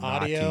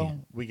audio.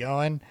 We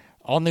going.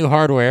 All new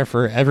hardware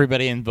for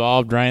everybody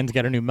involved. Ryan's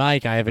got a new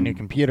mic. I have a new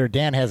computer.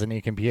 Dan has a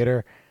new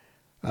computer.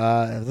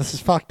 If this is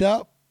fucked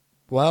up,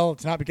 well,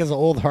 it's not because of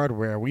old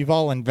hardware. We've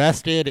all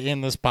invested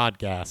in this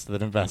podcast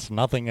that invests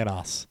nothing in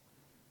us.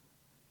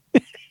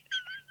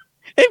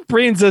 It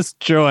brings us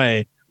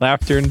joy,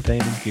 laughter, and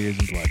pain, and tears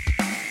and blood.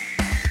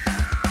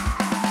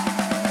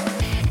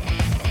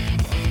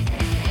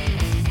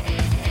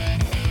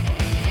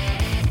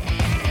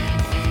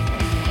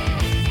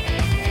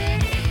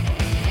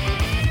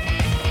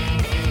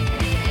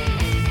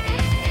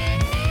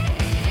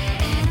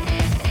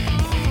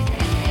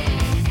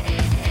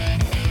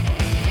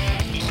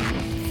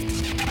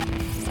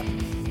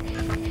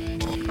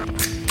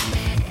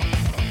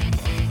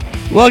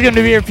 Welcome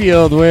to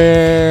Beerfield,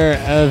 where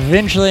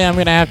eventually I'm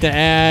going to have to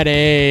add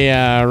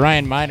a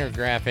Ryan Miner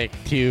graphic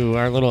to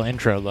our little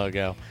intro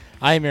logo.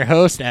 I am your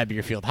host at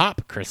Beerfield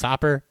Hop, Chris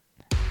Hopper.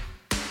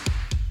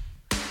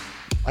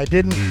 I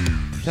didn't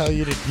tell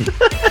you to do...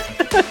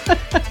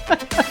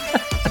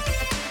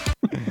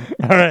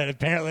 All right,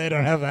 apparently I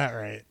don't have that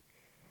right.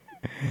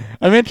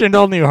 I mentioned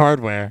all new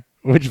hardware,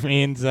 which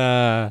means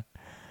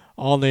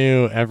all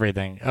new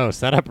everything. Oh,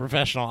 set up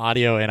professional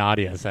audio and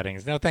audio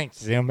settings. No, thanks,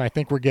 Zoom. I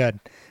think we're good.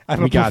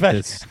 We got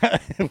this.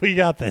 We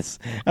got this.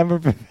 I'm a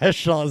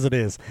professional as it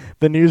is.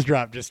 The news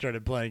drop just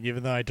started playing,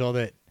 even though I told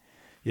it,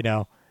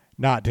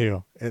 not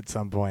to at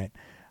some point.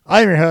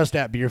 I'm your host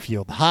at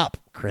Beerfield Hop,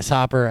 Chris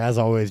Hopper, as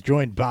always,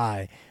 joined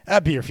by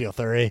at Beerfield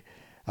 30,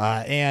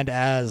 and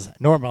as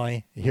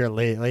normally here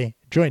lately,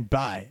 joined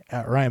by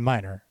at Ryan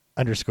Miner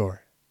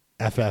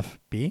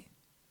 _FFB.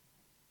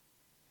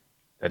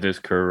 That is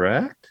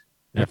correct.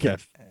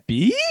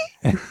 FFB?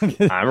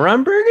 I'm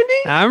Ron Burgundy.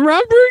 I'm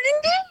Ron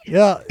Burgundy?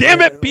 Yeah. Damn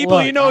it, people.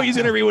 Look, He's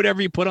going to read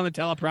whatever you put on the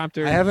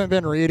teleprompter. I haven't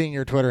been reading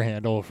your Twitter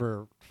handle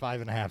for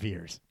 5.5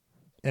 years.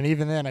 And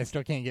even then, I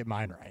still can't get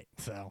mine right.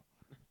 So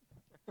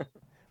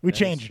we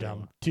changed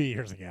them 2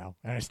 years ago,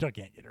 and I still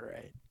can't get it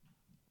right.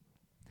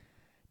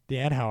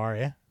 Dan, how are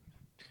you?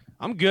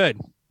 I'm good.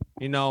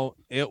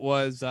 It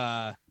was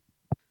an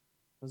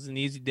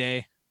easy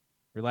day,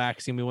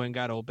 relaxing. We went and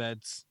got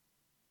Obeds.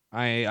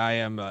 I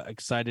am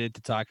excited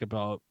to talk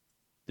about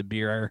the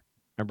beer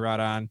I brought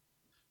on,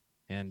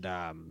 and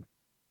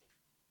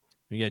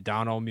we get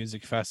Down Home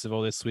Music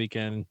Festival this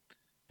weekend,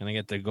 and I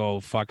get to go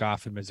fuck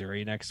off in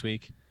Missouri next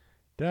week.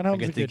 Down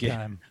Home's a good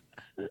time.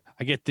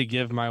 I get to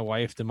give my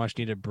wife the much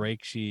needed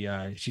break she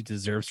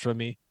deserves from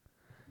me.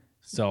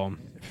 So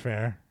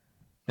fair.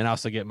 And I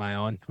also get my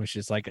own, which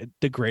is like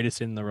the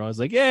greatest in the world. It's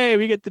like, hey,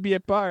 we get to be a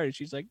part.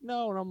 She's like,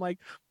 no, and I'm like,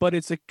 but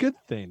it's a good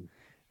thing.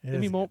 And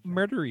we won't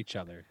murder each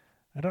other.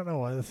 I don't know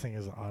why this thing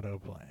is auto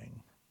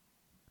playing.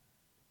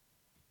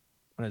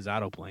 What is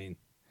auto playing?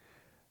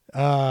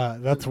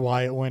 That's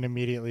why it went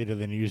immediately to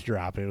the news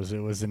drop. It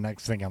was the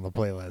next thing on the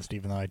playlist,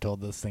 even though I told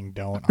this thing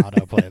don't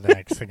auto play the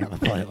next thing on the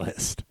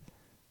playlist.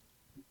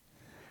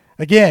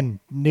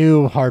 Again,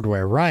 new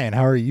hardware. Ryan,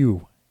 how are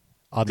you?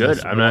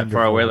 Good. I'm not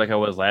far away like I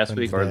was last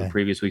week or the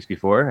previous weeks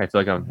before. I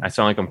feel like I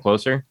sound like I'm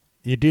closer.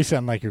 You do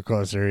sound like you're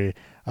closer.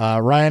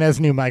 Ryan has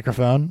a new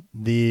microphone.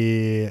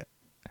 The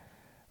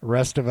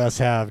rest of us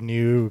have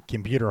new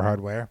computer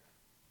hardware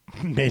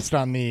based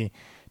on the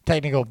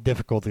technical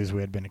difficulties we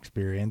had been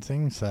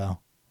experiencing. So,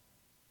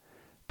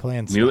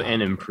 plan stop. New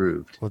and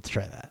improved. Let's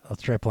try that.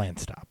 Let's try plan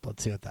stop.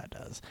 Let's see what that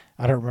does.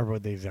 I don't remember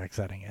what the exact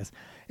setting is.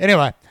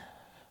 Anyway,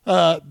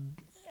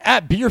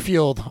 at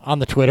Beerfield on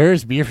the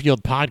Twitters,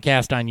 Beerfield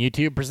Podcast on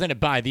YouTube, presented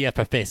by the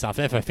FF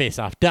Faceoff,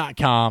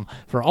 fffaceoff.com,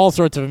 for all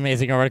sorts of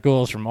amazing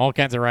articles from all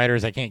kinds of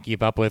writers I can't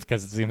keep up with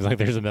because it seems like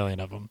there's a million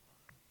of them.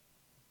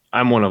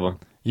 I'm one of them.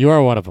 You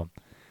are one of them.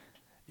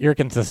 You're a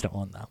consistent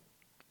one, though.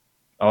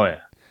 Oh,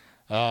 yeah.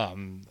 A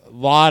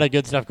lot of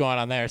good stuff going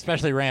on there,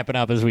 especially ramping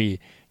up as we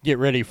get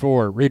ready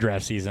for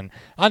redraft season.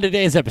 On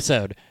today's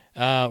episode,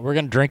 we're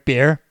going to drink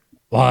beer.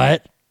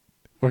 What?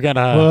 We're going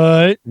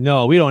to... What?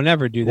 No, we don't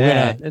ever do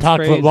that. We're going to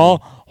talk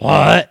football.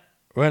 What?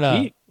 We're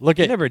going to look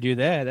at... never do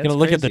that. That's going to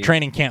look at the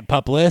training camp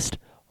pup list.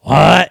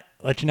 What?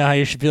 Let you know how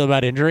you should feel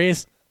about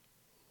injuries.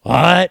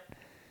 What?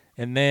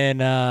 And then,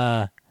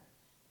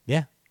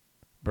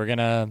 we're going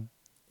to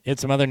hit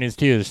some other news,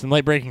 too. There's some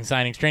late-breaking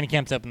signings. Training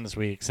camp's open this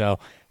week, so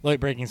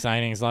late-breaking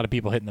signings, a lot of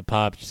people hitting the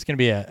pup. It's just going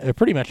to be a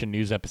pretty much a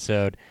news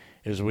episode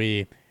as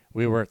we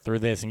work through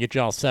this and get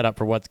you all set up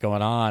for what's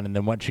going on and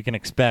then what you can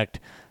expect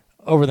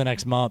over the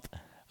next month.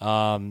 We'll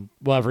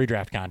have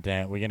redraft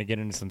content. We're going to get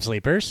into some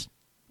sleepers.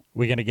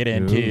 We're going to get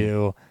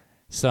into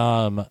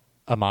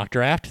a mock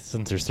draft.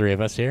 Since there's three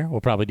of us here, we'll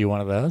probably do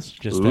one of those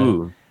just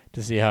to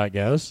see how it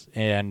goes.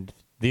 And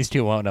these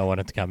two won't know when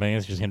it's coming.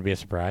 It's just going to be a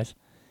surprise.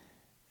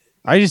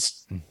 I'm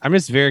just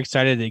very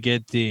excited to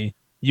get the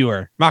 "You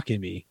Are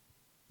Mocking Me"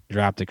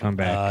 drop to come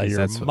back.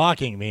 You're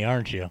mocking me,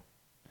 aren't you?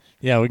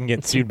 Yeah, we can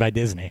get sued by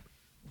Disney.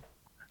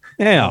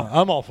 Yeah,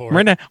 I'm all for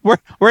it.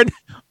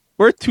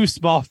 We're too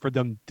small for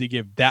them to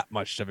give that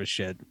much of a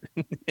shit.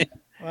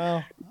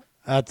 Well,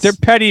 they're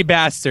petty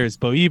bastards,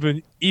 but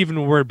even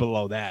we're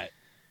below that.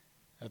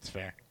 That's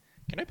fair.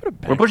 Can I put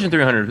a? We're pushing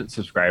 300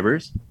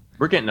 subscribers.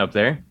 We're getting up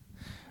there.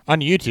 On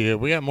YouTube,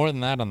 we got more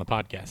than that on the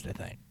podcast, I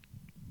think.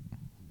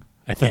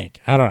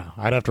 I don't know.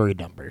 I'd have to read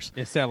numbers.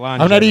 It's that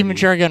I'm not even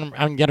sure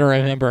I'm gonna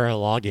remember a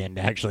login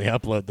to actually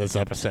upload this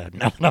episode.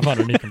 Now that I'm on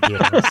a new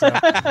computer. So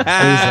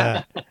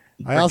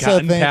I also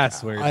think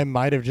password. I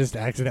might have just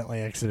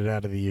accidentally exited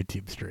out of the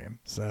YouTube stream.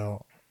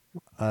 So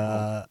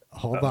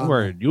hold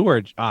on. You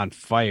were on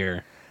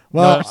fire.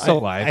 Well, no, still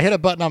live. I hit a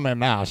button on my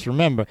mouse.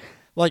 Remember,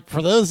 like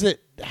for those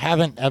that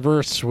haven't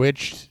ever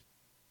switched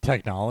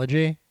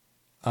technology,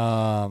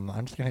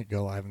 I'm just gonna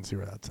go live and see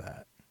where that's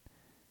at.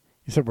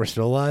 You said we're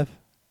still live?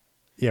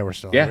 Yeah, we're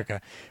still live. Okay.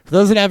 For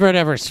those that haven't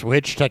ever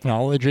switched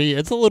technology,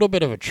 it's a little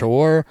bit of a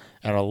chore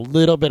and a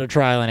little bit of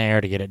trial and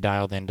error to get it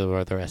dialed into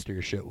where the rest of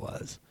your shit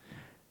was.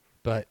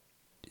 But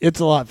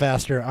it's a lot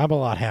faster. I'm a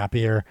lot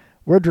happier.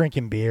 We're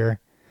drinking beer.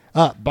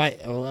 No,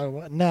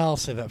 I'll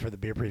save that for the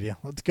beer preview.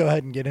 Let's go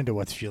ahead and get into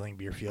what's fueling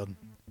Beerfield.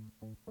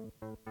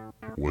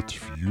 What's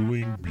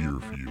fueling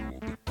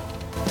Beerfield?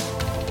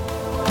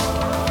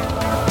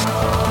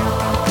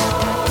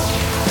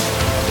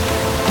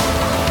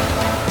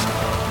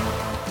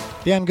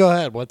 Dan, go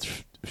ahead.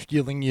 What's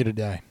fueling you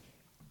today?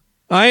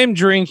 I am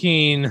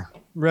drinking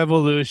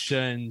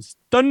Revolution's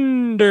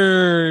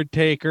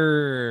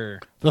Thundertaker.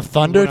 The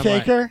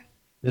Thundertaker?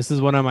 This is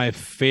one of my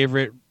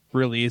favorite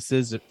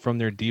releases from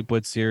their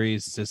Deepwood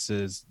series. This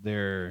is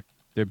their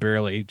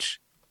barrel age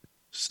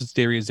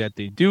series that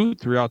they do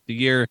throughout the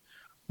year.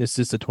 This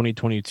is the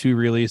 2022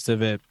 release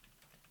of it.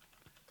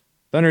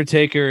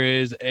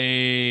 Thundertaker is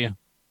a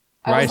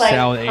rye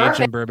salad aged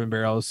in bourbon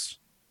barrels.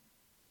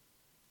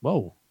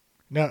 Whoa.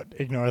 No,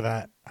 ignore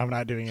that. I'm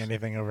not doing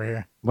anything over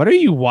here. What are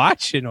you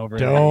watching over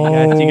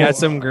there? You got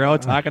some girl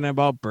talking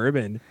about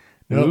bourbon.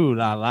 Nope. Ooh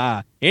la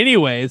la.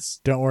 Anyways,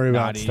 don't worry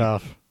about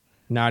stuff.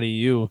 Naughty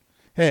you.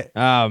 Hey,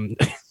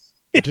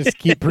 just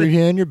keep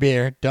previewing your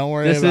beer. Don't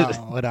worry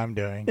about what I'm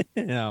doing.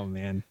 Oh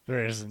man.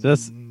 So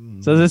this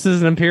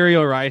is an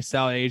Imperial Rye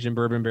Salad aged in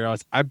bourbon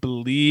barrels. I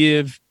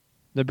believe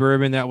the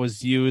bourbon that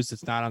was used,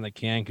 it's not on the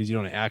can because you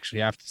don't actually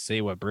have to say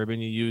what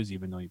bourbon you use,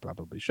 even though you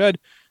probably should.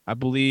 I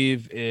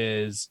believe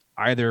is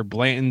either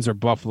Blanton's or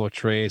Buffalo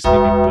Trace, maybe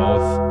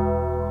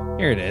both.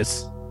 Here it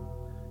is.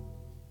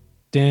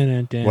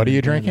 What are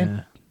you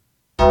drinking?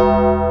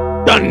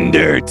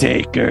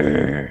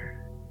 Thundertaker.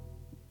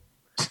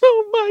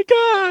 Oh my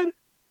god.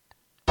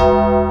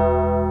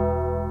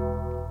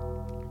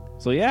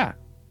 So yeah.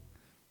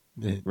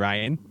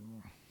 Ryan.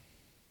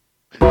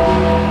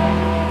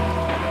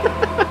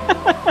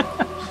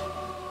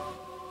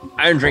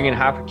 I'm drinking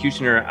Hop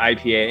Cushioner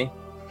IPA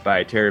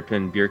by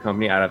Terrapin Beer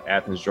Company out of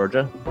Athens,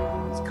 Georgia.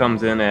 This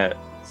comes in at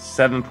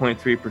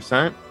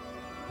 7.3%.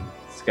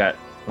 It's got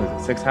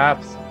 6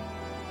 hops: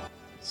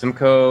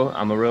 Simcoe,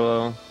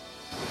 Amarillo,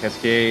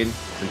 Cascade,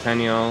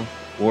 Centennial,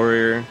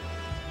 Warrior.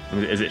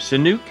 Is it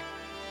Chinook?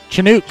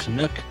 Chinook.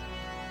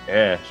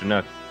 Yeah,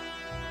 Chinook.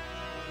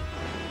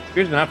 This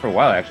beer's been out for a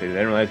while, actually. I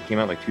didn't realize it came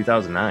out like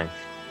 2009.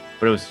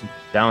 But it was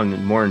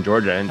down more in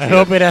Georgia. I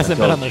hope it hasn't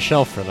been on the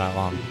shelf for that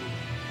long.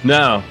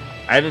 No,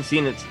 I haven't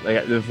seen it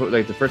like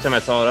the first time I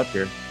saw it up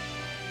here.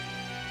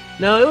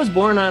 No, it was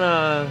born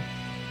on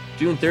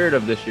June 3rd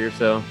of this year,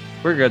 so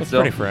we're good. It's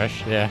pretty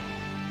fresh, yeah.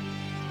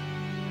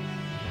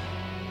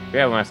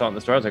 Yeah, when I saw it in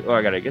the store, I was like, oh,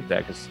 I gotta get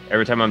that because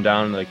every time I'm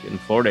down like in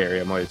Florida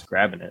area, I'm always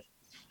grabbing it.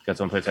 That's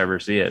the only place I ever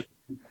see it.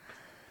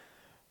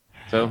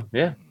 So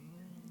yeah.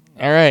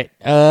 All right.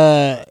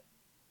 I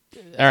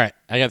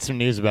got some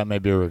news about my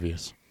beer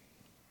reviews.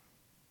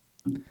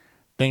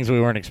 Things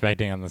we weren't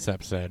expecting on this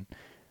episode.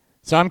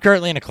 So I'm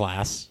currently in a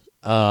class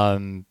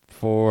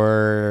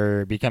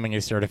for becoming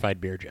a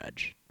certified beer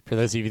judge. For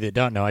those of you that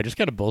don't know, I just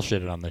got to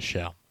bullshit it on this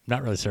show. I'm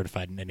not really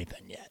certified in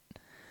anything yet.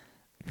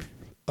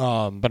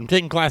 But I'm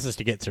taking classes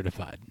to get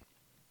certified.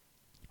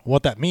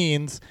 What that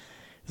means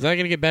is I'm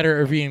going to get better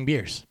at reviewing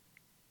beers.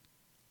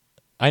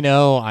 I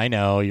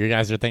know. You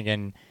guys are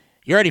thinking,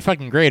 you're already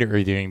fucking great at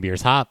reviewing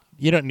beers, Hop.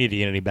 You don't need to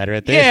get any better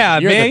at this. Yeah,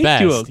 you're man, the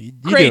best. You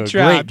do a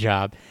great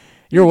job.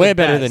 You're way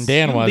better than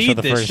Dan was for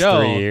the first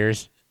 3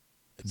 years.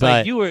 It's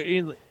like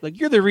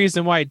you're the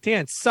reason why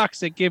Dan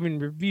sucks at giving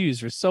reviews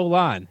for so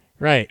long.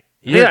 Right.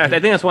 I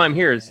think that's why I'm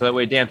here, so that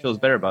way Dan feels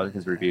better about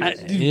his reviews.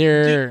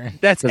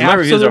 That's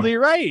absolutely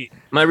right.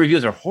 My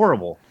reviews are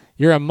horrible.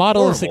 You're a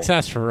model of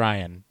success for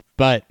Ryan,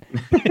 but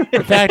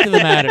the fact of the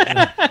matter,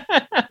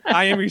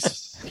 I am your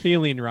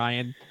feeling,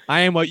 Ryan. I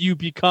am what you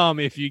become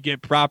if you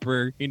get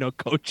proper,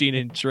 coaching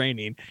and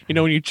training.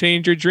 When you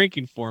change your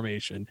drinking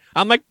formation.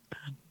 I'm like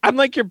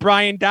your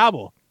Brian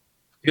Dabble.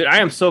 Dude, I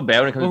am so bad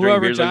when it comes to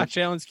drinking beer. Josh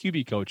Allen's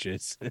QB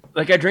coaches.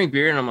 Like I drink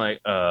beer and I'm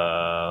like,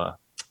 I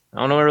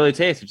don't know what it really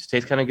tastes. It just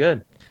tastes kind of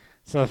good.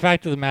 So the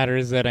fact of the matter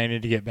is that I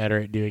need to get better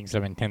at doing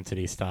some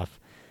intensity stuff.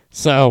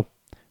 So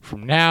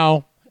from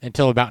now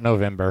until about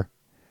November,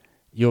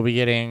 you'll be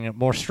getting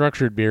more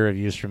structured beer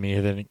reviews from me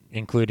that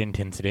include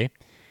intensity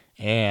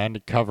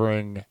and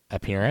covering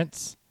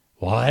appearance.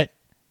 What?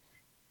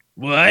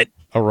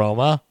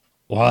 Aroma.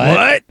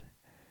 What?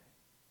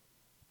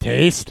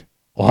 Taste.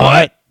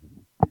 What?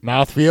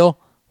 Mouthfeel.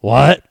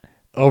 What?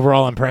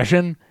 Overall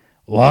impression.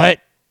 What?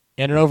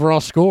 and an overall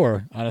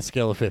score on a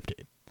scale of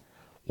 50.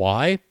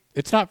 Why?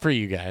 It's not for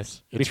you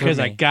guys. It's Because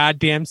for I me.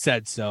 goddamn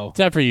said so. It's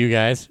not for you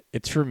guys.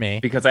 It's for me.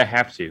 Because I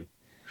have to.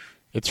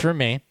 It's for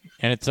me,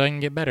 and it's so I can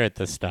get better at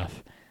this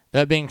stuff.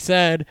 That being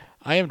said,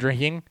 I am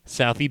drinking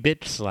Southie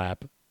Bitch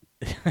Slap.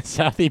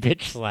 Southie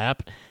Bitch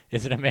Slap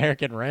is an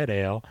American red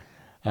ale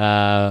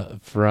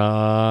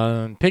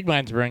from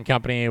Pigmines Brewing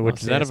Company,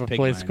 which is say out it's of a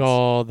place Pigmines.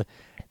 called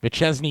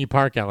Machesney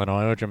Park,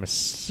 Illinois, which I'm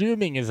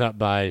assuming is up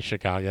by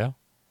Chicago.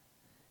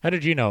 How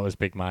did you know it was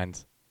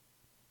Pigmines?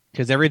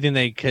 Because their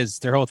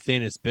whole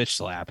thing is bitch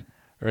slap.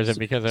 Or is it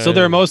because So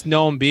their most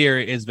known beer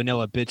is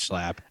vanilla bitch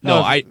slap.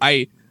 No, No,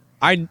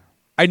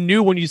 I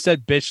knew when you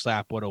said bitch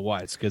slap what it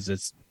was because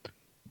it's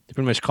they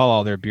pretty much call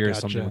all their beers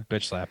something Gotcha.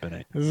 with bitch slap in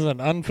it. This is an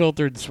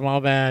unfiltered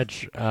small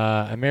batch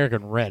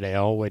American red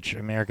ale, which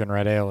American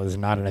red ale is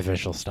not an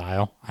official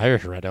style.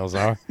 Irish red ales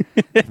are.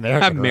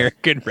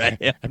 American red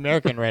ale.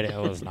 American red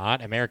ale is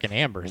not. American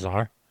ambers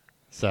are.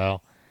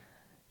 So,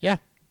 yeah.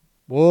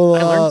 Well,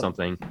 I learned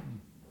something.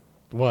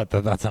 what?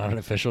 That's not an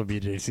official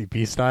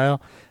BJCP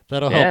style?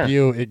 That'll Yeah. help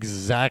you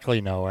exactly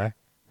nowhere.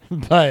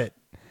 But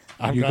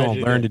I'm You're glad gonna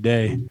you learn did.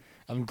 today.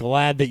 I'm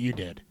glad that you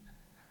did.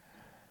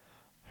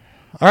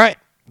 All right.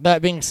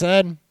 That being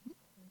said,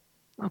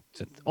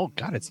 Oh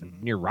God, it's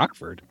near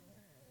Rockford.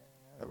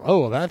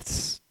 oh,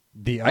 that's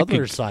the I other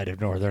could- side of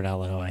Northern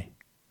Illinois.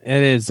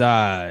 It is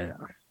up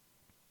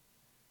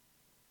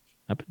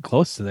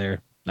close to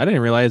there. I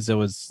didn't realize it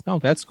was. Oh,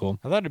 that's cool.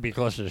 I thought it'd be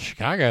closer to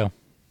Chicago.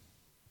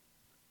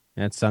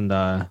 It's on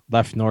the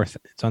left north.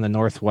 It's on the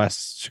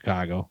northwest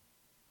Chicago.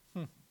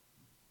 It's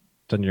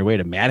on your way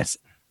to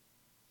Madison.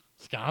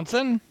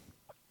 Wisconsin?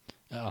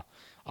 Oh.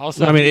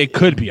 Also, I mean, it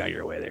could be on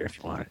your way there if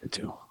you wanted it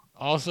to.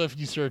 Also, if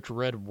you search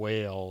red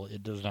whale,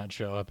 it does not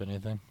show up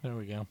anything. There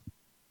we go.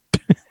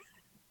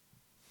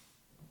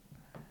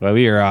 But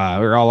we're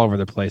all over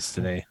the place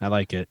today. I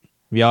like it.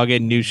 We all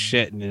get new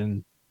shit, and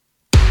then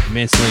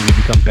instantly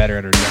we become better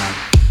at our job.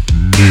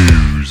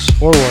 News.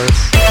 Or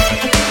worse.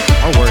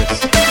 Or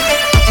worse.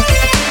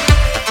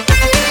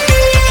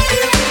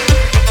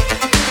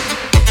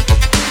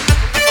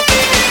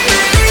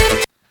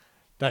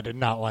 That did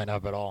not line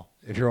up at all.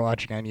 If you're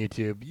watching on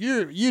YouTube,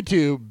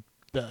 YouTube,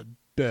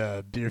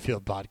 the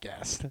Deerfield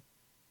podcast.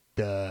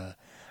 Duh.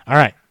 All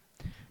right.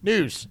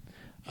 News.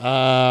 We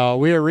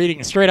are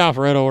reading straight off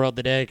Roto World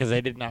today because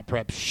I did not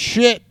prep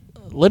shit.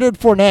 Leonard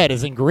Fournette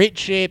is in great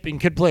shape and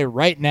could play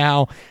right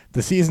now.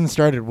 The season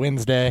started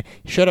Wednesday.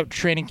 He showed up to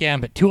training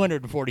camp at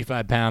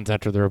 245 pounds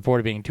after the report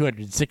of being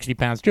 260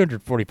 pounds,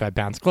 245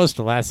 pounds, close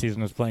to last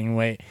season's playing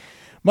weight.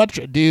 Much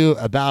ado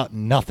about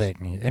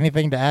nothing.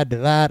 Anything to add to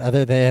that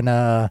other than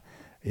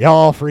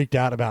y'all freaked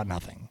out about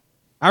nothing?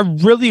 I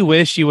really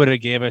wish you would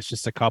have gave us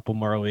just a couple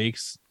more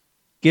weeks.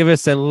 Give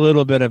us a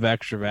little bit of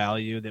extra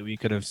value that we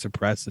could have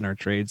suppressed in our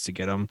trades to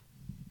get them.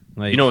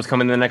 Like You know what's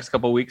coming in the next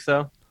couple of weeks,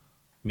 though?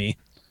 me.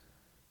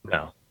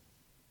 No.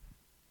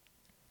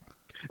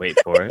 Wait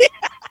for it.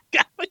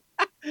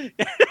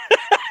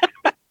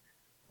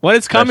 What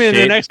is coming in the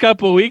shape. next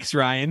couple of weeks,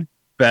 Ryan?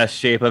 Best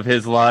shape of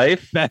his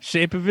life. Best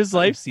shape of his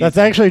life season. That's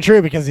actually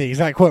true because the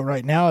exact quote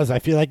right now is I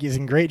feel like he's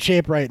in great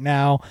shape right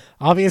now.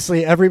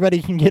 Obviously,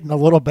 everybody can get in a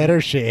little better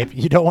shape.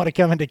 You don't want to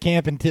come into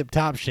camp in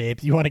tip-top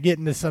shape. You want to get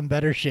into some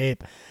better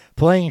shape,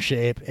 playing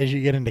shape, as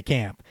you get into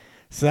camp.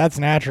 So that's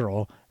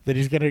natural that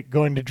he's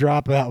going to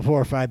drop about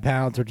 4 or 5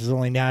 pounds, which is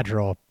only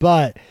natural.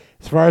 But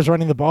as far as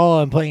running the ball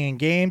and playing in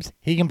games,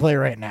 he can play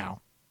right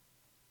now.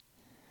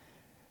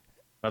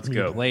 Let's He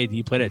go. played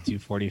at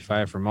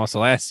 245 for most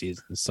of last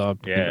season. So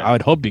Yeah. I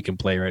would hope he can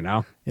play right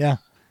now. Yeah.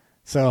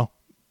 So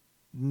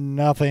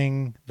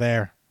nothing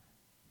there.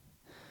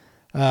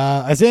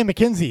 Isaiah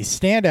McKenzie,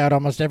 standout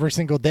almost every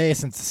single day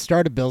since the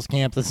start of Bills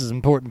camp. This is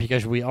important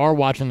because we are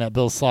watching that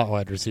Bills slot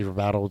wide receiver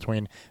battle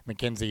between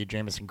McKenzie,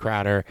 Jamison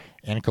Crowder,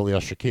 and Khalil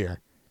Shakir.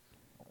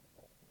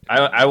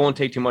 I won't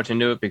take too much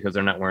into it because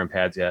they're not wearing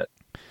pads yet.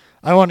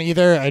 I won't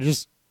either.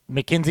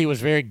 McKenzie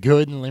was very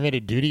good in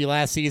limited duty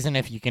last season.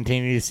 If you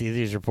continue to see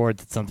these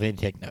reports, it's something to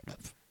take note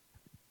of.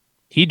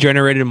 He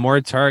generated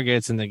more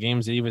targets in the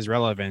games that he was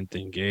relevant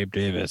than Gabe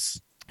Davis.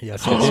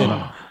 Yes, he did.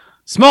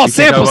 Small You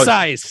think sample about-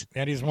 size.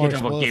 And he's more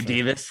Talking about Gabe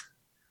explosive. Davis.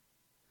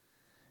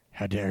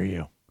 How dare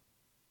you?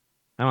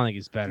 I don't think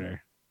he's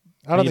better.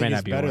 I don't He think might he's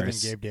not be better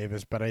worse. than Gabe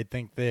Davis, but I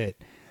think that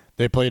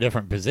they play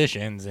different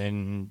positions,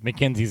 and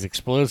McKenzie's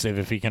explosive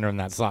if he can run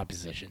that slot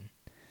position.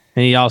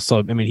 And he also,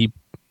 I mean,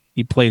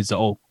 he plays the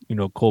old,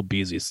 Cole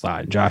Beasley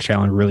slot. Josh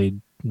Allen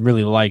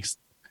really likes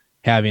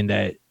having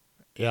that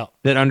Yeah.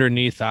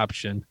 underneath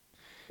option.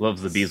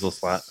 Loves the Beazle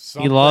slot.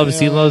 He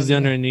loves the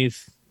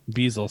underneath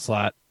Beasley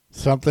slot.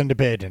 Something to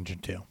pay attention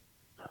to.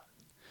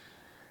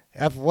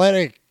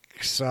 Athletics.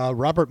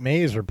 Robert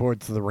Mays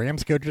reports the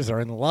Rams coaches are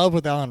in love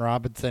with Allen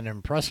Robinson and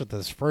impressed with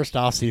his first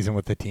offseason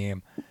with the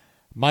team.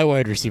 My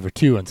wide receiver,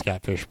 too, in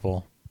Scott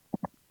Fishbowl.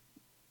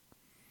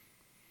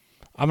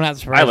 I'm not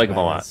surprised. I like by him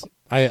a lot.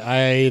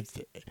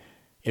 this.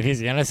 If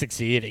he's going to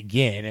succeed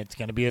again, it's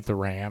going to be with the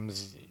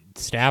Rams.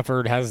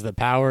 Stafford has the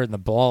power and the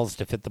balls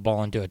to fit the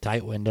ball into a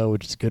tight window,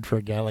 which is good for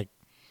a guy like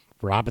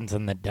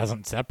Robinson that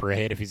doesn't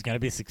separate. If he's going to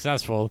be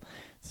successful,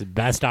 it's the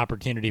best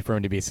opportunity for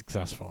him to be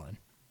successful in.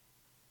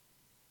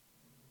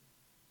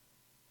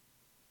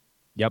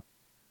 Yep.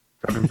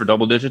 Prepping for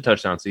double-digit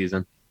touchdown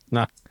season.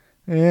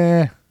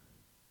 Yeah.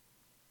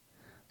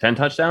 10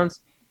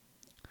 touchdowns?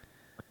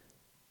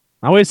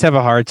 I always have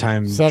a hard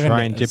time Seven-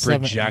 trying to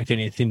seven- project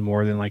anything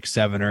more than like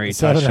 7 or 8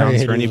 7 or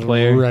touchdowns 8 for any is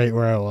player. Right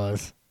where I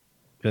was.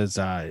 Because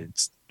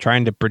it's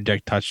trying to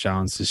predict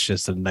touchdowns is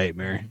just a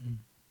nightmare.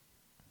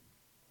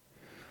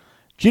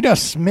 Geno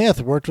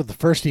Smith worked with the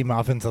first team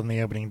offense on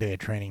the opening day of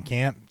training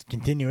camp.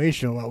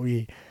 Continuation of what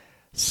we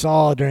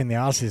saw during the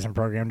offseason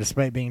program,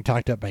 despite being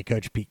talked up by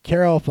Coach Pete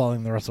Carroll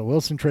following the Russell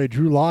Wilson trade.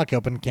 Drew Lock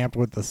opened camp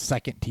with the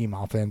second team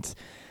offense,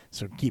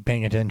 so keep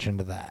paying attention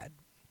to that.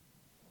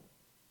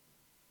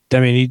 I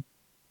mean,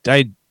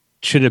 I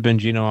should have been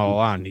Geno all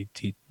along.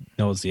 He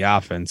knows the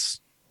offense.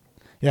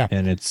 Yeah.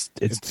 And it's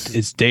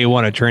day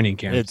one of training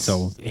camp. It's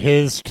so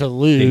his to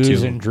lose,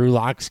 two. and Drew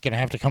Lock's going to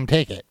have to come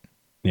take it.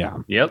 yeah.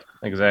 Yep,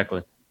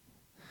 exactly.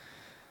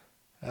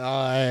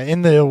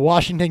 In the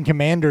Washington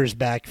Commanders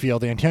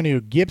backfield, Antonio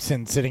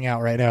Gibson sitting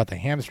out right now with a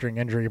hamstring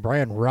injury.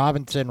 Brian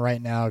Robinson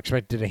right now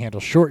expected to handle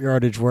short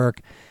yardage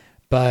work.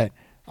 But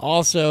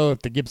also,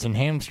 if the Gibson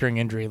hamstring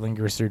injury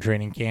lingers through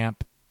training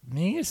camp,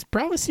 you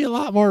probably see a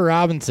lot more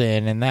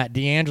Robinson, and that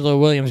D'Angelo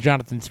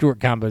Williams-Jonathan Stewart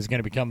combo is going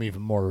to become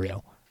even more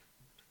real.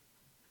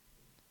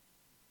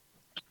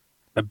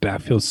 That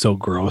bat feels so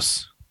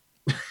gross.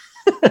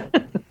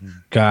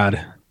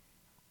 God.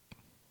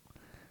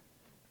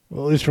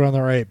 Well, at least we're on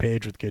the right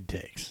page with good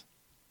takes.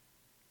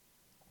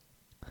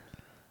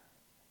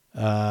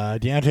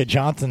 Deontay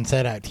Johnson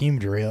set out team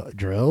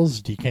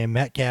drills. DK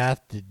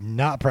Metcalf did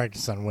not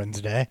practice on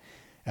Wednesday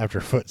after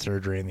foot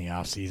surgery in the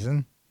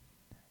offseason.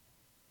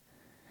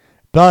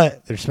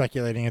 But they're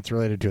speculating it's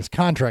related to his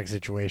contract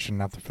situation,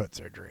 not the foot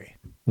surgery.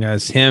 Yeah,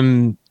 it's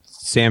him,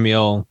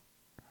 Samuel.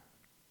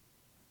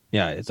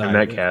 Yeah, it's And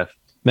Metcalf.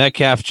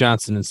 Metcalf,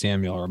 Johnson, and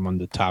Samuel are among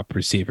the top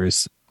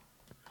receivers.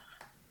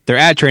 They're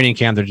at training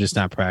camp. They're just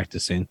not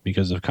practicing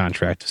because of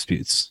contract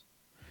disputes.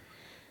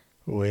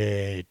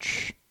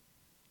 Which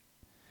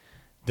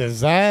does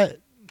that?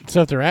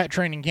 So if they're at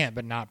training camp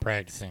but not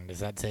practicing, does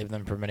that save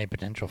them from any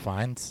potential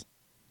fines?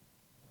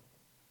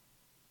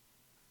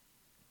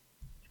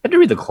 I had to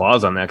read the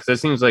clause on that because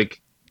it seems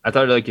like I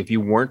thought like if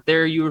you weren't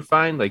there, you were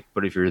fine. Like,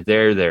 but if you're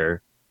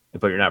there,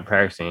 but you're not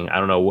practicing, I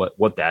don't know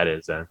what that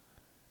is then.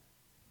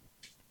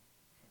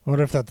 What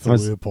if that's the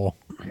What's- loophole?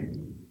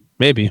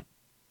 Maybe.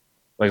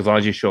 Like as long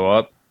as you show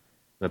up,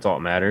 that's all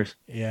that matters.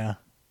 Yeah.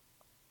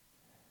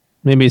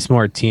 Maybe it's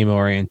more team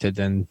oriented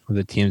than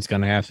the team's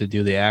going to have to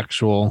do the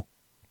actual.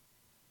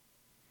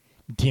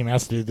 The team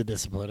has to do the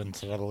discipline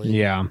instead of the league.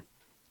 Yeah.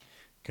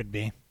 Could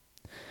be.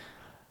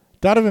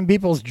 Donovan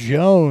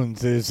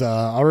Peoples-Jones is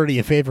already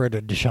a favorite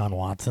of Deshaun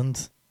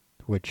Watson's,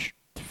 which,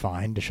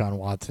 fine. Deshaun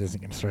Watson isn't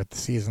going to start the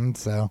season,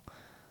 so.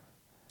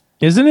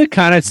 Isn't it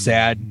kind of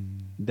sad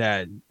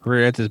that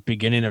we're at the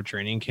beginning of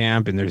training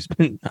camp and there's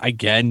been,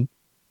 again,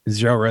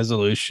 zero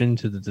resolution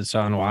to the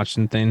Deshaun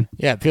Watson thing?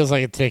 Yeah, it feels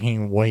like it's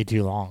taking way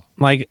too long.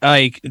 Like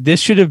this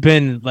should have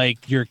been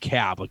like your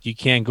cap. Like you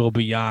can't go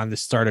beyond the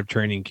start of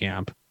training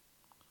camp.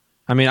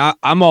 I mean,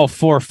 I'm all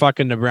for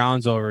fucking the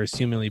Browns over as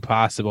humanly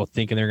possible,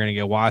 thinking they're going to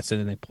get Watson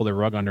and they pull the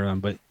rug under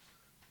them. But,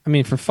 I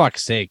mean, for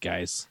fuck's sake,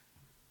 guys.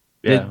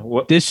 Yeah.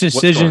 This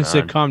decision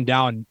should on? come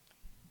down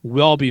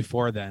well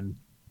before then.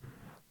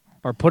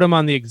 Or put him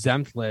on the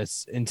exempt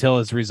list until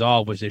it's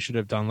resolved, which they should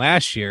have done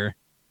last year.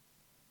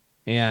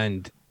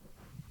 And,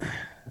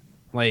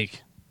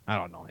 like, I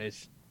don't know.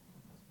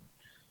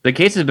 The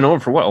case has been over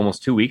for what,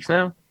 almost 2 weeks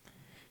now?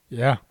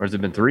 Yeah. Or has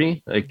it been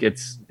 3? Like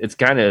it's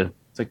kind of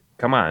like,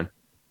 come on.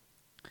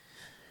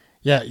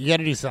 Yeah, you got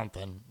to do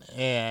something.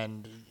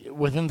 And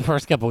within the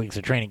first couple weeks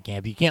of training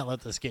camp, you can't let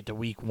this get to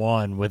week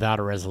 1 without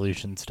a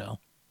resolution still.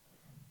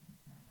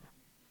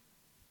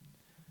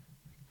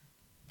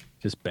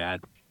 Just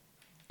bad.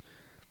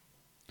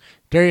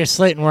 Darius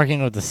Slayton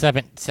working with the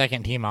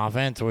second team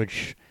offense,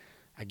 which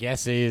I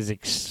guess is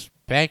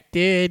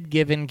expected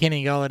given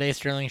Kenny Golladay,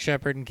 Sterling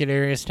Shepard, and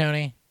Kadarius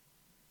Toney.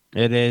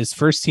 It is.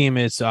 First team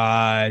is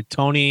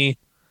Tony,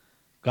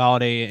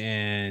 Galladay,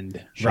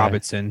 and Sure.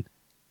 Robinson.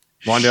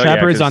 Wandale,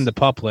 Shepard's 'cause- on the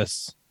pup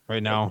list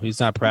right now. He's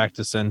not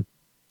practicing.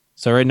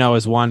 So right now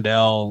is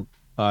Wandale,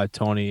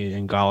 Tony,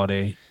 and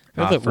Galladay.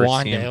 I think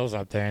first team. Wandale's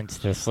up there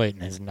instead of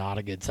Slayton is not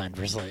a good sign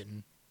for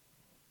Slayton.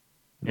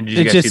 And did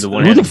you It's guys just, see the who the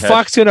one-handed catch?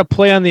 fuck's gonna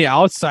play on the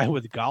outside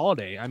with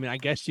Galladay? I mean, I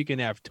guess you can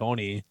have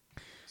Tony,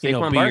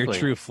 Saquon be your Barkley.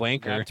 true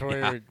flanker. That's where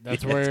Yeah.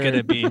 that's Yeah, where it's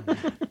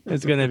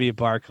gonna be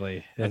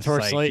Barkley. that's It's where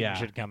like, Slayton yeah.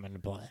 should come into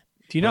play.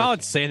 Do you know how Barkley.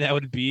 insane that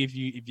would be if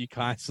you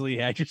constantly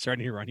had your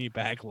starting running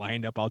back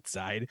lined up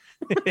outside?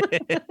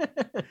 It's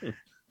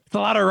a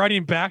lot of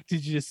running back to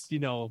just to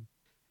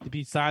be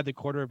beside the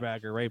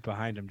quarterback or right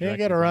behind him. You ain't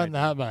directly gonna run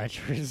behind him. that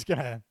much. We're just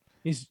gonna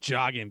He's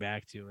jogging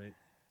back to it.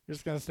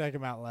 stack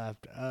him out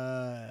left.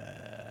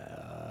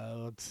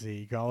 Let's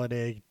see: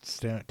 Galladay,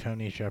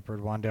 Tony Shepard,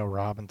 Wandale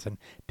Robinson,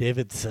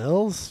 David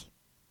Sills.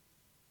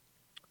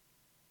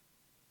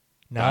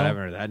 No. God, I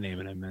haven't heard that name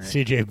in a minute.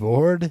 CJ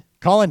Board.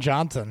 Colin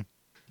Johnson.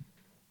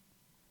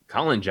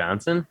 Colin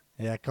Johnson.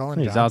 Yeah, Colin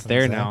He's Johnson's out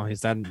there now.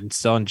 He's not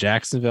still in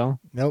Jacksonville.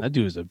 Nope. That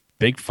dude is a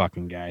big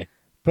fucking guy.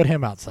 Put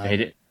him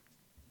outside.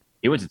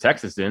 He went to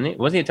Texas, didn't he?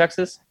 Wasn't he at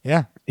Texas?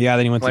 Yeah. Yeah,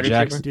 then he went to Wide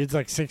receiver? Jackson. Dude's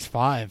like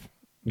 6'5".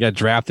 He got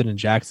drafted in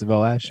Jacksonville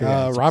last year.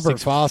 Yeah, it's like Robert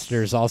 6'5".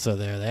 Foster's also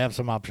there. They have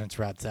some options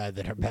for outside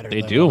that are better They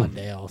than do.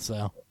 Wandale,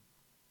 so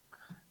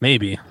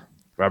Maybe.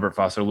 Robert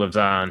Foster lives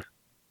on.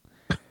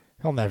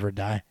 he'll never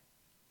die.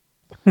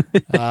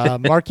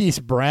 Marquise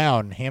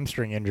Brown,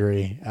 hamstring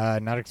injury.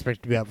 Not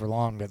expected to be out for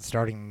long, but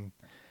starting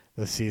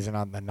this season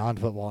on the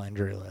non-football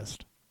injury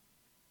list.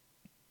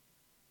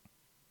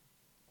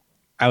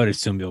 I would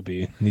assume he'll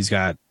be. He's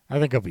got. I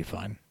think he'll be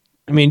fine.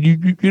 I mean,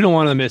 you don't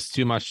want to miss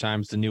too much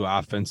time. It's the new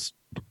offense.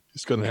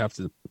 He's going to have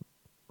to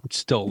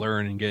still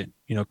learn and get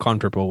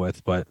comfortable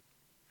with, but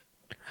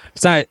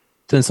it's not.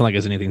 Doesn't sound like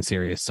it's anything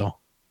serious. So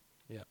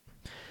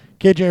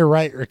KJ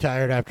Wright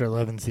retired after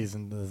 11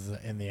 seasons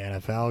in the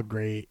NFL.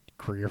 Great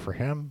career for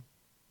him.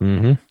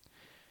 mm-hmm.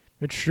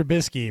 Mitch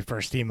Trubisky,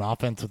 first team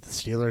offense with the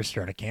Steelers,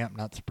 started camp.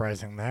 Not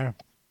surprising there.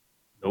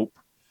 Nope.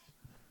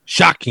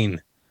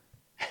 Shocking.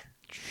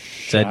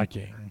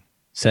 Shocking.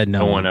 Said no.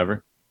 No one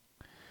ever.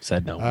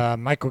 Said no.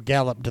 Michael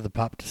Gallup to the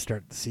pup to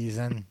start the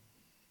season.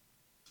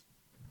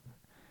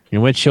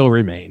 In which he'll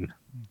remain,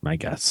 my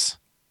guess.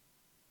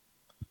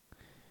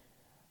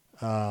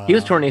 He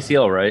was torn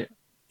ACL, right?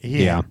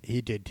 Yeah.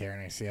 He did tear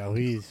an ACL.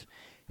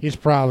 He's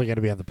probably going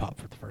to be on the pup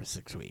for the first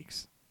 6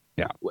 weeks.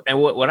 And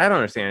what I don't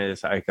understand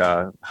is like,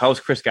 how's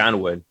Chris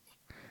Godwin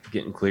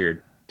getting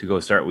cleared to go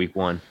start week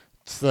 1?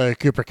 It's the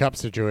Cooper Cup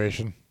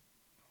situation.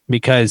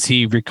 Because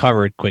he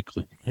recovered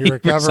quickly. He For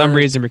recovered some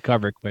reason,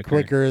 recovered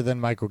quicker than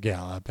Michael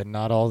Gallup, and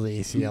not all the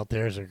ACL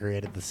tears are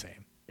created the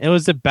same. It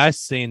was the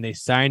best thing. They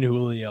signed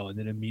Julio and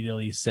then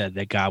immediately said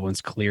that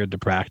Godwin's cleared to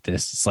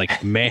practice. It's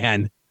like,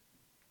 man,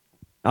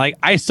 like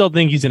I still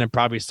think he's going to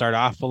probably start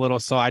off a little.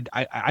 So I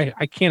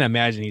can't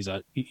imagine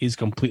he's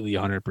completely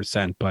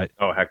 100%. But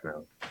Oh, heck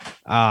no.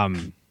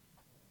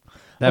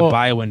 that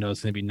buy window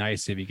is going to be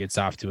nice if he gets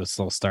off to a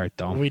slow start,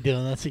 though. Are we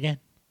doing this again?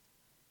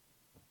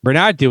 We're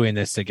not doing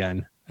this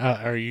again.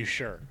 Are you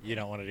sure you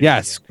don't want to do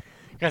Yes. this again?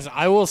 Because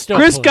I will still.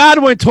 Chris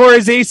Godwin tore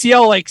his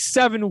ACL like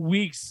 7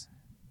 weeks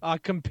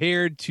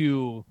compared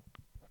to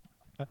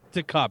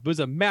Cup. It was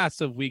a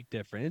massive week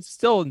difference. It's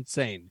still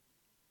insane.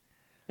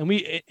 And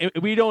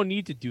we don't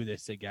need to do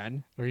this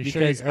again. Are you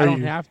because sure? I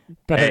don't have to.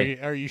 But Hey,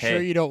 are you hey.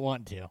 sure you don't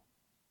want to?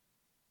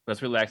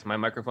 Let's relax. My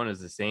microphone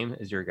is the same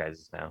as your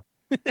guys' now.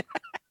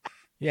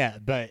 Yeah,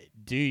 but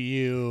do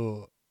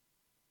you?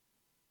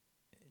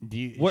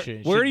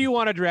 Where do you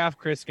want to draft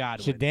Chris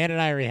Godwin? Should Dan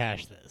and I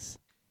rehash this?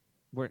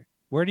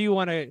 Where do you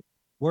want to?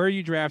 Where are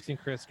you drafting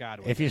Chris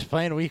Godwin? If he's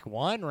playing week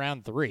 1,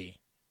 round 3.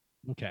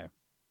 Okay,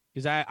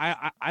 because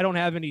I don't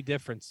have any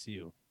difference to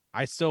you.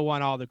 I still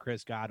want all the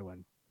Chris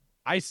Godwin.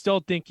 I still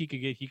think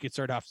he could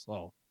start off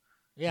slow.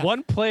 Yeah,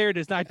 One player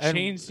does not And,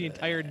 change the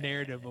entire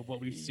narrative of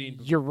what we've seen.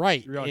 You're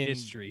right. throughout In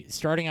history.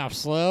 Starting off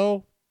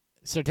slow,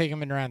 so take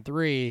him in round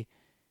 3,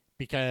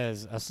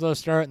 because a slow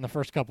start in the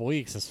first couple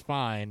weeks is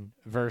fine.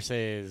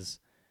 Versus,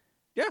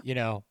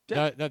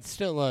 that's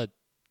still a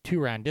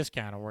 2-round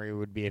discount on where he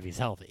would be if he's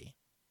healthy.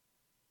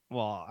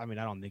 Well, I mean,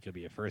 I don't think it'll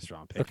be a first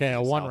round pick. Okay, if a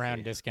he's 1-round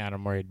healthy. discount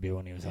on where he'd be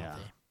when he was Yeah.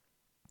 healthy.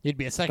 He'd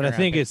be a second. But I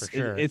think pick it's for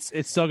sure. it's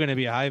still going to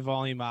be a high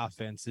volume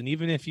offense, and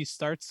even if he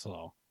starts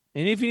slow,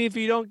 and even if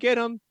you don't get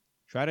him,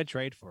 try to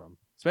trade for him,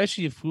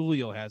 especially if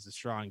Julio has a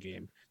strong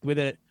game, the way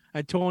that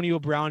Antonio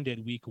Brown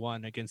did week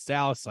 1 against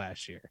Dallas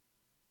last year,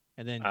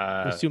 and then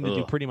assume to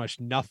do pretty much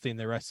nothing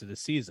the rest of the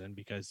season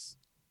because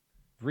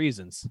of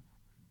reasons.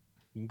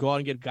 You can go out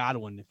and get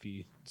Godwin if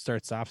he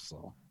starts off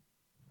slow.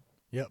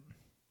 Yep.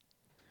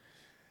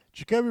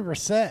 Jacoby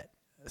Brissett,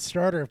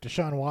 starter if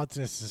Deshaun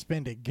Watson is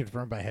suspended,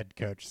 confirmed by head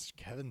coach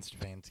Kevin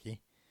Stefanski.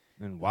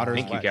 And Waters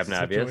Thank you, west. Kevin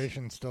Obvious.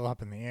 Situation still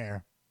up in the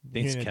air.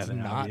 Thanks, It's Kevin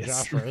not Obvious.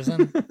 Josh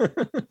Rosen.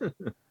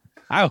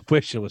 I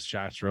wish it was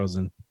Josh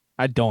Rosen.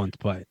 I don't,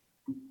 but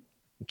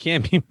it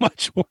can't be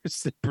much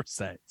worse than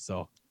Brissett.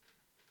 So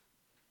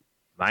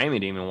Miami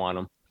didn't even want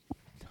him.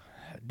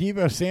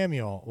 Debo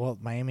Samuel. Well,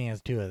 Miami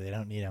has 2. They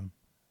don't need him.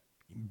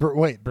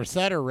 Wait,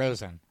 Brissett or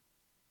Rosen?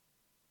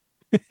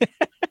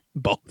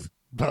 both.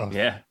 Both.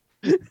 Yeah.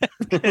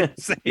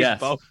 Say Yes.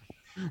 both.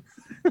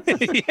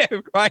 Yeah,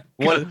 right.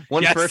 One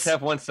Yes. first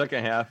half, one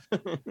second half.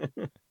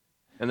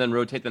 And then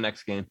rotate the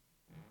next game.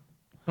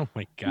 Oh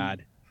my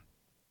God.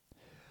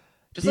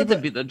 Just let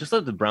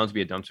the Browns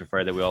be a dumpster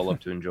fire that we all love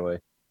to enjoy.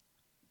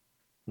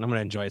 I'm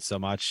gonna enjoy it so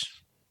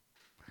much.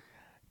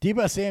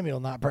 Debo Samuel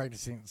not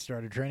practicing at the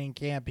start of training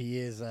camp. He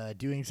is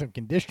doing some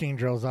conditioning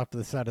drills off to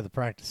the side of the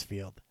practice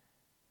field.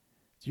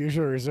 It's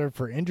usually reserved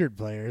for injured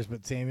players,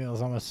 but Samuel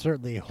is almost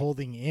certainly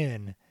holding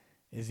in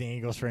as the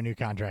Eagles for a new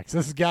contract. So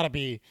this has got to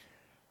be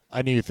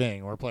a new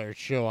thing where players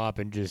show up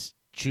and just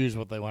choose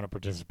what they want to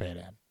participate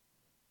in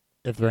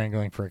if they're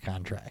angling for a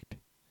contract.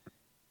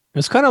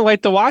 It's kind of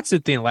like the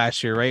Watson thing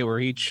last year, right? Where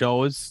he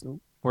chose,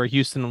 where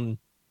Houston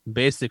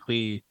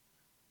basically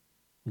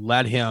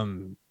let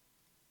him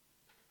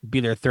be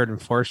their third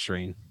and fourth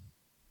string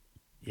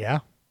Yeah.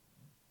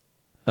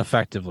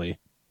 effectively.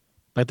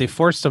 Like they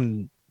forced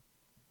them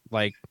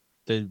like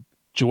to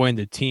join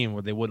the team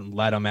where they wouldn't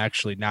let them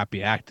actually not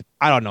be active.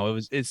 I don't know.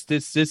 This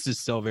is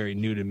still very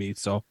new to me,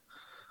 so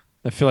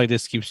I feel like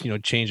this keeps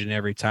changing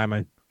every time.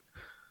 Like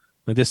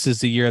this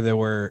is the year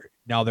that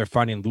now they're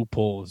finding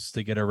loopholes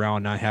to get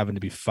around not having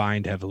to be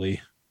fined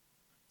heavily.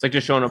 It's like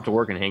just showing up to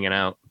work and hanging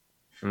out,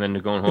 and then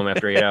going home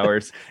after 8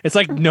 hours. It's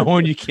like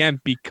knowing you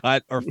can't be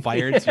cut or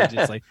fired. So you're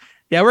just like,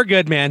 yeah, we're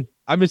good, man.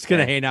 I'm just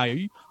gonna hang out.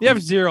 You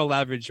have zero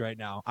leverage right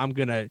now. I'm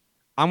gonna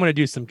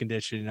do some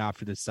conditioning off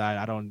to the side.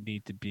 I don't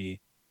need to be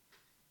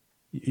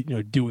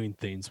doing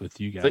things with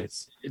you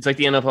guys. It's like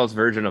the NFL's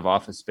version of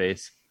Office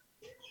Space.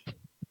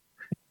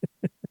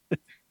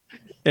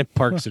 And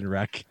Parks and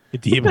Rec.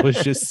 Debo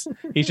is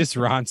he's just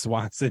Ron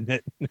Swanson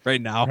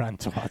right now. Ron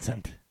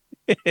Swanson.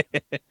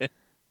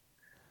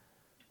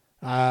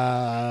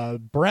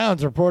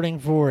 Browns reporting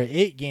for an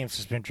 8-game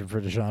suspension for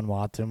Deshaun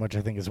Watson, which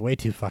I think is way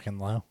too fucking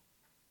low.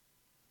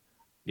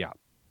 Yeah.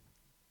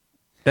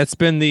 That's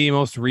been the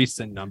most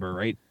recent number,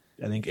 right?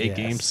 I think 8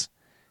 games.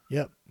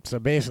 Yep. So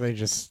basically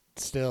just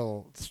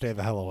still stay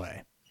the hell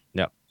away.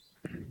 Yep.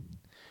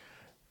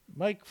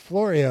 Mike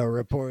Florio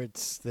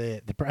reports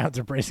that the Browns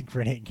are bracing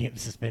for an 8-game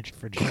suspension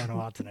for Deshaun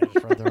Watson. I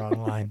just read the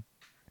wrong line.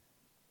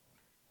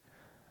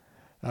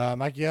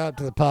 Mike out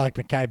to the puck.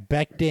 Mekhi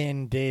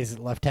Becton days at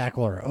left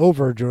tackle are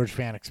over. George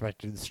Fant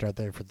expected to start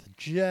there for the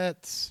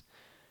Jets.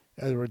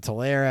 Edward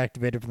Hilaire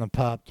activated from the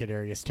pup.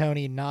 Kadarius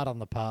Toney not on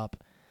the pup.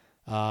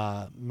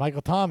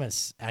 Michael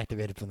Thomas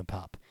activated from the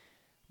pup.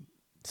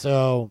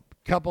 So,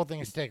 couple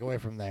things to take away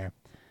from there.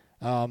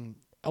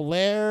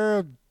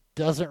 Hilaire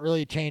doesn't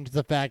really change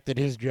the fact that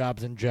his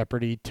job's in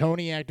jeopardy.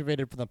 Toney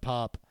activated from the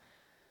pup.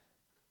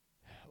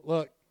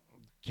 Look,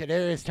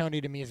 Kadarius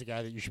Toney to me is a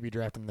guy that you should be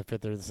drafting in the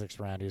 5th or the 6th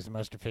round. He was the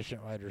most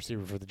efficient wide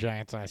receiver for the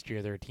Giants last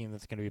year. They're a team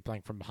that's going to be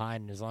playing from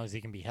behind, and as long as he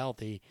can be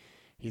healthy,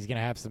 he's going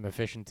to have some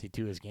efficiency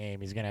to his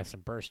game. He's going to have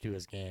some burst to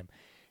his game.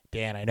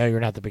 Dan, I know you're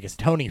not the biggest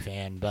Toney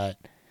fan, but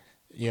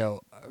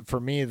for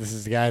me, this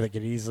is a guy that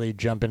could easily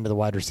jump into the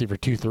wide receiver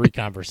 2-3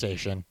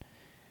 conversation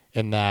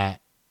in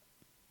that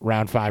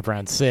round 5,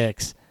 round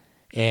 6,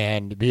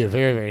 and be a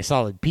very, very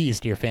solid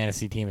piece to your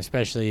fantasy team,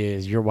 especially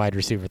as your wide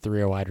receiver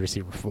 3 or wide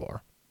receiver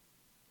 4.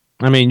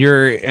 He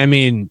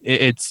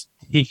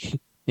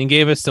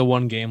gave us the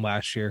one game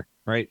last year,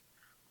 right?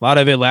 A lot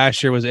of it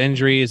last year was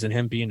injuries and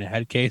him being a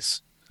head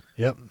case.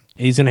 Yep.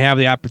 He's going to have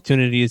the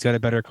opportunity. He's got a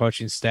better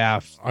coaching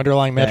staff.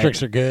 Underlying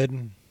metrics are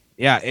good.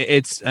 Yeah,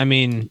 he's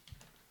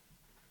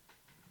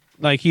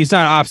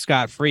not off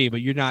scot-free,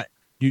 but you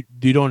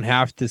don't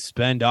have to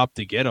spend up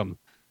to get him.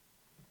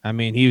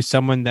 He was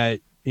someone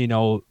that,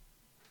 you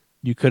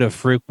could have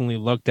frequently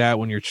looked at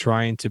when you're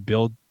trying to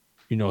build,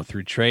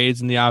 through trades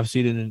in the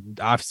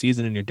offseason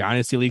in your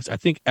dynasty leagues. I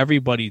think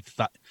everybody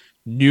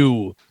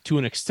knew to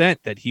an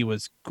extent that he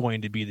was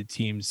going to be the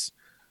team's,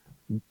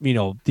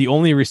 the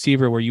only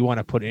receiver where you want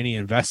to put any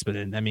investment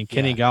in.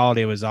 Kenny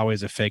Galladay was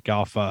always a fake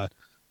alpha.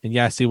 And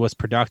yes, he was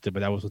productive,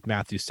 but that was with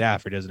Matthew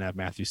Stafford. He doesn't have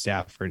Matthew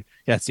Stafford.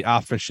 Yes, the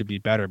offense should be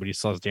better, but he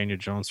still has Daniel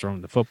Jones throwing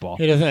the football.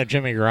 He doesn't have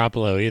Jimmy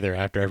Garoppolo either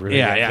after everything.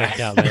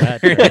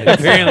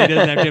 Apparently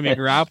doesn't have Jimmy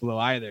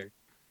Garoppolo either.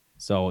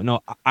 So,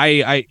 no,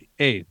 I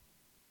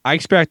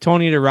expect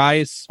Toney to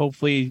rise.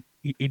 Hopefully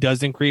he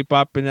doesn't creep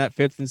up in that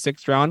 5th and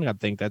 6th round. I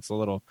think that's a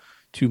little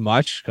too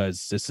much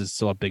because this is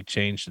still a big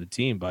change to the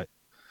team, but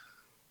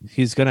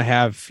he's gonna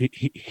have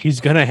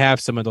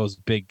some of those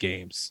big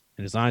games.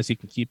 And as long as he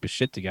can keep his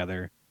shit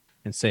together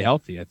and stay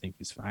healthy, I think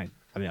he's fine.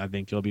 I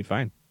think he'll be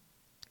fine.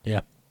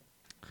 Yeah.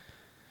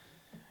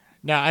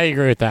 No, I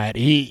agree with that.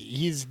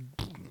 He's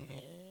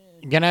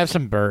gonna have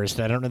some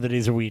burst. I don't know that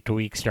he's a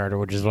week-to-week starter,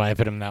 which is why I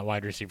put him in that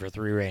wide receiver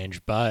 3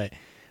 range. But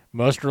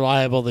most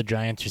reliable, the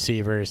Giants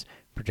receivers,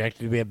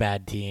 projected to be a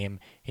bad team.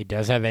 He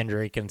does have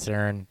injury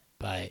concern,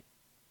 but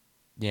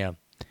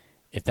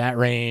if that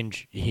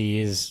range, he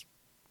is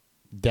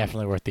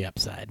definitely worth the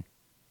upside.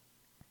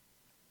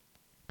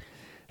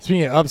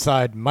 Speaking of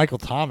upside, Michael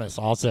Thomas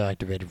also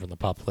activated from the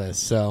pup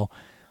list. So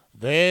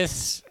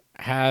this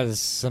has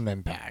some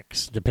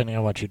impacts, depending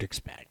on what you'd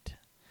expect.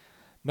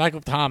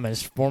 Michael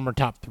Thomas, former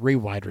top 3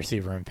 wide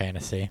receiver in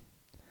fantasy,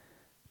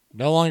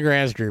 no longer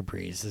has Drew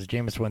Brees as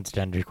Jameis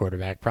Winston, your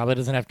quarterback. Probably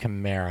doesn't have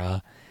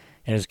Kamara,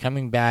 and is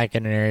coming back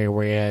in an area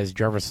where he has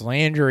Jarvis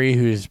Landry,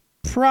 who's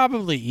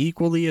probably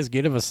equally as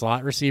good of a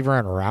slot receiver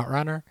and a route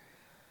runner,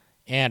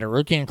 and a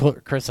rookie in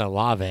Chris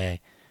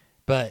Olave.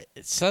 But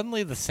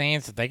suddenly the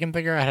Saints, if they can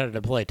figure out how to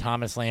deploy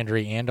Thomas,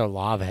 Landry, and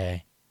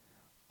Olave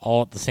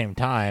all at the same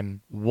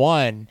time,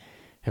 1,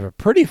 have a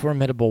pretty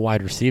formidable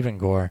wide receiving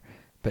core,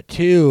 but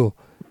 2,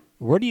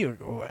 what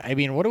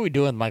are we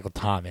doing with Michael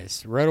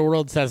Thomas? Roto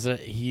World says that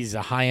he's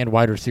a high-end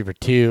wide receiver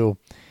 2.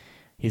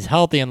 He's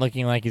healthy and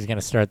looking like he's going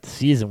to start the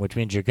season, which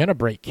means you're going to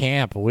break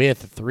camp with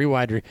 3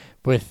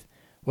 with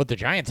what the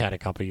Giants had a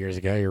couple years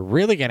ago. You're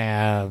really going to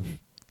have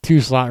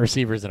 2 slot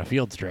receivers and a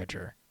field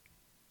stretcher.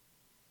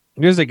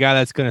 Here's a guy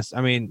that's gonna.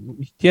 I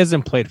mean, he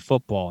hasn't played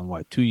football in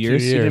what 2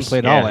 years? He didn't years. play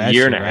it all Yeah, last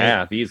year and a right?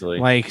 half easily.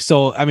 Like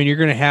so, I mean, you're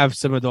gonna have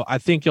some of the. I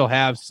think you'll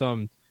have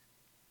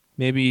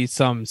maybe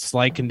some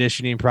slight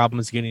conditioning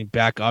problems getting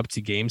back up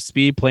to game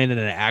speed, playing in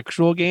an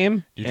actual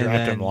game. You and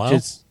draft him then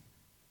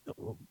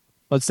low?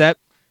 What's that?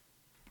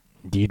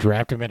 Do you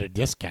draft him at a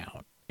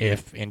discount?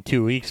 If in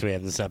 2 weeks we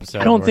have this episode,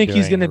 I don't we're think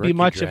he's doing going to a be rookie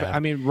much of. draft. I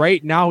mean,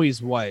 right now he's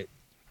what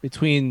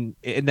between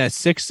in that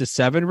 6 to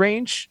 7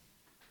 range.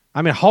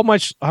 I mean, how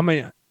much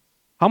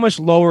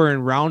lower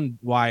in round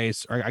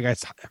wise? Or I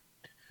guess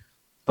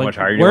How much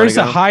higher do you where's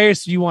the wanna go?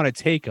 highest you want to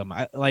take him?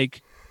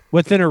 Like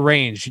within a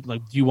range.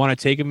 Like, do you want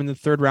to take him in the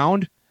 3rd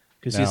round?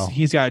 Because No.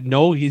 he's got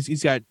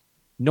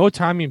no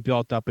timing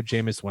built up with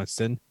Jameis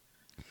Winston.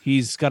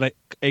 He's got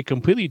a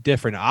completely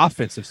different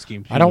offensive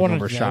scheme. I don't want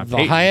over to. Sean The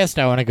Payton. highest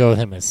I want to go with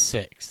him is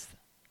 6th.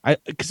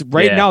 Because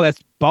right Yeah. now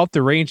that's about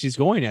the range he's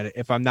going at,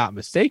 if I'm not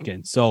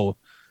mistaken. So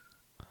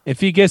if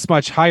he gets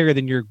much higher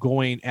than you're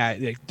going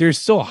at, like, there's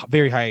still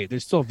very high,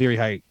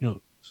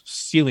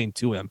 ceiling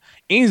to him.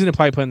 And he's gonna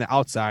probably play on the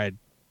outside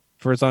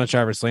for as long as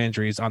Travis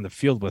Landry is on the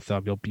field with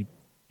them. You're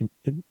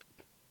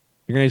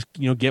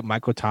gonna get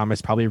Michael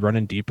Thomas probably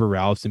running deeper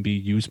routes and be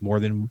used more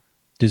than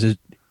just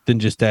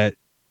that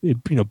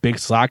big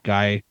slot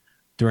guy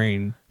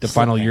during the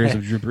final years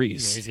of Drew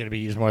Brees. He's going to be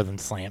used more than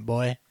Slant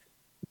Boy.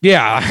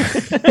 Yeah.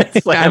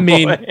 It's like I a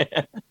mean, boy.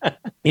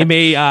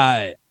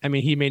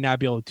 he may not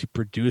be able to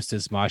produce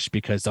as much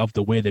because of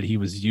the way that he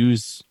was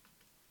used,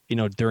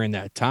 during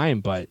that time,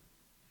 but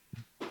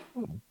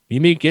he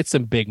may get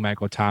some big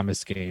Michael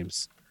Thomas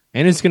games.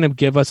 And it's going to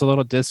give us a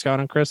little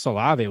discount on Chris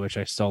Olave, which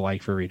I still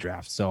like for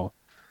redraft. So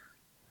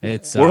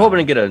it's We're hoping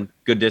to get a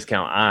good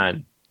discount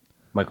on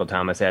Michael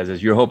Thomas as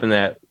is. You're hoping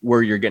that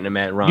where you're getting him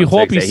at round you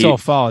hope 6, he that still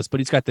falls, but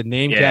he's got the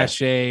name Yeah.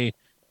 cachet.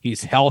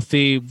 He's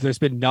healthy. There's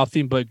been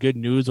nothing but good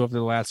news over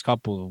the last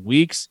couple of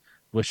weeks,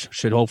 which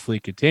should hopefully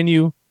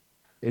continue.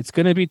 It's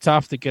going to be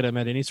tough to get him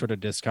at any sort of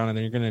discount, and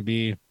then you're going to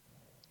be,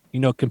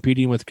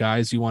 competing with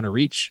guys you want to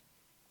reach.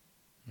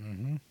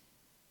 Mm-hmm.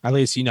 At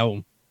least,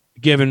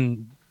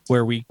 given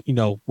where we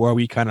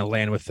kind of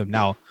land with them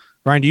now.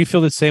 Brian, do you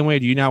feel the same way?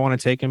 Do you not want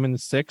to take him in the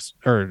 6th,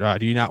 or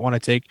do you want to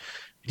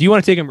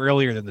take him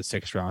earlier than the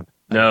 6th round?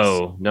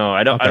 No,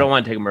 I don't. Okay. I don't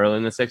want to take him early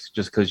in the 6th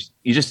just because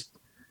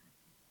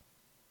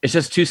it's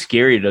just too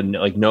scary to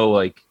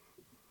know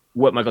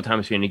what Michael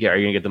Thomas you're going to get. Are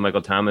you going to get the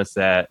Michael Thomas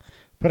that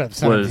Put up was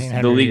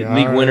 1,700 the league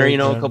winner,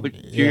 yards a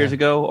few years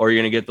ago, or are you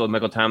going to get the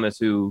Michael Thomas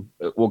who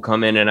will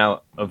come in and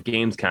out of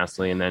games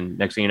constantly, and then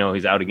next thing you know,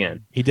 he's out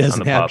again. He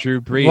doesn't on the have pup. Drew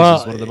Brees, Well,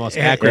 who's one of the most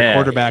yeah, accurate yeah.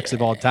 quarterbacks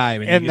of all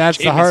time, And you that's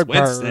get the Jameis hard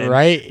part, Winston,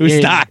 right? Who's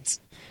Is- not?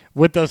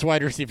 With those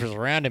wide receivers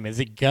around him, is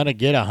he going to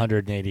get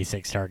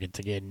 186 targets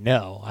again?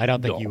 No, I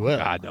don't think he will.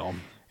 God, no.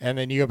 And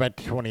then you go back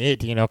to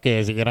 2018. Okay,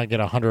 is he going to get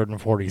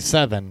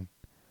 147?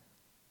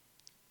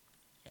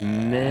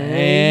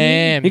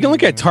 You can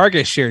look at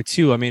target share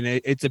too. I mean,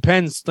 it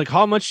depends. Like,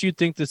 how much you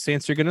think the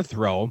Saints are going to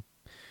throw.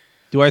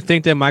 Do I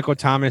think that Michael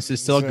Thomas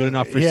is still a good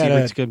enough he had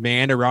receiver a- to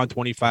command around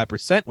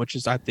 25%, which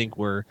is, I think,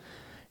 where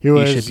He he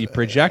was should be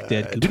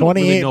projected. 'Cause we don't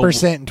really know-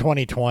 28% in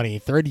 2020,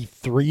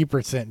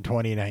 33% in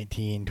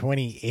 2019,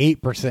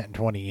 28% in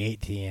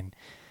 2018,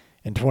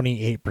 and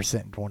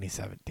 28% in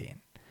 2017.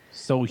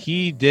 So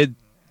he did,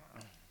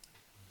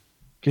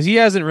 because he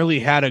hasn't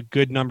really had a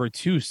good number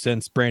 2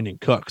 since Brandon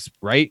Cooks,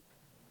 right?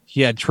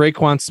 He had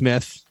Traquan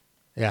Smith,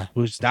 Yeah.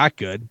 who's not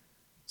good,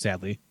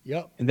 sadly.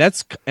 Yep.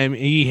 And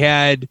he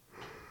had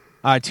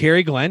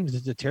Terry Glenn.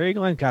 Is it Terry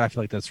Glenn? God, I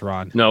feel like that's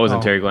wrong. No, it wasn't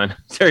Oh. Terry Glenn.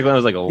 Terry Glenn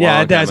was like a long Yeah,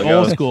 time that's ago.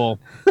 old school.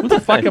 Who the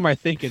fuck am I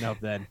thinking of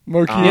then?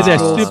 Marquise that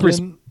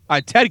Colston.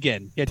 super Ted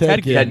Ginn. Yeah, Ted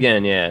Ted Ginn. Ginn. Ted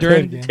Ginn, yeah.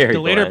 During Ted Ginn. Terry the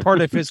later Glenn.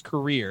 part of his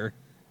career.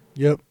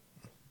 Yep.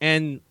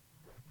 And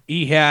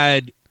he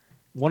had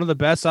one of the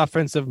best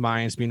offensive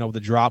minds being able to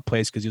drop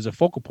plays because he was a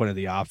focal point of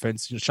the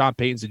offense. Sean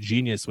Payton's a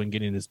genius when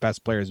getting his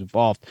best players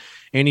involved.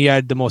 And he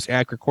had the most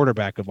accurate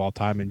quarterback of all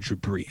time in Drew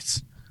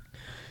Brees.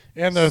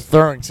 And they're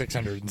throwing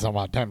 600 and some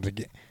odd times a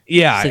game.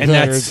 Yeah, and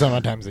 600 that's some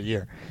odd times a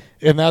year.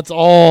 And that's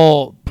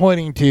all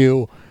pointing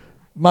to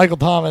Michael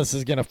Thomas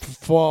is going to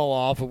fall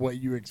off of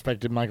what you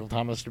expected Michael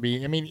Thomas to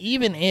be. I mean,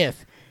 even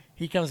if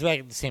he comes back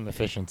at the same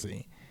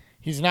efficiency,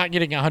 he's not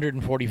getting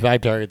 145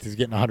 targets. He's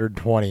getting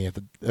 120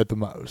 at the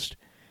most.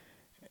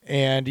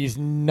 And he's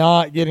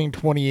not getting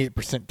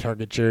 28%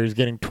 target share. He's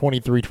getting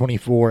 23,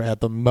 24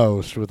 at the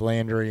most with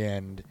Landry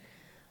and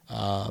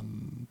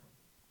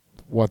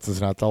what's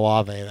his nuts,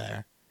 Olave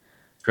there.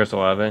 Chris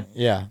Olave.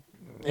 Yeah.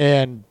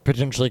 And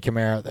potentially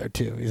Kamara there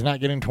too. He's not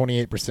getting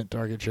 28%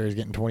 target share. He's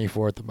getting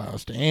 24 at the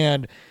most.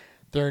 And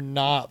they're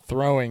not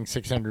throwing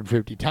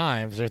 650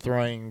 times. They're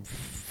throwing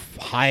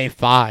high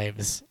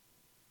fives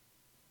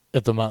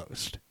at the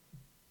most.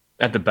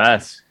 At the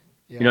best.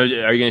 Yeah. You know,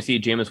 are you going to see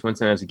Jameis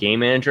Winston as a game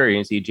manager, or are you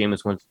going to see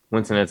Jameis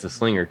Winston as a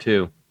slinger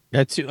too?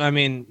 that's. I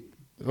mean,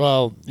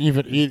 Well,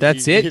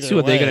 that's it either too.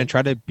 Are they way. going to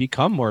try to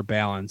become more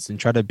balanced and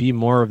try to be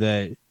more of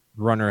the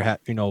runner?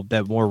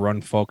 That more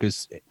run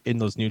focus in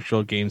those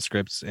neutral game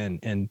scripts.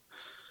 And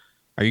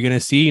are you going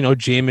to see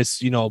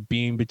Jameis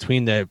being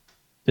between the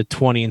the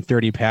 20 and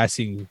 30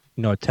 passing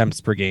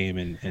attempts per game,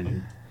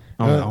 and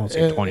I don't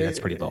say 20. That's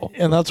pretty low.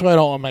 And that's why I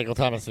don't want Michael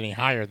Thomas any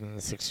higher than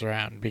the 6th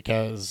round,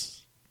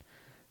 because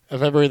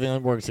of everything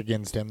that works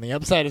against him. The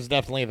upside is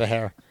definitely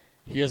there.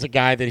 He is a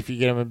guy that if you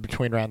get him in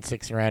between round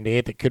 6 and round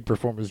 8, that could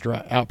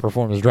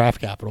outperform his draft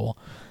capital.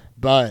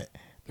 But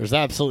there's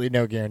absolutely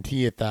no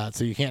guarantee at that,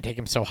 so you can't take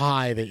him so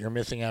high that you're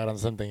missing out on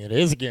something that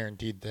is a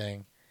guaranteed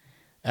thing,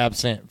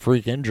 absent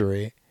freak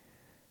injury.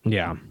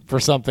 Yeah. For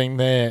something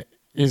that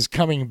is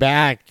coming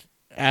back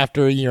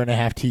after a year and a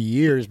half, 2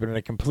 years, but in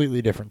a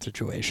completely different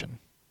situation.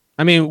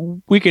 I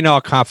mean, we can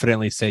all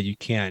confidently say you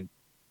can't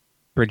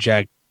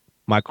project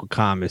Michael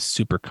Thomas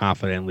super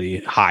confidently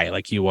high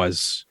like he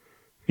was,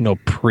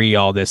 pre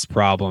all this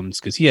problems,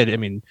 because he had,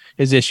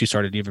 his issue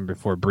started even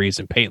before Breeze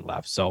and Payton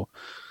left. So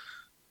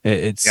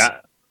it's, Yeah.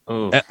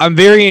 Oh. I'm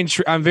very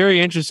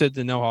interested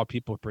to know how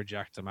people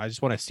project him. I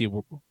just want to see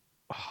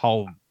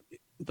how,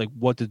 like,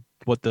 what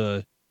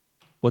the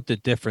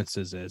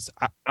differences is.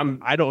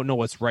 I don't know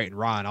what's right and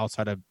wrong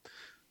outside of,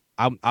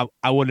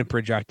 I wouldn't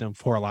project him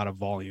for a lot of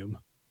volume.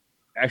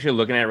 Actually,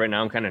 looking at it right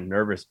now, I'm kind of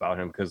nervous about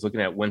him, because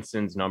looking at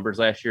Winston's numbers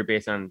last year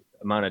based on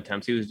amount of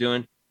attempts he was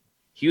doing,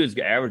 he was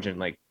averaging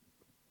like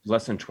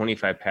less than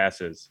 25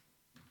 passes.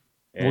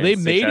 Well, they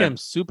made him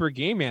super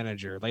game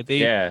manager. Like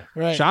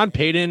Right. Sean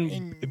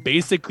Payton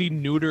basically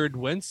neutered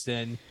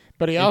Winston,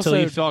 but until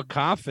he felt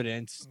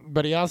confident.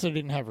 But he also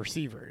didn't have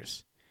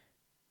receivers.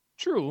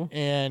 True.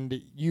 And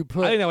you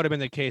put, I think that would have been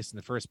the case in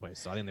the first place.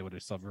 So I think they would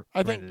have still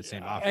ran the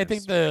same offense. I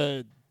think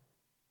the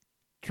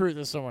truth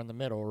is somewhere in the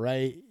middle,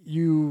 right?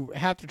 You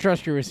have to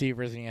trust your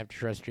receivers and you have to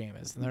trust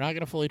Jameis. And they're not going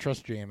to fully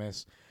trust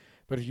Jameis.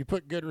 But if you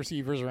put good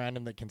receivers around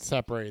him that can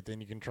separate,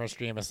 then you can trust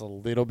Jameis a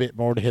little bit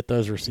more to hit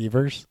those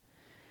receivers.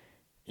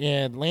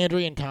 And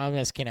Landry and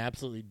Thomas can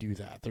absolutely do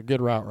that. They're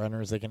good route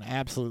runners. They can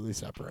absolutely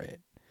separate.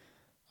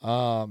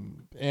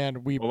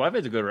 And we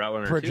Olave's a good route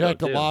runner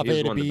project too.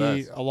 Olave to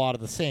be a lot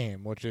of the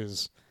same, which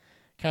is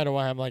kind of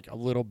why I'm like a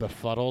little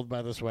befuddled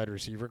by this wide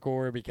receiver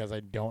core, because I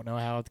don't know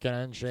how it's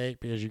going to shake,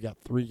 because you got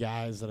 3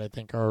 guys that I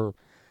think are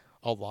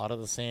a lot of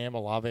the same.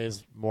 Olave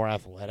is more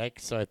athletic,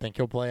 so I think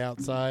he'll play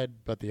outside,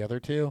 but the other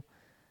 2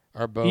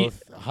 are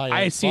both high.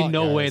 I see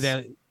no guys. way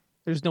that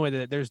there's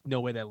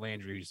no way that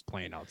Landry's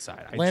playing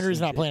outside. Landry's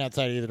not playing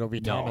outside either. It'll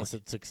be Thomas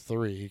at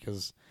 6'3",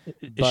 because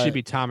it should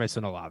be Thomas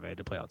and Olave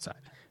to play outside.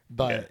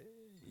 But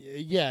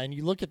yeah, and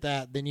you look at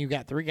that, then you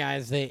got 3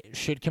 guys that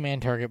should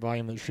command target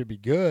volume that should be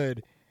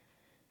good.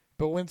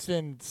 But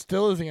Winston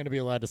still isn't going to be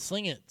allowed to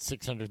sling it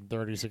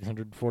 630,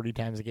 640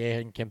 times a game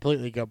and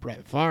completely go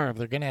Brett Favre.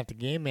 They're going to have to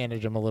game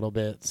manage him a little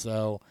bit,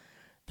 so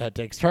that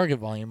takes target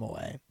volume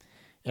away.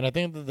 And I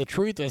think that the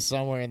truth is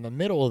somewhere in the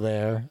middle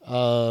there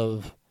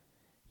of,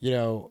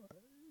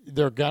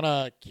 they're going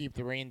to keep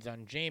the reins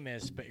on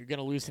Jameis, but you're going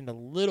to loosen a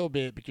little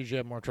bit because you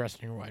have more trust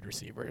in your wide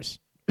receivers.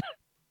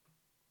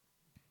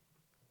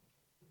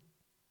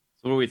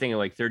 So what are we thinking,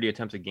 like 30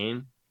 attempts a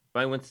game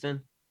by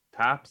Winston?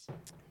 Tops?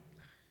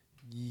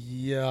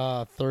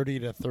 Yeah, 30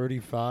 to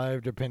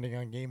 35, depending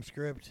on game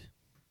script.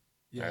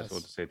 Yes. All right, so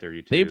we'll just say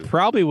 32. They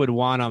probably would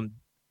want him.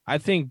 I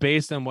think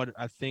based on what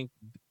I think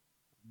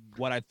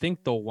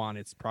they'll want,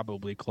 it's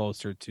probably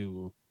closer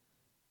to,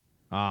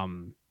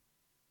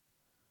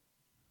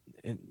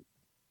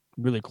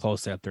 really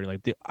close to that 30.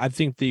 Like I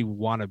think they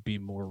want to be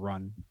more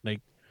run.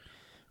 Like,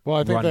 well,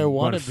 I think they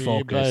want to be,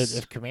 focus. But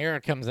if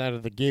Kamara comes out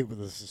of the gate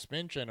with a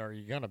suspension, are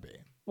you gonna be?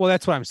 Well,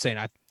 that's what I'm saying.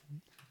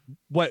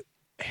 What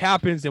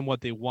happens and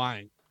what they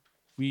want,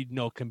 we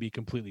know can be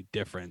completely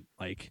different.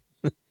 Like,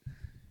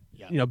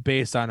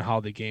 based on how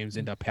the games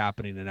end up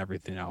happening and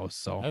everything else.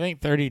 So I think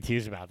 32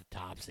 is about the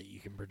tops that you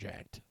can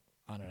project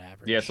on an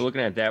average. Yeah, so looking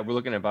at that, we're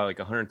looking at about like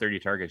 130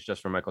 targets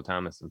just for Michael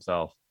Thomas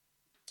himself.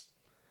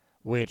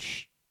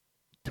 Which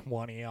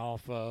 20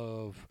 off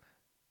of.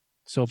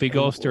 So if he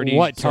goes 30,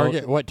 what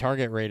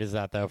target rate is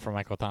that though for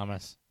Michael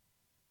Thomas?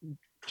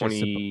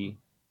 20.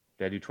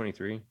 Did I do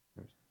 23?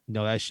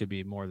 No, that should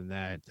be more than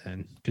that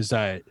then, because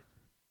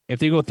if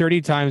they go 30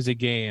 times a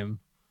game,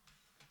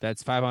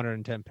 that's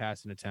 510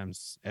 passing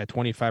attempts at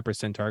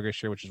 25% target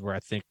share, which is where I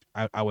think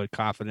I would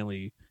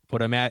confidently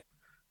put him at.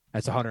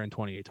 That's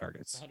 128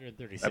 targets.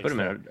 136. I put him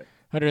at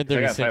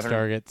 136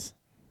 targets.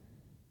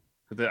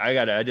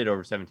 I did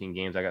over 17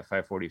 games. I got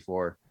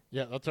 544.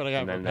 Yeah, that's what I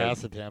got for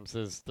pass attempts.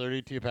 Is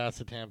 32 pass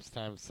attempts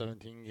times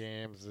 17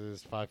 games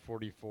is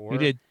 544. You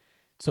did.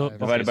 So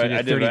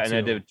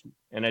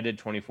I did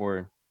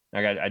 24.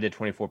 I did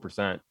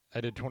 24%.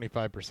 I did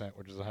 25%,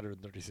 which is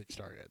 136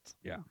 targets.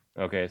 Yeah.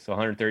 Okay, so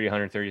 130,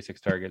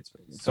 136 targets.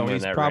 So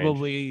he's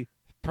probably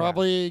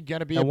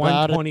going to be about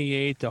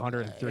 128 to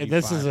 135.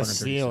 This is a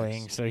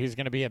ceiling, so he's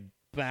going to be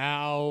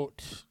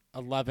about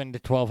 11 to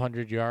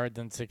 1,200 yards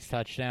and 6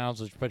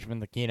 touchdowns, which puts him in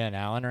the Keenan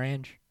Allen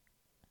range.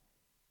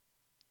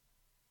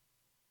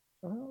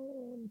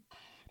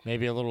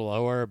 Maybe a little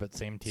lower, but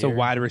same tier. So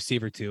wide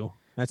receiver too.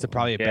 That's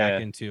probably a back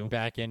end too.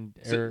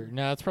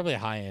 No, it's probably a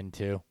high end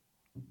too.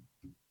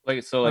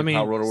 I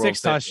mean,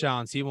 6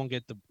 touchdowns. He won't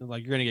get you're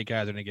gonna get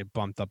guys that are gonna get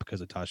bumped up because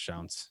of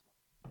touchdowns.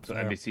 So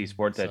Yeah. NBC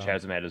Sports Edge So-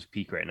 has him at his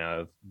peak right now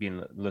of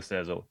being listed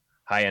as a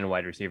high-end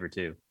wide receiver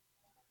too.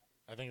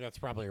 I think that's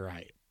probably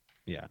right.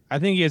 Yeah, I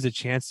think he has a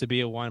chance to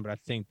be a 1, but I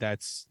think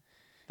that's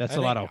I a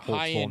lot of think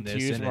high-end hopefulness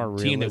two is and more a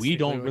team that we realistically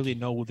don't what really you-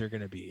 know who they're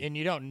going to be. And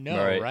you don't know,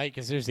 Right. right?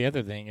 Because here's the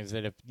other thing: is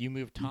that if you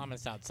move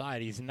Thomas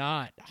outside, he's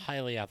not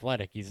highly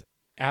athletic. He's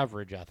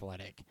average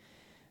athletic.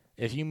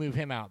 If you move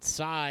him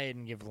outside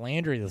and give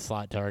Landry the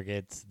slot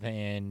targets,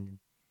 then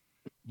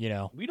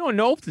We don't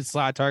know if the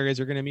slot targets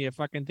are going to be a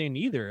fucking thing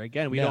either.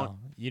 Again, we don't.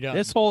 You don't.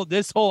 This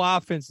whole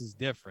offense is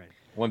different.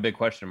 One big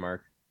question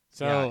mark.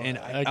 So yeah, and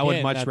I would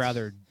again, much that's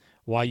rather.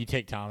 why you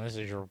take Thomas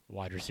as your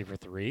wide receiver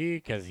 3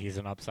 because he's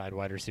an upside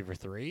wide receiver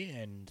 3,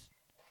 and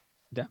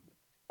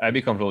I'd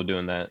be comfortable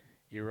doing that.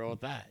 you roll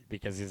with that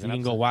because he's You an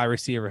can go upside. wide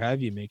receiver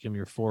heavy, make him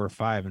your 4 or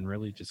 5, and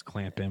really just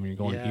clamp him. You're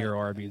going Yeah. 0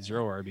 RB,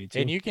 0 RB too.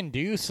 And you can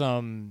do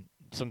some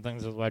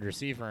things with wide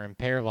receiver and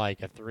pair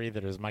like a 3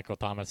 that is Michael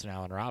Thomas and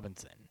Allen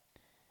Robinson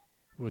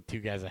with 2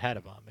 guys ahead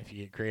of him if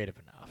you get creative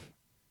enough.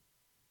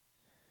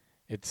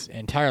 It's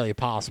entirely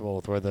possible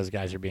with where those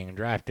guys are being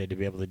drafted to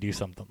be able to do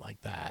something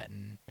like that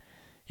and,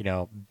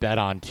 bet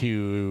on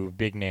 2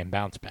 big name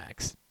bounce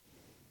backs.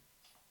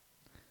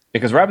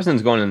 Because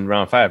Robinson's going in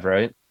round 5,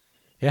 right?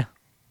 Yeah.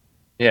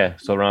 Yeah.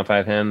 So round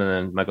 5 him, and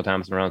then Michael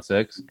Thomas in round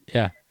 6.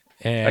 Yeah.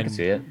 And I can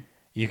see it.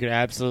 you could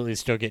absolutely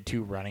still get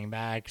 2 running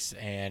backs,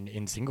 and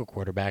in single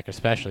quarterback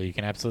especially, you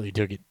can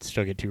absolutely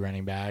still get 2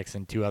 running backs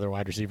and 2 other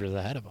wide receivers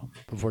ahead of them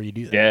before you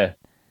do that. Yeah.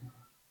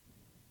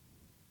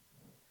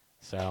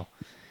 So,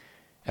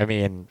 I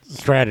mean,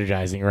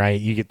 strategizing, right?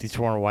 You get these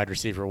 4 wide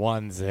receiver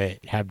 1s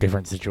that have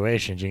different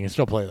situations. You can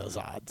still play those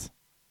odds.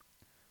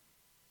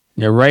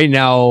 Yeah, right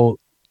now,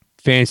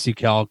 Fantasy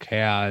Calc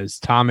has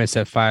Thomas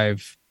at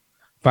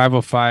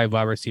 505,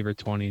 wide receiver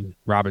 20.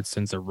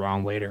 Robinson's a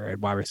round later at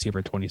wide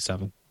receiver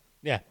 27.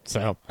 Yeah.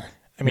 So,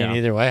 I mean, Yeah.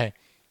 either way,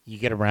 you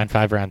get a round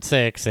 5, round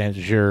 6, and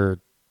you're,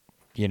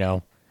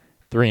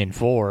 3 and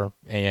 4,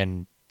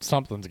 and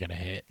something's going to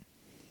hit.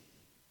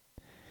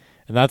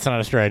 And that's not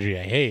a strategy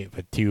I hate,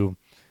 but 2,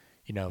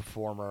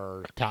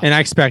 former top. And I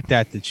expect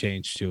that to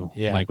change too.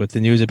 Yeah. Like with the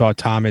news about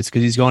Thomas,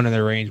 because he's going in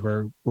the range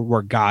where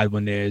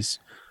Godwin is,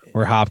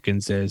 where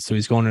Hopkins is. So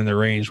he's going in the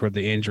range where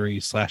the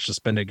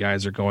injury/suspended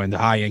guys are going, the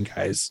high-end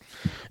guys,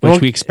 which Well,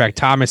 we expect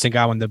Thomas and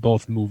Godwin to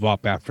both move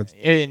up after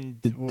and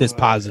this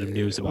positive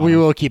news about we him.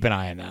 will keep an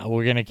eye on that.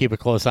 We're going to keep a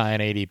close eye on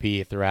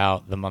ADP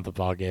throughout the month of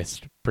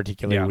August,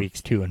 particularly Yeah.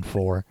 weeks 2 and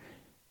 4.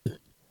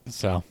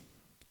 So,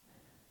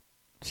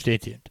 stay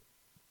tuned.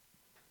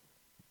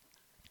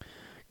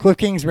 Cliff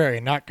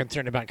Kingsbury, not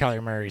concerned about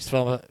Kyler Murray's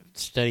film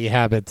study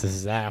habits. This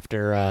is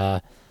after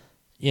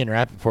Ian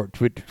Rappaport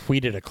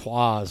tweeted a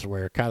clause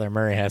where Kyler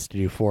Murray has to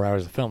do 4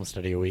 hours of film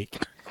study a week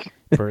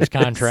for his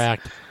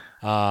contract.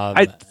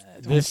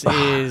 This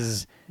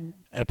is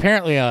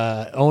apparently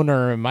a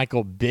owner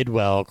Michael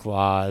Bidwell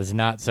clause,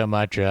 not so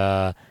much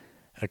a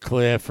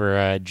Cliff or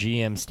a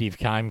GM Steve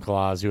Keim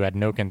clause, who had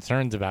no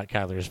concerns about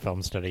Kyler's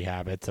film study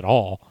habits at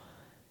all.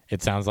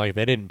 It sounds like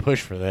they didn't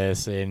push for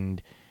this, and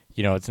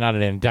it's not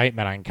an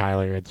indictment on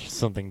Kyler. It's just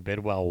something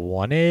Bidwell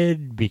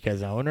wanted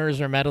because owners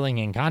are meddling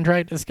in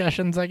contract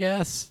discussions, I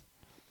guess.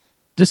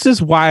 This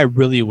is why I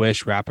really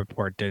wish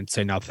Rappaport didn't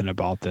say nothing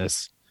about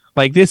this.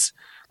 I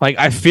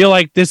feel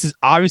like this is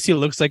obviously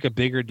looks like a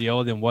bigger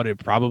deal than what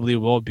it probably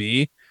will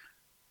be,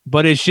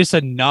 but it's just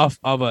enough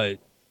of a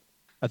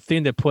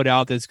thing to put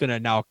out that's going to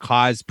now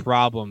cause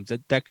problems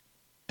that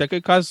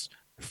could cause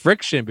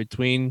friction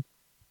between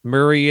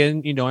Murray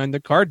and and the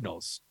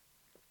Cardinals.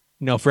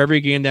 For every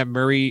game that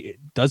Murray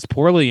does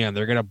poorly in,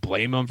 they're going to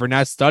blame him for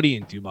not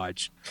studying too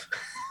much.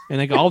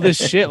 And all this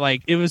shit,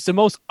 it was the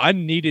most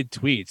unneeded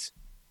tweets.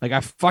 I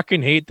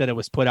fucking hate that it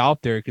was put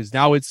out there because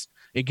now it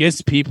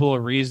gives people a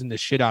reason to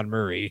shit on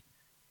Murray.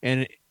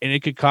 And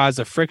it could cause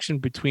a friction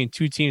between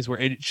 2 teams where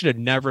it should have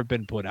never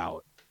been put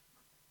out.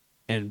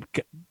 And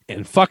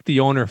fuck the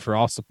owner for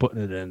also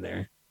putting it in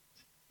there.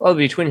 Well,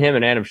 between him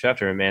and Adam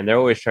Schefter, man, they're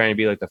always trying to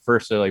be the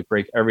first to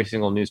break every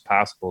single news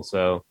possible.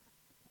 So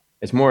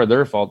it's more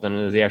their fault than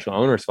it is the actual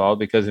owner's fault,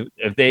 because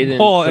if they didn't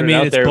put it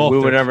out there, we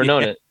would have never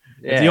known it.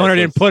 If the owner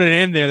didn't put it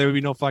in there would be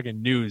no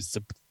fucking news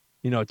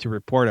to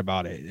report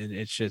about it. And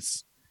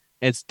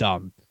it's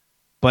dumb.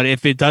 But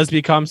if it does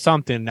become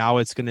something, now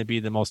it's going to be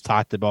the most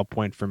talked about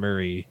point for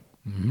Murray.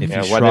 Mm-hmm. If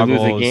Yeah, he why they lose a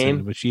struggles,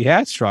 game? which he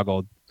has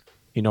struggled,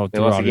 They throughout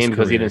lost the his game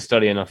because he career. didn't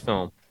study enough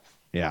film.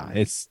 Yeah,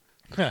 it's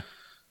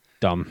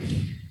dumb.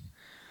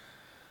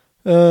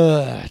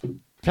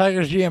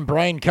 Tigers GM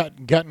Brian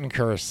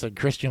Guttenkirst said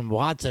Christian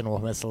Watson will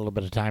miss a little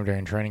bit of time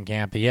during training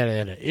camp. He had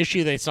an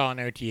issue they saw in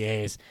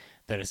OTAs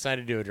that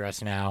decided to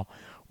address now.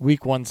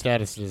 Week 1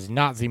 status does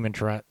not seem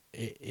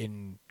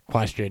in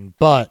question,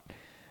 but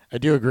I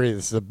do agree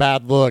this is a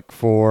bad look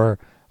for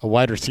a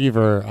wide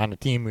receiver on a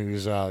team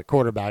whose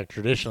quarterback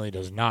traditionally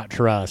does not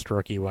trust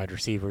rookie wide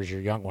receivers or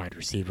young wide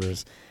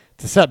receivers.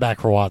 It's a setback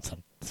for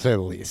Watson, to say the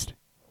least.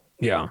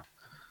 Yeah.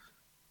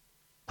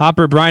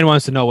 Hopper, Brian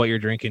wants to know what you're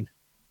drinking.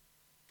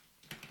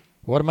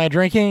 What am I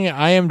drinking?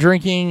 I am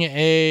drinking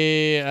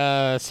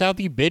a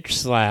Southie Bitch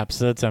Slap.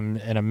 So it's an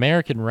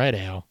American red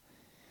ale.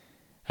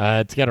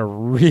 It's got a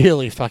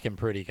really fucking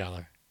pretty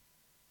color.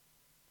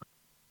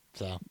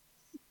 So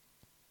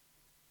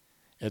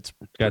it's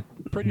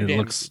pretty.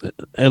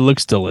 It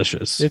looks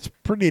delicious. It's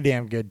pretty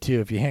damn good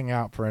too. If you hang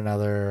out for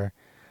another,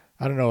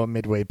 I don't know what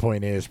midway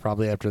point is.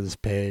 Probably after this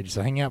page.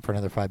 So hang out for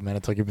another 5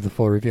 minutes. I'll give you the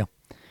full review.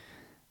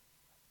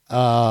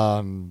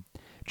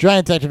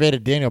 Giants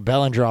activated Daniel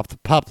Bellinger off the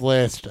PUP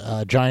list.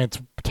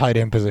 Giants tight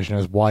end position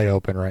is wide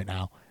open right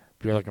now.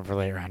 If you're looking for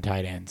late round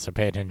tight ends, so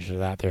pay attention to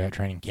that. They're at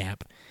training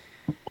camp.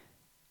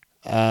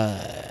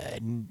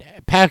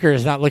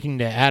 Packers not looking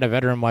to add a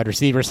veteran wide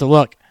receiver. So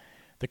look,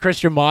 the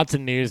Christian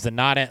Watson news, the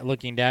not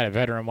looking to add a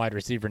veteran wide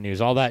receiver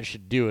news, all that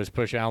should do is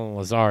push Alan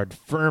Lazard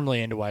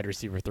firmly into wide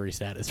receiver 3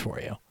 status for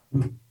you.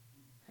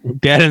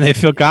 Dad and they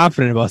feel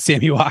confident about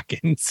Sammy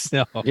Watkins.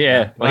 So.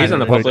 Yeah, well, he's on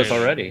the PUP list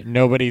already.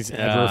 Nobody's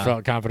ever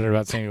felt confident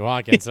about Sammy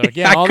Watkins. So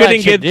again, I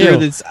couldn't get through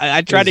this.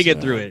 I tried to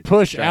get through it.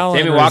 Push Alan.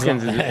 Sammy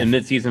Watkins is in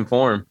mid-season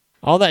form.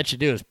 All that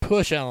should do is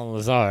push Alan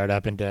Lazard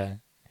up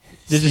into.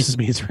 This just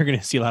means we're going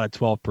to see a lot of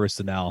 12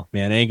 personnel.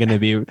 Man, ain't going to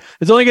be.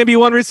 There's only going to be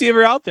one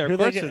receiver out there. Who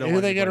they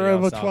going to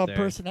run with 12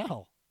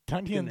 personnel?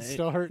 Tunion's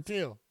still hurt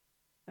too.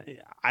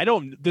 I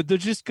don't. They're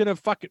just gonna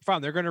fucking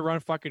fine. They're gonna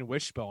run fucking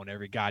wishbone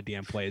every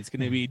goddamn play. It's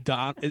gonna be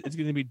It's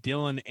gonna be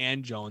Dylan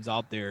and Jones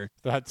out there.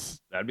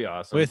 That'd be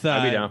awesome. With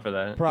I'd be down for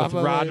that. With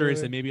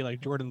Rodgers and maybe like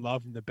Jordan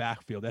Love in the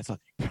backfield. That's all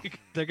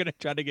they're gonna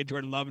try to get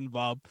Jordan Love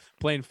involved,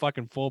 playing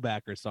fucking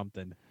fullback or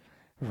something.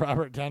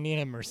 Robert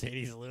Tunyon and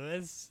Mercedes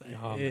Lewis.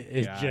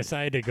 Is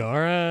Josiah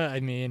DeGora? I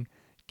mean,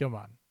 come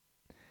on.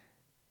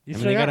 You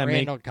still got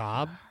Randall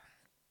Cobb.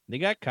 They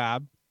got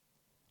Cobb.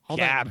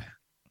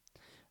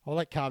 All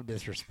that Cobb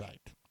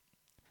disrespect.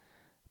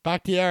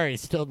 Bakhtiari,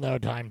 still no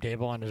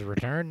timetable on his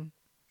return.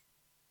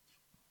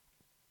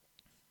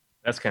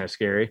 That's kind of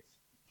scary.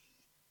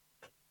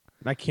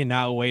 I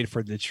cannot wait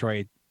for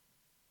Detroit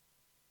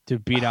to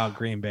beat out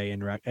Green Bay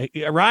and Ryan.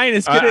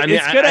 It's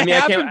gonna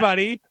happen,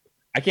 buddy.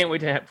 I can't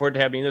wait for it to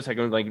happen either. So I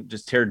can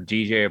just tear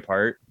DJ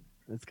apart.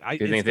 I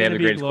think they have the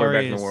greatest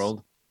quarterback in the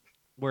world.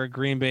 Where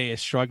Green Bay is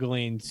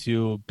struggling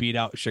to beat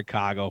out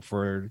Chicago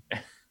for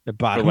the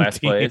bottom for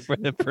last place.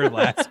 For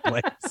last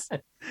place.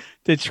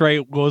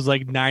 Detroit goes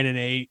like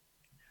 9-8,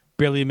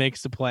 barely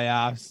makes the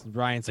playoffs.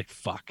 Ryan's like,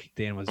 "Fuck."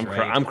 Dan was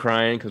right. I'm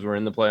crying because we're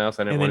in the playoffs.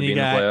 I didn't want to be in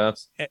the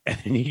playoffs.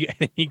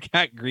 And he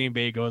got Green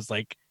Bay goes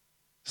like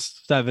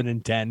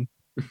 7-10, and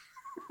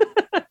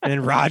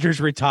then Rodgers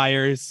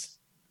retires,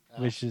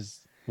 which is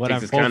what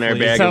I'm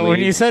hopefully. So when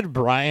you said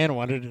Brian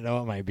wanted to know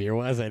what my beer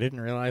was, I didn't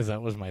realize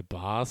that was my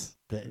boss.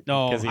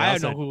 No, I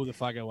don't know who the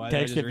fuck it was.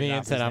 Texted me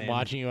and said, "I'm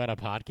watching you on a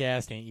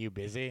podcast. Ain't you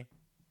busy?"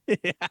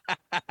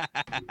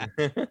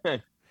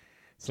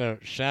 So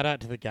shout out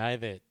to the guy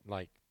that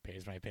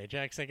pays my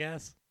paychecks, I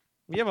guess.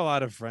 We have a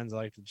lot of friends that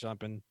like to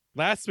jump in.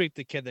 Last week,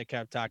 the kid that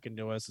kept talking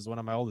to us is one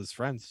of my oldest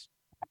friends.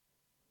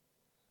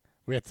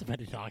 We had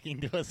somebody talking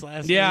to us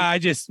last week. Yeah, I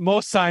just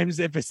most times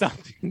if it's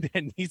something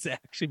that needs to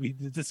actually be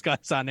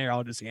discussed on air,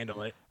 I'll just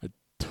handle it.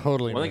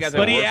 Totally.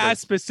 But he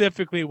asked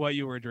specifically what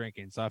you were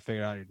drinking, so I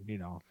figured out,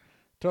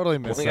 Totally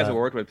One missed of the guys I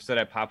worked with said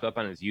I popped up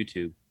on his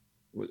YouTube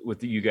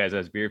with you guys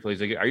as beer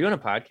plays. Like, are you on a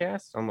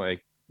podcast? I'm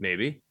like,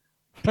 maybe.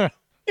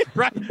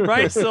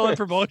 Ryan's still in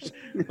promotion.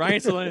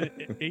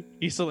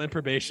 He's still in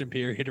probation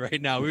period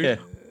right now.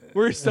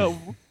 We're still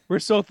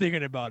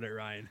thinking about it,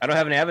 Ryan. I don't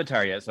have an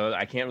avatar yet, so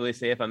I can't really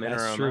say if I'm in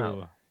or I'm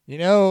out.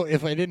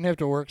 If I didn't have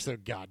to work so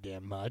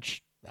goddamn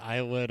much, I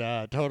would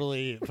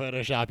totally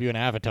Photoshop you an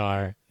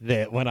avatar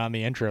that went on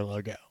the intro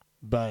logo.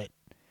 But,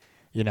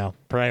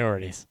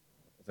 priorities.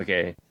 It's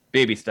okay.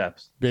 Baby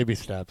steps.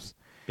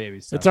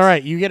 It's all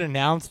right. You get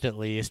announced at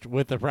least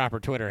with the proper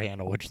Twitter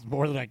handle, which is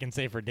more than I can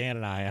say for Dan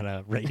and I on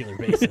a regular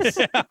basis.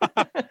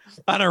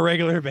 On a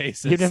regular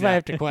basis. Even if I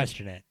have to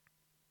question it.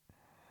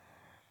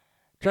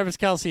 Travis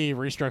Kelce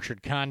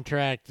restructured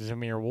contract.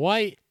 Zamir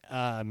White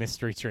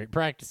missed 3 straight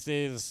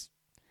practices,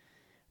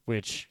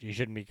 which you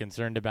shouldn't be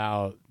concerned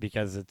about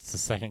because it's the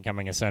second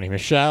coming of Sony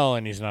Michel,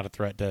 and he's not a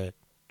threat to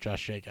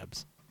Josh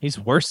Jacobs. He's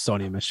worse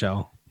Sony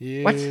Michel.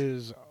 He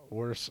is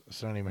worse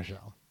Sony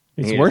Michel.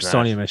 He's worse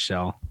Sony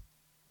Michel.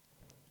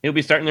 He'll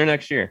be starting there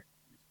next year.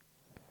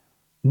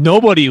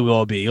 Nobody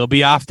will be. He'll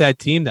be off that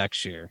team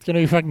next year. It's going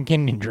to be fucking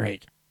Kenyon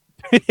Drake.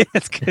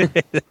 It's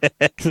good.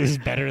 He's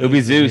better It'll than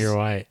be Zeus. Zamir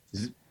White.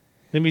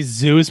 It'll be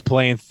Zeus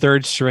playing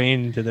third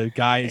string to the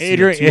guys.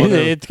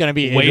 It's going to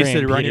be wasted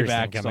Adrian running Peterson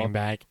back coming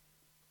back.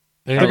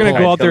 They're going to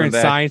go out there and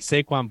sign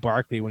Saquon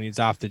Barkley when he's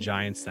off the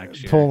Giants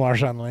next year. Pull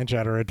Marshawn Lynch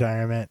out of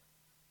retirement.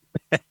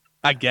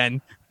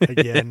 Again.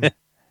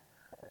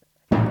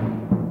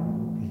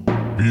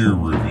 Beer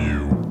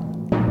review.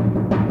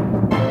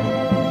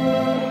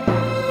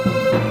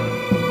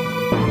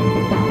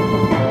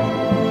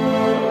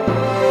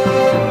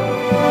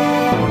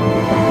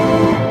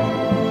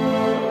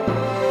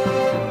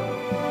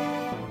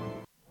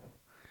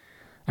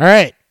 All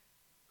right.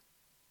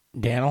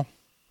 Daniel.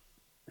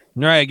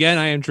 All right, again,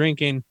 I am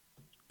drinking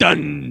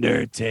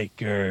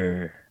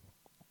Thundertaker.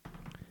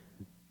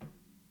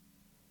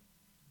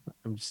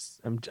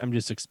 I'm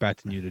just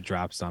expecting you to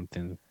drop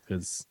something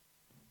because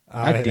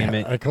God damn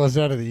it. I closed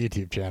out of the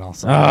YouTube channel.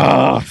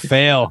 So.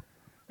 Fail.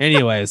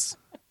 Anyways,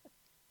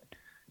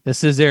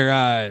 this is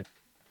their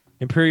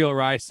Imperial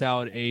Rye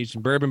Salad aged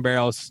in bourbon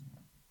barrels.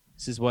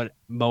 This is what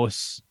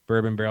most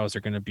bourbon barrels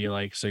are going to be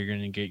like. So you're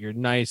going to get your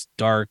nice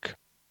dark,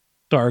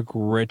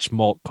 rich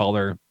malt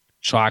color,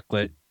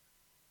 chocolate.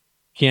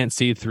 Can't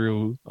see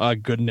through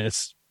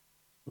goodness.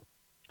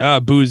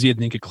 Boozy, I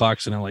think it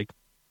clocks in at like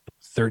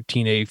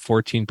 13.8,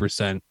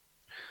 14%.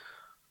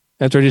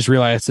 After I just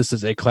realized this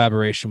is a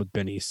collaboration with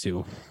Benny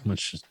Sue,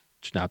 which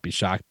should not be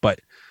shocked. But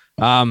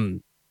you're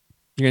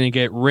gonna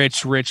get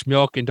rich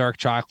milk and dark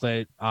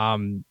chocolate.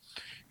 You're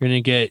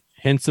gonna get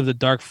hints of the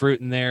dark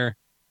fruit in there.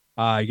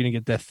 You're gonna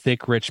get that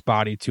thick, rich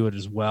body to it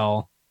as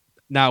well.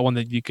 Not one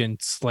that you can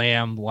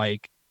slam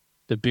like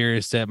the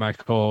beers that my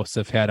co-hosts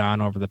have had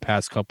on over the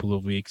past couple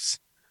of weeks.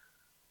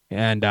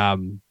 And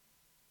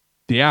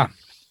yeah,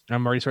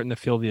 I'm already starting to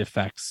feel the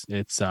effects.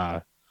 It's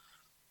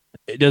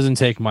it doesn't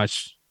take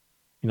much,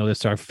 to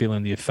start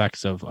feeling the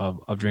effects of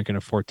drinking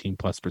a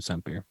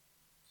 14+% beer.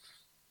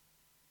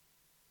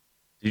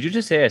 Did you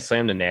just say I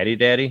slammed a Natty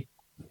Daddy?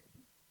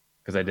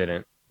 Because I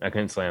didn't. I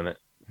couldn't slam it.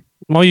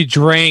 Well, you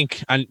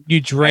drank.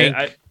 You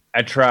drank.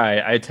 I tried.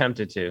 I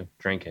attempted to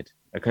drink it.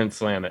 I couldn't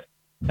slam it.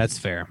 That's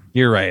fair.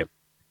 You're right.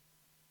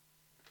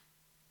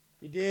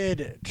 You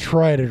did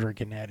try to drink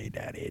a Natty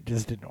Daddy. It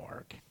just didn't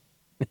work.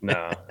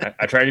 No.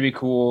 I tried to be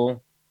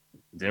cool.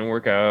 It didn't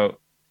work out.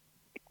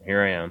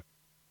 Here I am.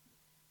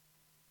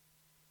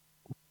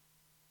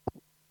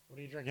 What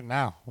are you drinking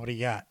now? What do you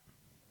got?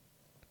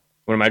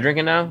 What am I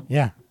drinking now?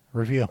 Yeah,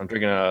 review. I'm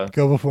drinking a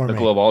Go before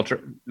Michelob Ultra.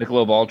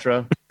 Michelob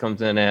Ultra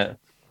comes in at...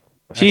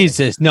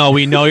 Jesus, no,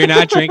 we know you're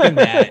not drinking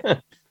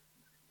that.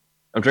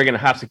 I'm drinking a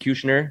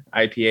Hopsecutioner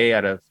IPA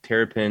out of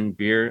Terrapin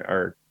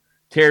Beer,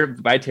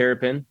 by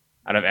Terrapin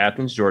out of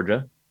Athens,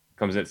 Georgia.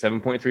 Comes at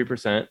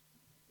 7.3%.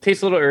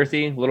 Tastes a little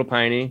earthy, a little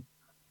piney.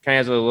 Kind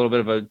of has a little bit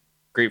of a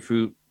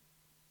grapefruit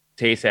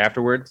taste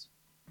afterwards.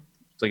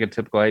 It's like a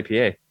typical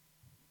IPA.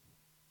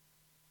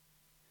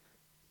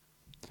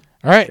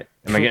 All right.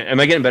 Am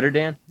I getting better,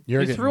 Dan?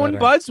 You're throwing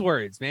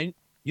buzzwords, man.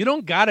 You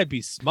don't gotta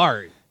be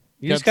smart.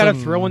 You just gotta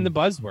throw in the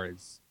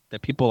buzzwords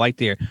that people like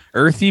to hear.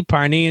 Earthy,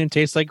 piney, and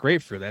tastes like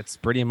grapefruit. That's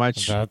pretty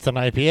much. That's an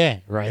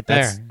IPA right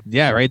there.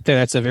 Yeah, right there.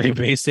 That's a very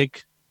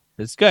basic.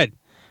 It's good.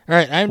 All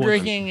right, I'm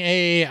drinking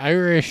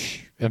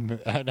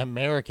an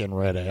American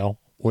red ale,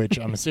 which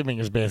I'm assuming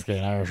is basically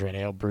an Irish red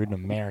ale brewed in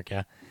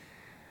America.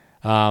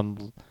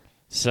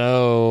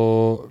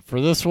 So for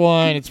this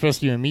one, it's supposed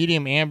to be a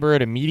medium amber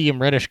at a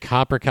medium reddish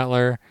copper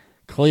color,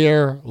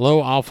 clear,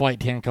 low off-white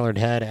tan-colored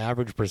head,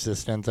 average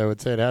persistence. I would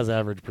say it has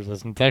average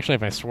persistence. Actually,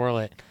 if I swirl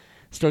it,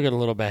 still get a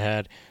little bit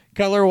head.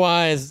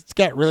 Color-wise, it's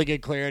got really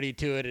good clarity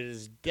to it. It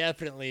is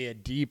definitely a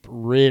deep,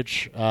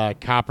 rich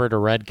copper to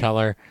red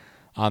color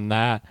on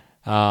that.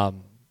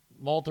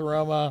 Malt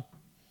aroma.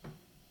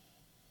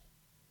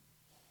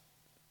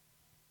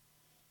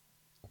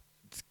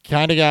 It's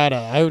kind of got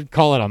I would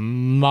call it a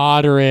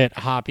moderate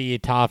hoppy,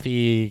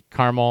 toffee,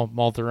 caramel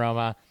malt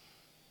aroma.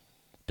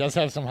 Does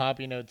have some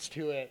hoppy notes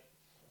to it.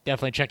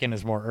 Definitely check-in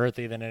is more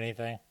earthy than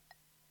anything.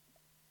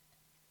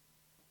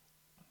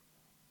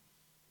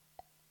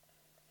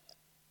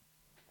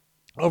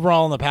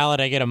 Overall, on the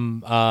palate, I get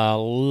a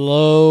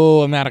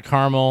low amount of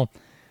caramel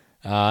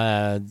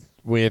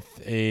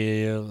with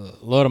a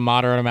low to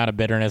moderate amount of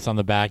bitterness on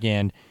the back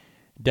end.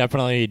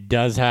 Definitely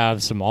does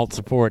have some malt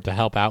support to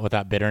help out with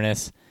that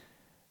bitterness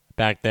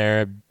back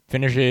there.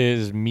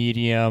 Finishes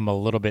medium, a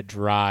little bit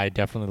dry,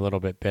 definitely a little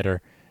bit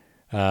bitter.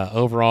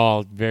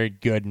 Overall, very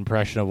good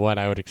impression of what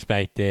I would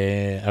expect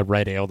a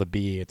red ale to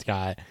be. It's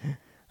got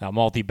a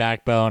malty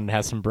backbone,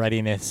 has some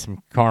breadiness,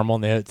 some caramel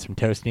notes, some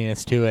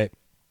toastiness to it,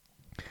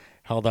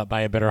 held up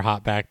by a bitter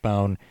hot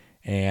backbone,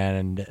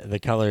 and the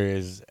color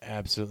is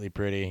absolutely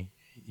pretty.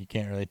 You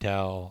can't really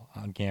tell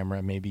on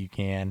camera. Maybe you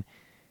can.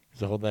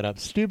 So hold that up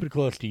stupid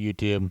close to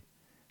YouTube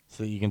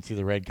so that you can see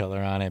the red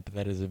color on it, but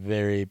that is a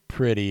very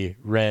pretty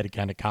red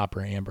kind of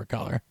copper amber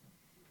color.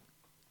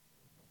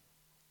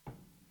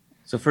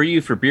 So for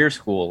you, for beer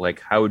school,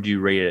 like how would you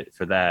rate it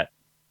for that?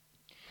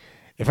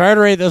 If I were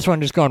to rate this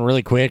one, just going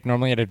really quick,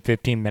 normally I did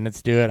 15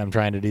 minutes to do it. I'm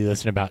trying to do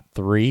this in about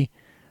 3.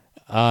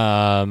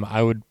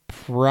 I would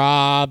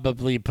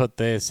probably put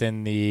this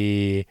in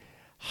the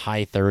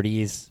high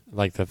 30s,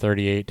 like the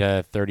 38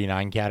 to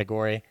 39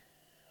 category.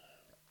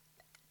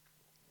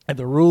 And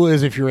the rule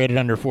is if you rate it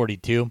under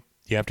 42,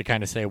 you have to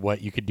kind of say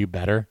what you could do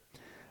better.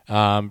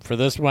 For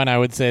this one, I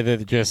would say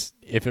that just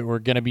if it were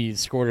going to be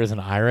scored as an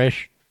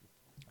Irish,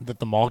 that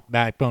the malt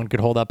backbone could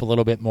hold up a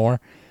little bit more.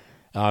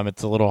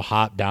 It's a little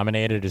hop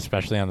dominated,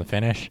 especially on the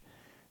finish.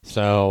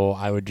 So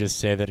I would just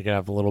say that it could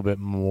have a little bit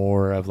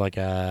more of like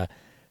a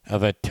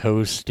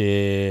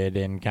toasted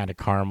and kind of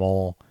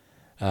caramel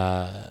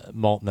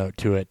malt note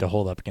to it to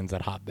hold up against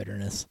that hop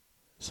bitterness.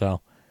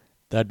 So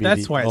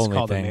that's why it's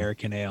called thing.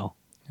 American ale.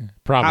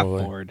 Probably.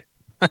 Hop forward.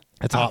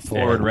 It's hop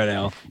forward red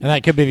ale. And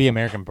that could be the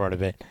American part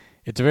of it.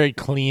 it's a very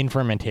clean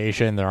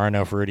fermentation. There are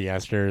no fruity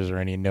esters or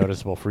any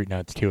noticeable fruit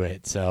notes to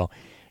it. So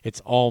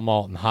it's all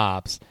malt and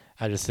hops.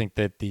 I just think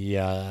that the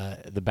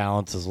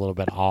balance is a little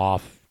bit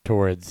off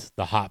towards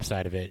the hop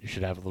side of it. You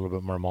should have a little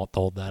bit more malt to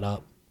hold that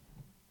up.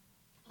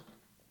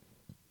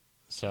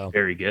 So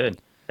Very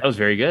good. That was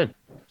very good.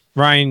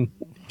 Ryan,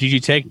 did you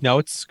take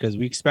notes? Because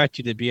we expect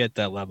you to be at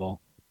that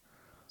level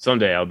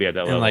Someday I'll be at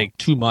that in level. like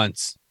 2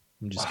 months.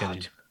 I'm just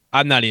kidding.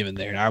 I'm not even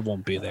there. I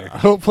won't be there.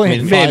 hopefully, I mean,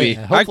 in maybe.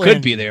 five, I hopefully could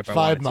in be there if I 5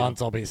 wanted to.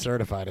 months. I'll be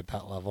certified at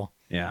that level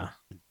Yeah.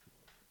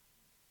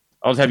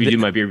 I'll just have you do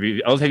my beer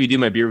review. I'll just have you do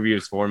my beer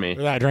reviews for me.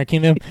 without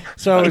drinking them.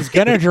 So I was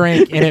gonna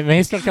drink, and it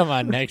may still come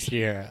on next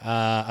year.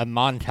 A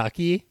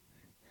Montucky.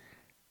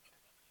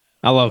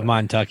 I love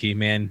Montucky,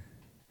 man.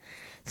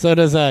 So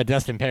does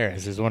Dustin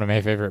Paris, who's one of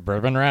my favorite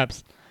bourbon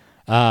reps.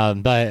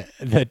 But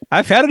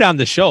I've had it on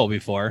the show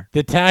before.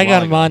 the tag A while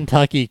on ago.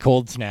 Montucky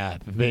Cold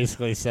Snap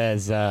basically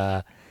says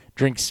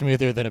drink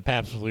smoother than a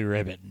Pabst Blue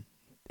Ribbon.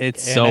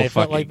 It's And so I fucking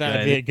felt like that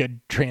would be a good. good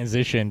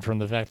transition from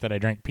the fact that I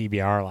drank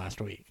PBR last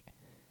week.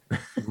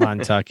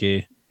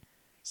 Montucky.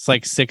 It's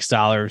like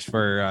 $6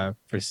 for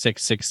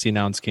 6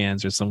 16-ounce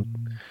cans or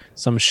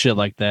some shit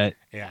like that.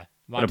 Yeah,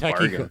 What a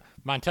bargain.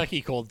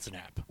 Montucky Cold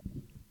Snap.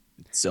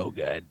 So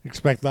good.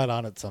 Expect that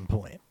on at some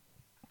point.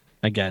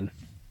 Again.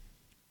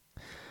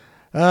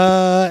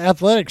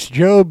 Athletics,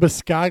 Joe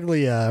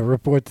Biscaglia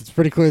reports it's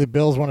pretty clear the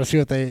Bills want to see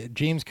what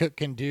James Cook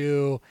can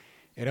do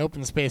in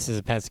open space as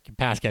a pass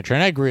catcher,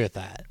 and I agree with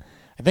that.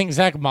 I think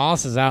Zach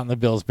Moss is out in the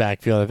Bills'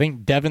 backfield. I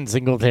think Devin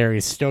Singletary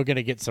is still going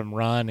to get some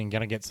run and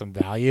going to get some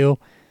value,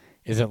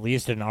 is at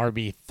least an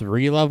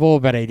RB3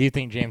 level, but I do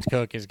think James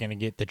Cook is going to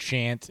get the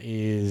chance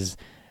is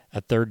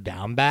a third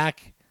down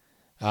back,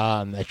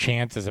 a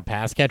chance as a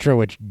pass catcher,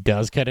 which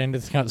does cut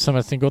into some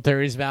of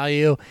Singletary's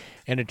value,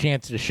 and a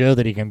chance to show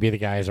that he can be the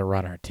guy as a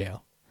runner, too.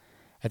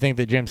 I think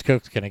that James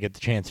Cook's going to get the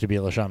chance to be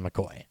LaShawn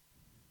McCoy.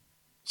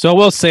 So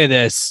we'll say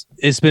this.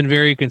 It's been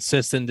very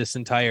consistent this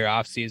entire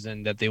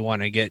offseason that they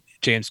want to get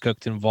James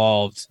Cook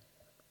involved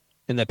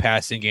in the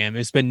passing game.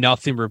 It's been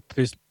nothing.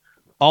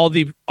 All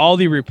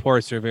the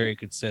reports are very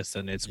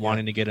consistent. It's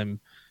wanting to get him,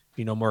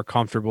 more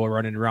comfortable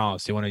running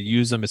routes. They want to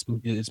use him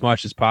as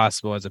much as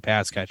possible as a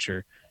pass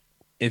catcher.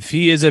 If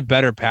he is a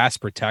better pass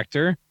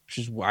protector, which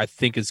is I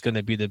think is going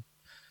to be the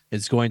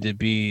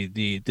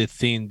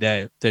thing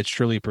that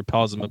truly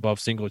propels him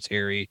above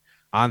Singletary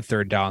on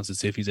third downs,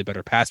 is if he's a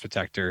better pass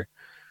protector,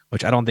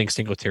 which I don't think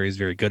Singletary is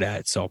very good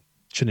at. So it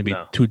shouldn't be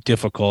too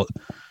difficult.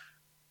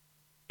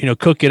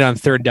 Cook get on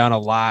third down a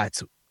lot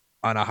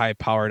on a high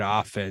powered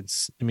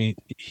offense. I mean,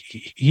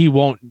 he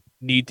won't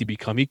need to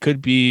become. He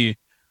could be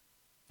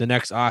the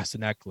next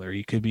Austin Eckler.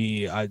 He could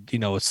be a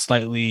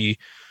slightly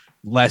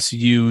less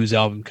used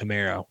Alvin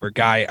Kamara, or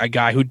a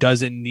guy who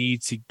doesn't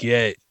need to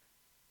get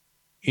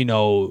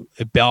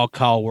a bell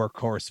cow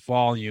workhorse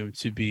volume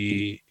to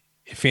be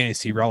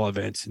fantasy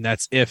relevant. And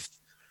that's if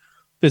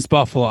this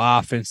Buffalo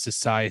offense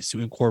decides to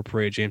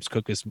incorporate James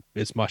Cook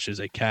as much as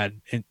they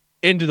can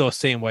into those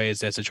same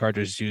ways as the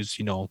Chargers use,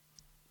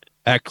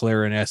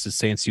 Eckler, and as the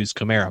Saints use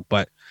Kamara.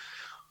 But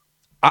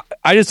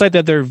I just like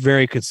that they're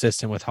very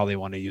consistent with how they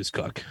want to use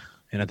Cook.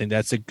 And I think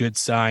that's a good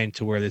sign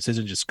to where this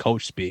isn't just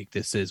coach speak.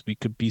 We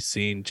could be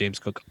seeing James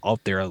Cook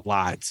out there a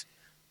lot,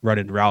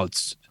 running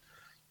routes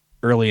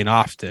early and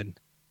often,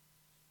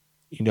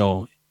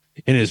 in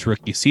his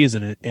rookie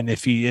season. And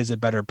if he is a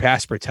better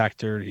pass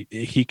protector,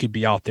 he could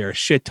be out there a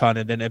shit ton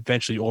and then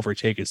eventually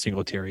overtake a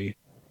Singletary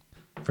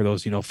for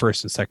those,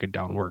 first and second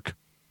down work.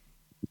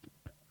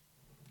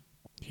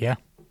 Yeah.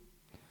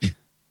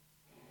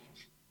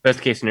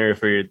 Best case scenario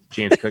for your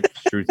James Cook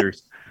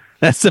truthers.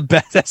 That's the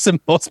best. That's the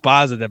most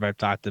positive I've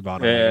talked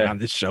about Yeah. on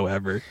this show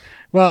ever.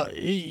 Well,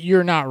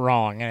 you're not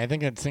wrong. And I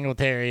think that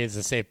Singletary is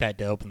a safe bet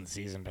to open the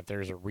season, but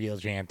there's a real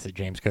chance that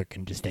James Cook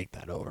can just take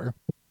that over.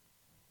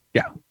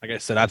 Yeah, like I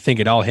said, I think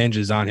it all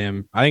hinges on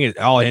him. I think it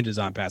all hinges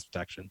on pass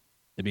protection.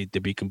 To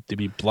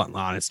be bluntly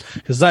honest,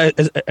 because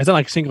it's not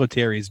like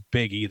Singletary is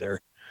big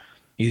either.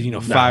 He's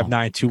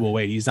 5'9",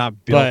 208. He's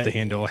not built But to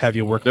handle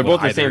heavy work. They're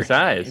both the either. same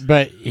size.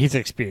 But he's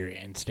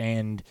experienced,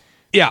 and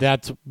Yeah,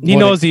 that's he what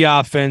knows it- the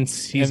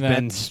offense. He's and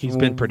been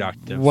that's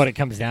productive. What it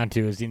comes down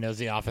to is he knows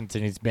the offense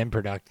and he's been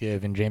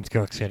productive, and James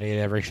Cook's going to get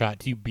every shot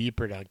to be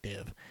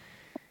productive.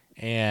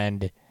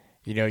 And,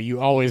 you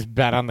always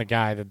bet on the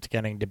guy that's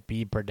going to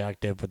be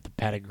productive with the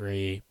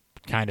pedigree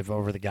kind of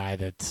over the guy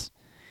that's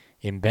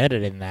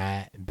embedded in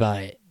that.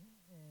 But,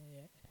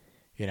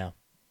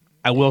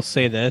 I will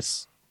say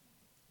this: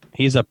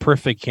 he's a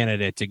perfect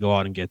candidate to go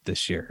out and get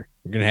this year.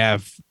 We're gonna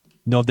have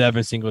no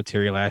Devin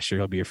Singletary last year;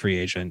 he'll be a free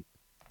agent.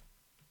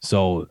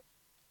 So,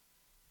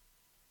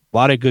 a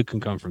lot of good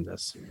can come from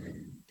this.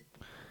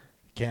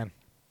 Can.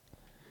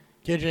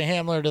 KJ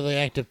Hamler to the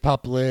active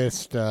pup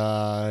list.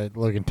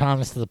 Logan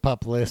Thomas to the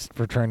pup list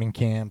for training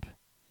camp.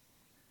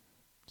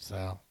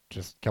 So,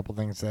 just a couple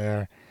things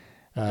there.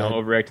 Don't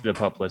overreact to the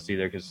pup list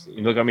either, because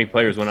you look how many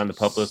players went on the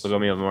pup list. Look how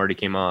many of them already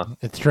came off.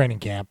 It's training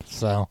camp,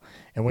 so,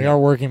 and we are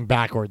working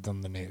backwards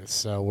on the news,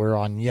 so we're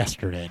on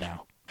yesterday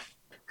now.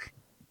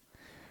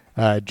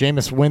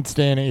 Jameis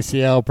Winston,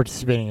 ACL,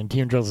 participating in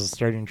team drills and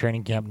starting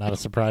training camp. Not a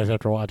surprise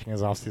after watching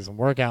his offseason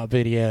workout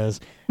videos.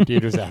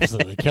 Dude was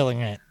absolutely killing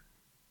it.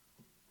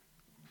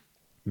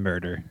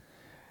 Murdering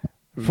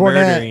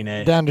Fournette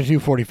it. down to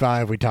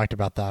 245. We talked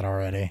about that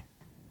already.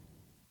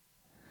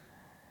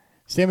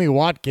 Sammy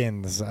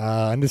Watkins,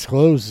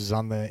 undisclosed, is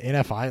on the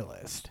NFI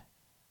list.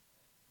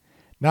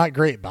 Not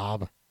great,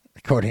 Bob,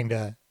 according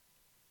to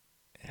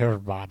whoever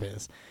Bob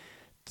is.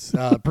 It's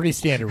pretty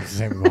standard with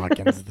Sammy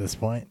Watkins at this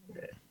point.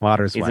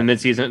 Water's He's wet. in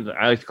midseason.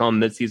 I like to call him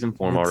midseason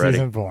form already.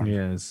 Mid-season form.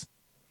 Yes.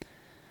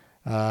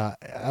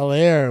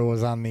 Allaire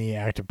was on the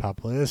active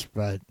pup list,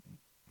 but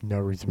no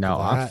reason Now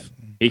for that. off?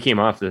 He came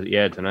off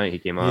tonight. He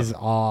came off. He's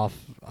off.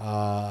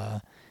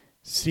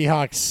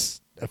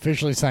 Seahawks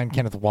officially signed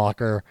Kenneth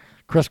Walker.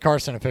 Chris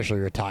Carson officially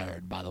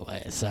retired, by the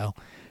way. So,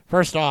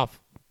 first off,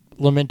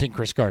 lamenting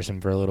Chris Carson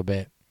for a little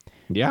bit.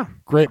 Yeah.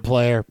 Great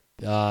player.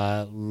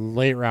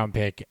 Late round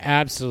pick.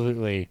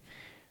 Absolutely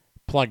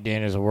plugged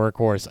in as a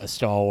workhorse, a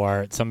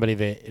stalwart, somebody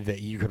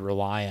that you could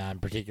rely on,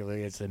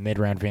 particularly as a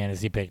mid-round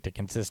fantasy pick to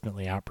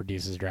consistently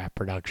outproduce his draft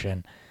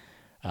production.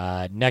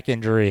 Neck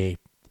injury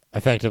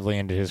effectively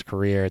ended his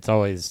career. It's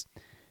always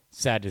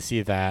sad to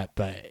see that,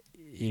 but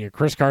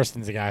Chris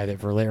Carson's a guy that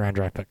for a late-round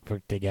draft pick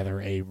put together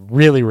a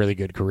really, really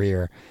good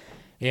career.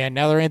 And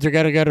now their answer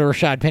got to go to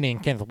Rashad Penny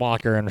and Kenneth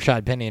Walker, and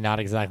Rashad Penny not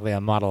exactly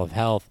a model of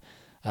health.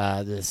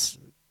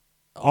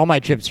 All my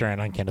chips are in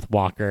on Kenneth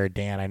Walker.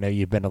 Dan, I know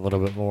you've been a little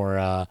bit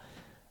more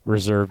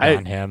reserved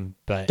on him,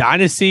 but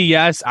Dynasty,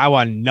 yes. I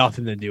want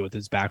nothing to do with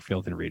his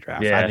backfield and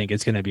redraft. Yeah. I think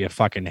it's going to be a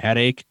fucking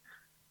headache.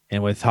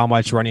 And with how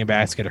much running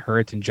backs get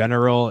hurt in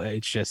general,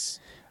 it's just.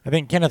 I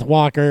think Kenneth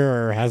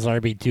Walker has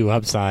RB2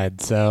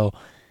 upside. So,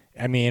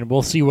 I mean,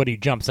 we'll see what he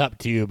jumps up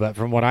to. But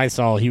from what I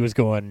saw, he was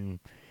going,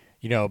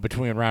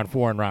 between round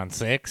 4 and round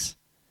 6.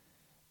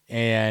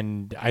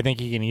 And I think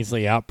he can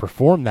easily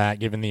outperform that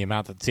given the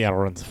amount that Seattle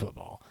runs the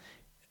football.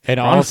 And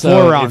Round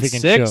also, 4, round if he can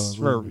 6,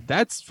 show,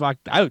 that's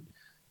fucked out.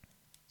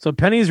 So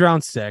Penny's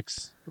round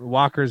 6,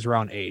 Walker's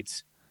round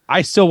 8.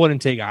 I still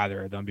wouldn't take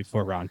either of them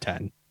before round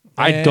 10.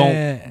 I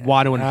don't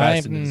want to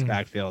invest in this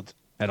backfield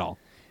at all.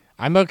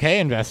 I'm okay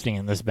investing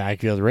in this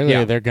backfield. Really,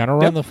 Yeah. they're going to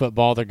run the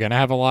football. They're going to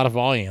have a lot of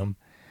volume.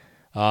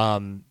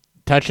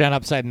 Touchdown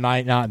upside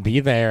might not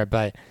be there,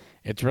 but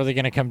it's really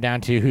going to come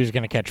down to who's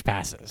going to catch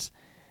passes.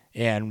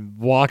 And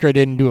Walker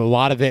didn't do a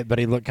lot of it, but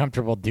he looked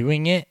comfortable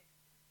doing it.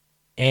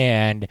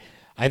 And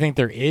I think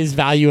there is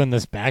value in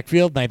this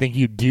backfield, and I think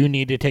you do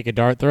need to take a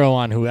dart throw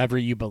on whoever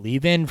you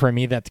believe in. For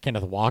me, that's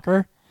Kenneth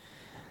Walker.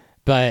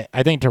 But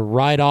I think to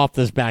write off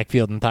this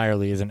backfield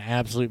entirely is an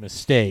absolute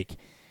mistake,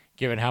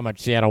 given how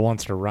much Seattle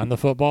wants to run the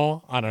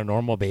football on a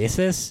normal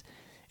basis,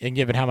 and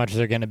given how much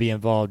they're going to be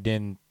involved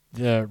in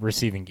the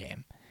receiving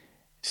game.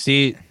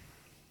 See,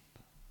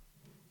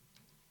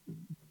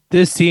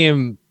 this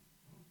team,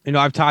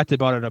 I've talked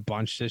about it a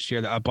bunch this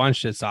year, a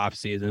bunch this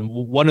offseason.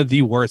 One of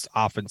the worst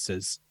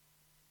offenses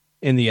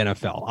in the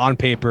NFL. On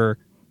paper,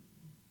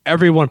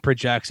 everyone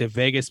projects, if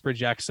Vegas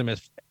projects them at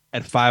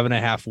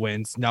 5.5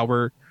 wins.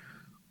 Now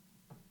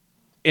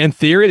in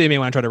theory, they may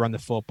want to try to run the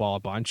football a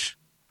bunch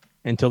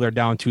until they're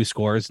down 2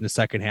 scores in the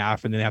second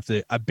half and then have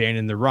to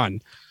abandon the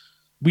run.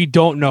 We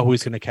don't know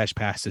who's going to catch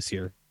passes this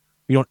year.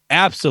 We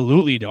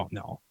absolutely don't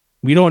know.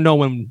 We don't know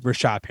when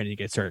Rashad Penny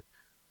gets hurt.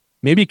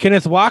 Maybe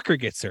Kenneth Walker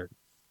gets hurt.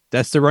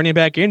 That's the running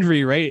back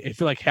injury, right? I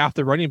feel like half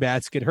the running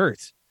backs get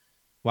hurt.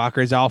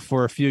 Walker's out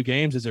for a few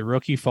games as a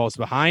rookie, falls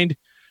behind.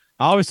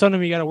 All of a sudden,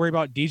 we got to worry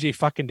about DJ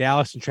fucking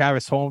Dallas and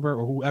Travis Homer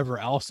or whoever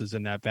else is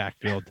in that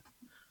backfield,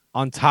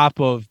 on top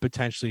of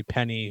potentially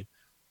Penny,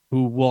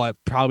 who will at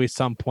probably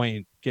some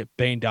point get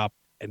banged up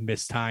and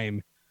miss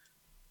time.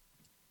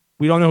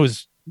 We don't know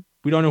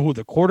who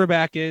the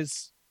quarterback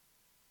is,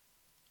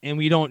 and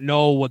we don't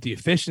know what the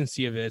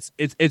efficiency of it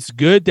is. It's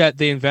good that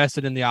they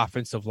invested in the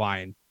offensive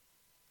line,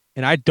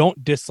 and I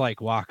don't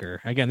dislike Walker.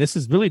 Again, this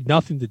is really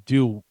nothing to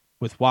do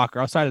with Walker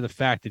outside of the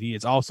fact that he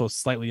is also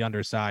slightly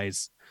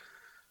undersized.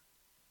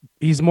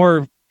 He's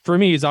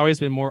always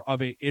been more of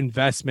an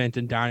investment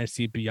in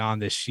Dynasty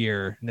beyond this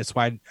year. And that's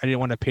why I didn't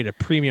want to pay the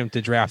premium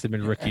to draft him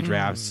in rookie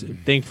drafts.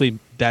 Thankfully,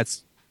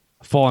 that's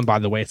fallen by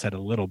the wayside a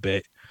little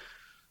bit.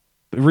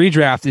 But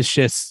redraft is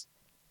just,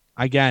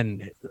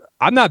 again,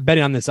 I'm not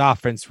betting on this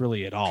offense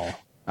really at all.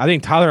 I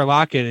think Tyler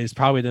Lockett is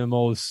probably the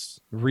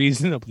most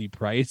reasonably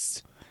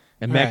priced.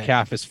 And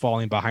Metcalf is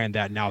falling behind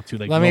that now, too.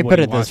 Like, let me put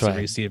it this way.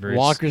 Receivers.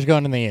 Walker's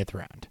going in the 8th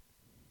round,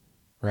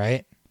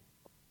 right?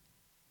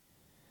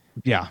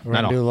 Yeah. We're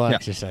going to do a little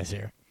exercise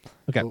here.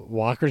 Okay.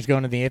 Walker's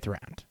going to the 8th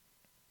round.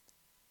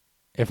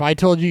 If I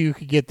told you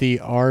could get the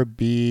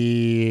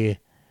RB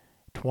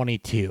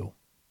 22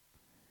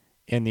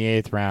 in the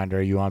 8th round,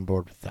 are you on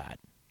board with that?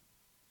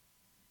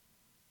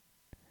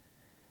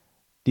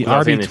 The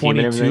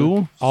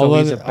RB22?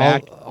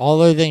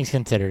 All other things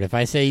considered. If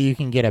I say you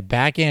can get a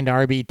back-end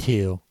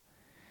RB2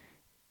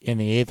 in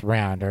the 8th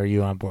round, are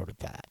you on board with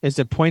that? Is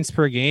it points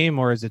per game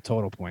or is it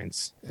total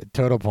points?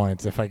 Total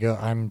points. If I go,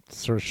 I'm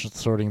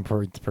sorting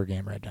points per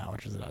game right now,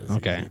 which is not as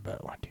easy,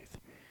 but 1, 2, 3.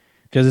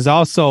 Because it's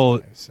also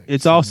 5, 6,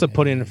 it's also 7,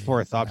 putting in 8,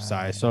 fourth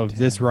upside. 9, So if 10,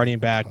 this running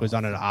back 12, was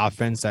on an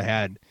offense that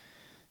had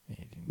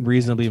 18,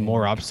 reasonably 19,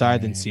 more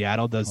upside than 20,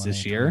 Seattle does 20,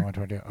 this year, 21,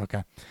 22.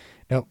 Okay.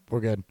 Nope, we're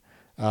good.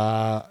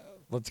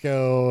 Let's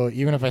go.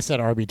 Even if I said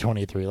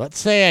RB23, let's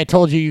say I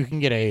told you can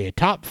get a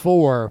top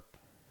 4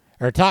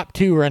 or top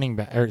 2 running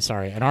back, or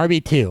sorry, an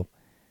RB2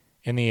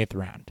 in the 8th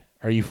round.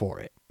 Are you for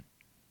it?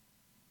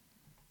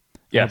 On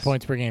a Yes.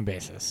 points per game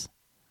basis.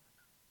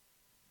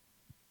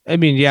 I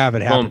mean, yeah, if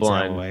it happens that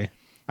blind. way,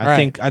 All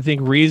right. I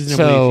think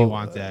reasonably if you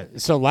want that.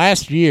 So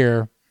last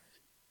year,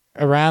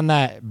 around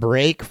that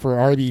break for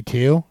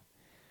RB2,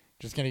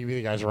 just going to give you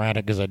the guys around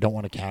it because I don't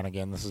want to count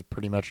again. This is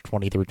pretty much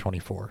 20 through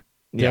 24.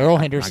 Yeah, Darrell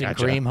I Henderson,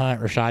 gotcha. Kareem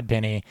Hunt, Rashad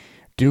Penny,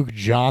 Duke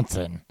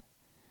Johnson,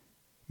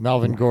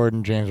 Melvin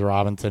Gordon, James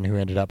Robinson, who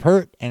ended up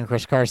hurt, and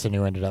Chris Carson,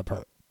 who ended up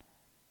hurt.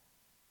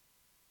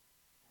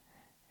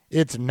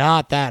 It's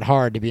not that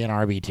hard to be an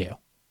RB2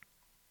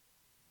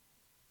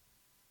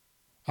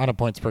 on a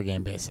points per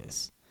game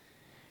basis.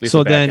 At least So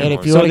the back then, end And if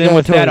one. you so wanna then go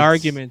with that towards-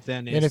 argument,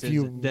 then and if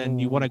you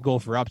want to go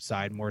for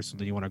upside more so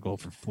than you want to go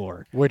for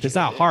floor. Which- It's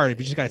not hard if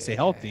you just got to stay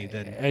healthy.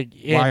 Then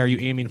why are you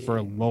aiming for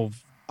a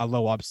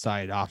low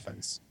upside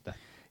offense?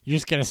 You're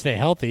just going to stay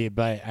healthy,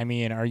 but, I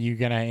mean, are you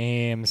going to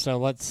aim? So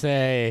let's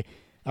say,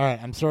 all right,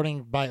 I'm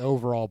sorting by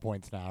overall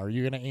points now. Are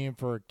you going to aim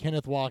for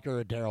Kenneth Walker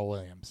or Darrell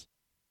Williams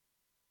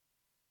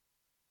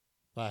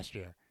last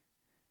year?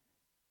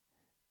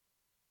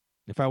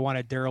 If I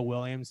wanted Darrell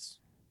Williams,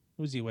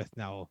 who's he with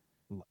now?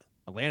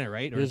 Atlanta,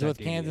 right? He Or was is that with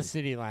Damian? Kansas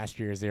City last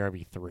year as the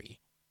RB3.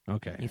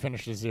 Okay. He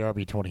finished as the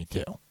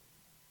RB22.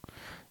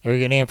 Are you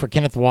going to aim for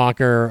Kenneth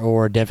Walker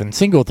or Devin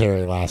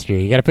Singletary last year?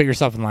 You got to put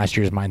yourself in last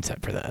year's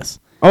mindset for this.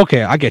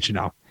 Okay, I get you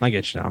now. Are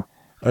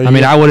I mean,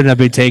 you- I wouldn't have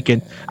been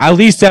taken. At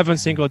least Devin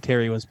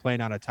Singletary was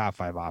playing on a top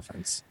 5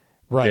 offense.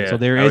 right. Yeah, So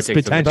there I would is take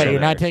some potential But there.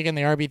 you're not taking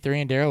the RB3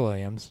 and Darrell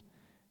Williams.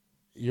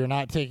 You're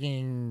not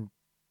taking,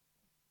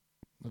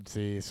 let's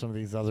see, some of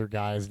these other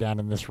guys down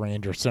in this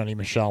range are Sonny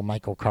Michel,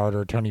 Michael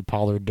Carter, Tony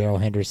Pollard, Darrell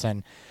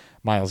Henderson,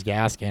 Myles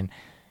Gaskin.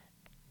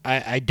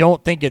 I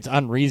don't think it's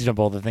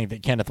unreasonable to think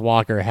that Kenneth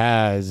Walker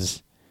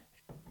has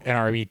an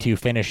RB2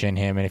 finish in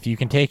him. And if you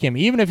can take him,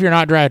 even if you're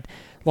not drafted,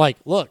 like,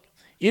 look,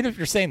 even if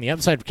you're saying the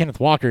upside of Kenneth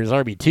Walker is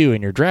RB2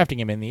 and you're drafting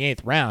him in the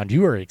 8th round,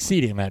 you are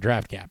exceeding that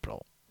draft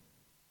capital.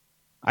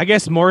 I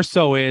guess more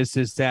so is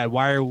that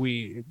why are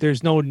we?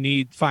 There's no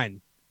need.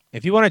 Fine,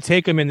 if you want to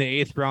take him in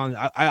the 8th round,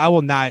 I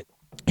will not.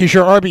 He's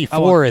your RB4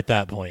 will- at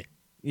that point.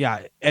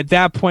 Yeah, at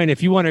that point,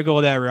 if you want to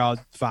go that route,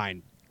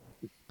 fine.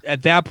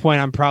 At that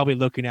point, I'm probably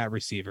looking at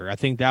receiver. I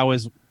think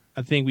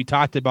we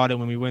talked about it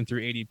when we went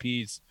through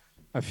ADPs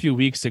a few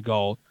weeks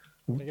ago.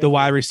 The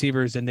wide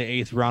receivers in the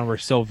 8th round were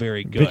so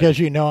very good. Because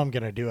you know I'm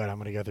going to do it. I'm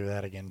going to go through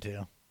that again,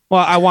 too.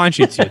 Well, I want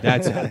you to.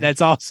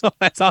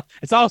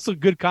 It's also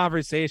good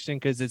conversation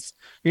because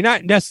you're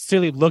not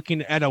necessarily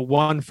looking at a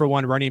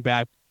 1-for-1 running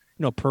back.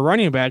 Per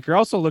running back, you're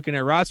also looking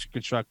at roster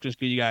construct just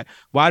because you got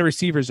wide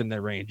receivers in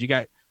that range. You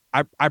got.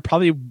 I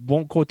probably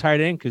won't go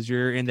tight end because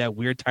you're in that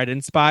weird tight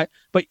end spot.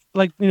 But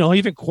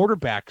even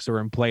quarterbacks are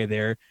in play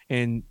there,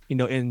 and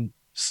in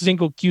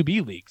single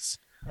QB leagues.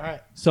 All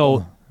right.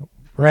 So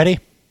Ready?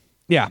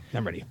 yeah,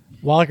 I'm ready.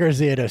 Walker's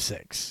the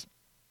 806.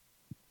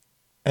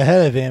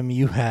 Ahead of him,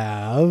 you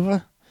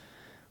have.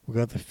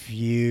 We'll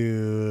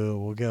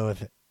go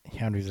with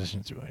how many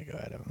positions do we want to go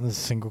ahead of him? This is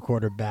single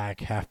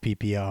quarterback, half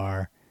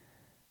PPR.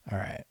 All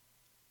right.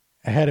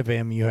 Ahead of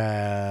him, you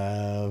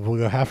have. We'll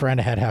go half round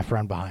ahead, half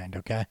round behind,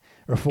 okay?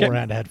 Or full Okay.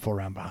 round ahead, full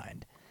round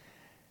behind.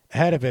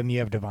 Ahead of him, you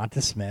have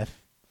Devonta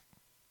Smith,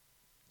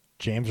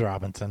 James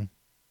Robinson,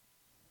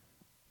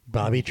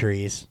 Bobby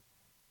Trees,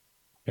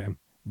 Okay.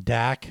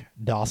 Dak,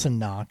 Dawson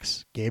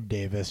Knox, Gabe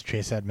Davis,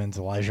 Chase Edmonds,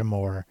 Elijah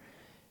Moore,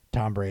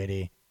 Tom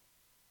Brady,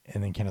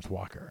 and then Kenneth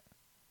Walker.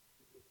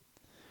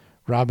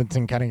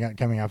 Robinson coming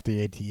off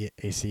the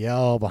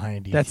ACL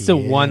behind ETN. That's the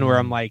one where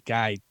I'm like,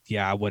 I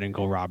wouldn't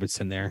go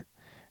Robinson there.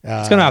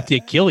 It's Uh, going off the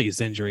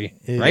Achilles injury,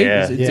 right?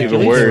 Yeah, It's it's yeah,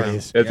 even Achilles worse.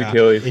 Achilles. That's Yeah.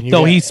 Achilles. and you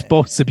Though got he's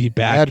supposed to be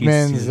back.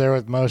 Edmonds there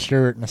with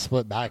Mostert in a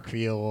split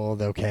backfield.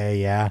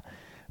 Okay, yeah.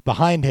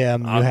 Behind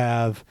him,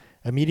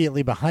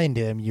 immediately behind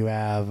him, you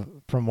have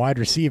from wide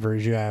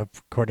receivers, you have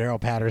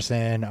Cordero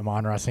Patterson,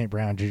 Amon-Ra St.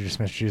 Brown, Juju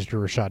Smith-Schuster,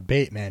 Rashad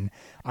Bateman.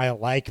 I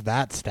like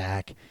that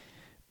stack.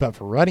 But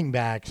for running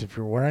backs, if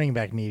you're running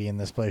back needy in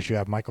this place, you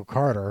have Michael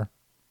Carter,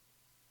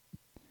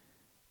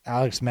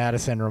 Alex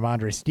Madison,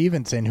 Ramondre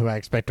Stevenson, who I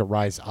expect to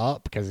rise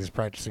up because he's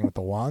practicing with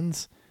the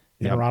ones,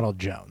 and Yep. Ronald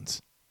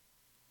Jones.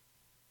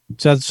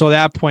 So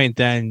that point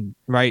then,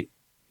 right?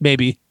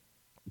 Maybe,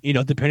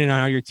 depending on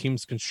how your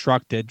team's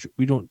constructed,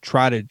 we don't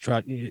try.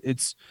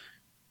 It's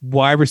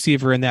wide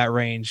receiver in that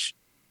range,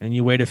 and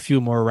you wait a few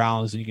more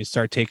rounds, and you can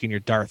start taking your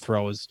dart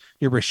throws,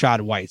 your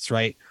Rashad Whites,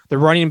 right? The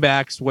running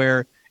backs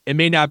where it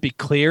may not be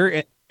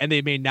clear and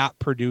they may not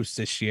produce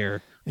this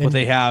year, but And-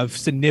 they have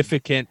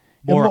significant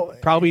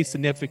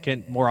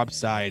more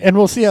upside. And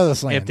we'll see how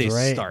this lands, they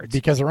right? start.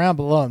 Because around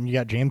below him, you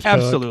got James Cook.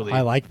 Absolutely.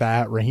 I like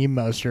that. Raheem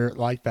Mostert,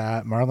 like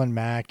that. Marlon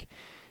Mack,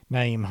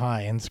 Naeem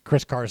Hines.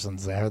 Chris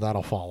Carson's there.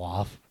 That'll fall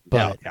off.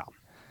 But yeah.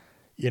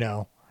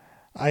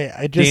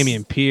 I just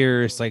Damian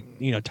Pierce, like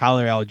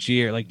Tyler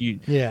Algier, like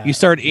Yeah. you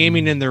start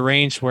aiming in the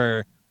range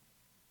where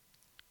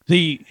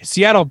the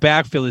Seattle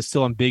backfield is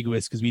still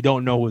ambiguous because we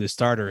don't know who the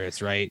starter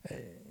is, right?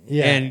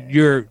 Yeah. And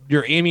you're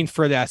aiming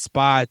for that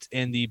spot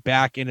in the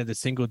back end of the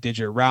single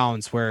digit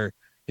rounds where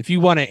if you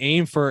want to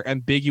aim for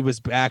ambiguous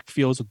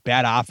backfields with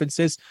bad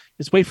offenses,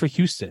 just wait for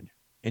Houston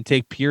and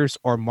take Pierce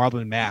or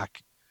Marlon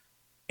Mack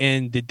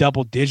in the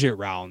double digit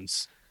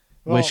rounds,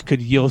 which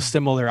could yield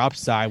similar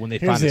upside when they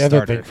here's find the a other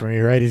starter. thing for me,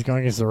 right? He's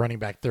going as the running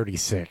back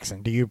 36,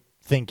 and do you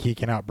think he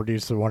can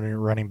outproduce the one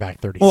running back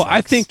 36? Well,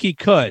 I think he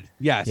could.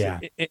 Yes. Yeah.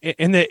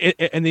 And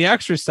the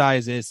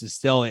exercise is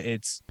still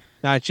it's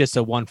not just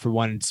a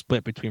 1-for-1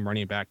 split between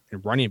running back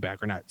and running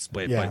back, or not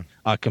split, Yeah.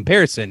 but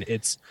comparison.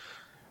 It's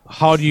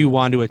how do you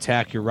want to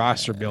attack your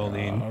roster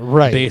building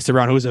right. based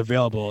around who's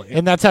available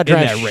And that's how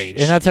draft that range.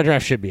 And that's how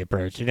draft should be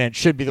approached. And it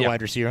should be the Yep.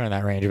 wide receiver in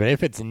that range. But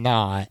if it's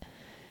not,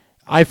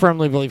 I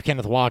firmly believe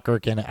Kenneth Walker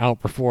can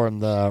outperform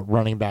the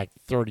running back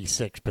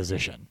 36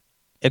 position.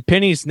 If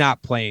Penny's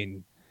not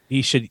playing,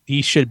 he should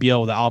be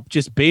able to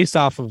just based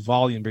off of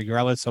volume,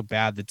 regardless how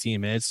bad the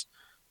team is.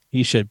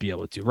 He should be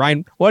able to.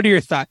 Ryan, what are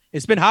your thoughts?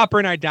 It's been Hopper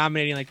and I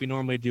dominating like we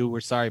normally do. We're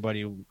sorry,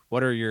 buddy.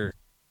 What are your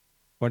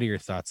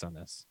thoughts on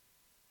this?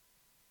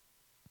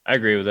 I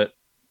agree with it.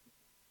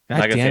 God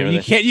Not gonna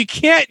damn say it. You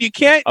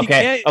can't.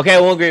 Okay, I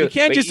won't agree. You with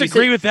can't but just you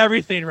agree said- with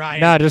everything,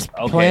 Ryan. No, just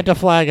Okay. plant a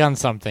flag on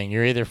something.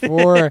 You're either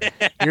for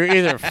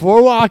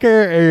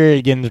Walker or you're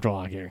against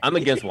Walker. I'm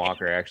against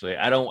Walker. Actually,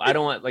 I don't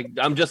want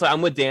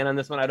I'm with Dan on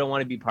this one. I don't want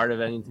to be part of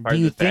any part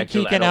Do you of the think he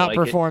backfield. I can don't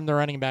like it. outperform the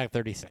running back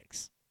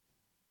 36?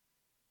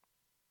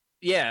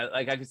 Yeah,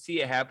 like I could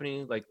see it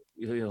happening. Like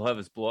he'll have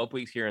his blow up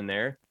weeks here and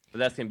there, but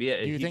that's gonna be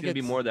it. Do you He's think gonna be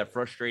it's- more of that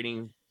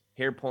frustrating,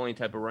 hair pulling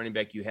type of running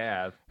back you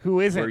have. Who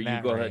is Where in you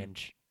that go ahead-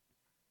 range?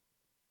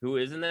 Who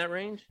is in that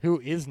range?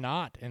 Who is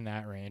not in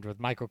that range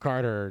with Michael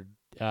Carter,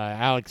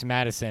 Alex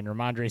Madison,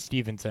 Ramondre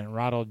Stevenson,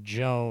 Ronald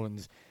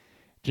Jones,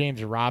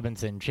 James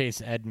Robinson,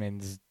 Chase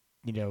Edmonds,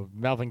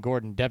 Melvin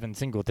Gordon, Devin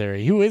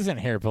Singletary. Who isn't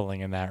hair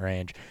pulling in that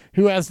range?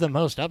 Who has the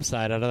most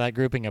upside out of that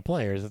grouping of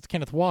players? It's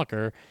Kenneth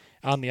Walker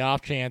on the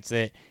off chance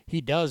that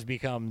he does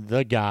become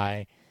the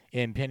guy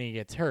and Penny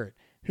gets hurt.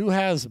 Who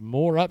has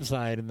more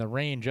upside in the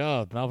range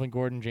of Melvin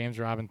Gordon, James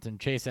Robinson,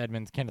 Chase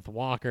Edmonds, Kenneth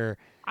Walker?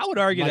 I would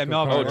argue that Michael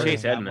Melvin Carter. Gordon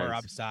Chase got more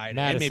Edmonds. upside,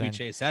 Madison. and maybe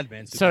Chase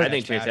Edmonds. So- I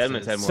think Chase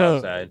Edmonds had more So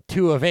upside.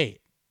 2 of 8.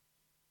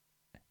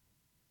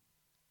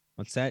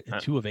 What's that?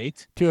 Huh. 2 of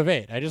 8? 2 of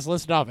 8. I just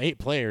listed off 8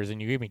 players,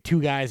 and you gave me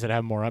 2 guys that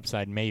have more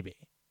upside, maybe.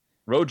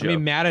 Rojo. I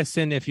mean,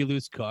 Madison, if you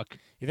lose Cook.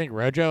 You think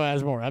Rojo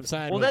has more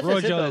upside? Well, with- that's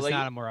just it, Rojo though, is like-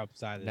 not a more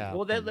upside than No.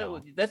 well,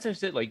 no. that's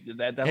just it. Like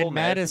that and whole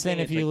Madison, thing,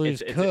 if it's you like,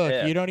 lose it's Cook,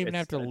 if. you don't even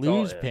It's- have to it's all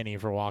lose if. Penny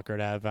for Walker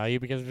to have value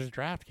because of his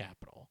draft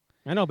capital.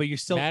 I know, but you're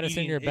still Madison,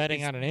 eating- you're betting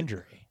it's- on an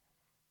injury.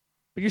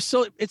 But you're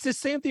still. It's the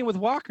same thing with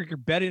Walker. You're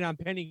betting on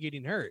Penny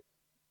getting hurt.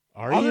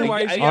 Are you?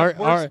 Otherwise, I- you are, have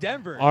worse are,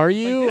 Denver. are Like,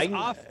 you? this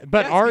off-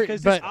 but yes, are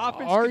because but this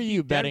offense are could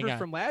you beat betting Denver on?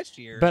 from last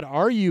year? But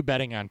are you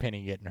betting on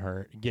Penny getting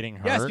hurt?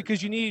 Yes,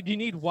 because you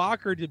need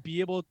Walker to be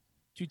able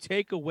to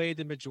take away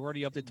the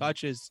majority of the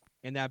touches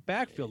in that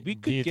backfield. We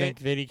Do could you get think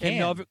that he and can?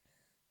 Melvin-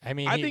 I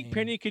mean, I think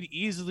Penny could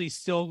easily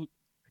still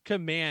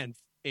command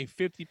a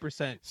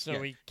 50%. So yeah.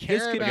 we This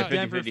care could be about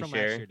Denver 50-50 from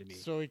share. last year to me.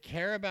 So we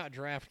care about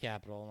draft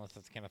capital unless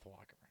it's Kenneth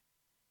Walker.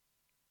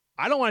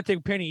 I don't want to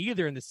take Penny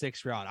either in the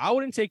 6th round. I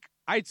wouldn't take.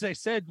 I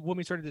said when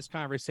we started this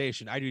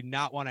conversation, I do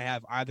not want to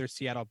have either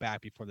Seattle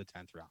back before the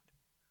 10th round.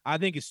 I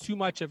think it's too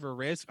much of a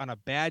risk on a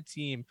bad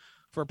team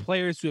for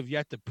players who have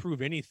yet to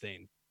prove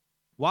anything.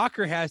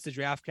 Walker has the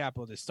draft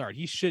capital to start.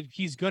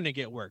 He's going to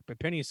get work, but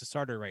Penny is the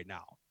starter right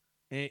now,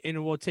 and it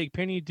will take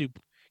Penny to,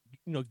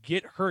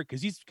 get hurt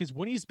because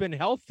when he's been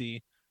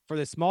healthy for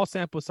the small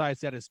sample size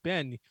that it's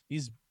been,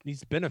 he's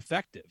been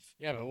effective.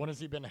 Yeah, but when has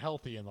he been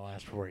healthy in the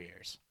last 4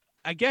 years?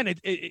 Again,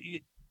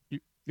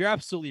 you're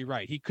absolutely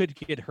right. He could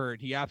get hurt.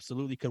 He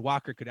absolutely could.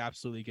 Walker could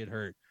absolutely get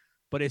hurt.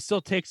 But it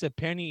still takes an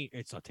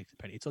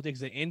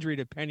injury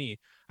to Penny,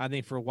 I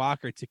think, for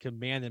Walker to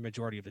command the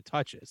majority of the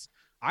touches.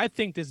 I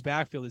think this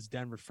backfield is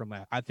Denver from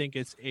that. I think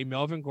it's a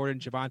Melvin Gordon,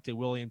 Javonte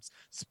Williams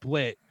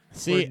split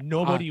See, where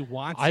nobody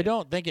wants I it.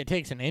 don't think it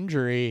takes an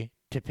injury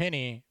to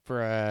Penny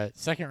for a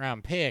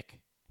 2nd-round pick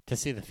to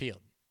see the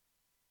field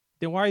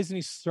Then why isn't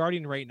he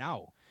starting right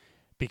now?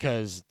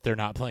 because they're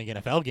not playing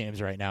NFL games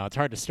right now. It's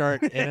hard to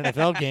start an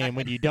NFL game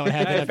when you don't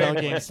have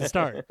NFL games to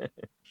start.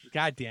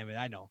 God damn it.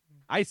 I know.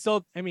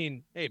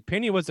 Hey,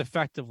 Penny was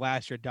effective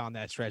last year down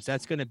that stretch.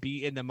 That's going to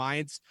be in the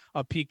minds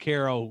of Pete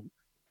Carroll,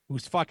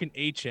 who's fucking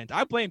ancient.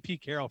 I blame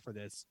Pete Carroll for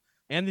this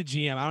and the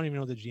GM. I don't even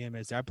know who the GM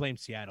is. I blame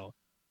Seattle.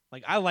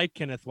 Like, I like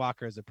Kenneth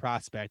Walker as a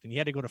prospect, and he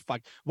had to go to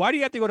Why do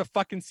you have to go to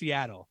fucking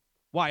Seattle?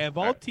 Why? Of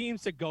all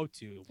teams to go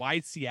to, why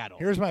Seattle?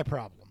 Here's my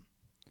problem,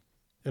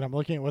 and I'm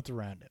looking at what's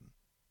around him.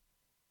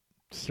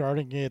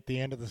 Starting at the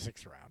end of the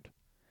 6th round,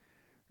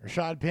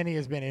 Rashad Penny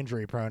has been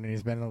injury prone, and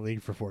he's been in the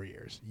league for 4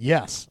 years.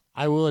 Yes,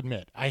 I will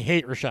admit, I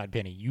hate Rashad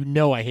Penny. You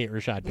know I hate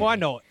Rashad Penny. Well, I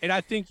know, and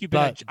I think you've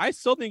been. But- I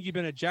still think you've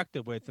been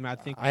ejected with him. I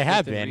think I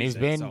have within been. He's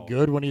reason, been so.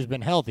 good when he's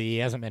been healthy. He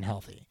hasn't been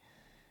healthy.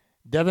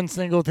 Devin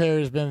Singletary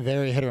has been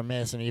very hit or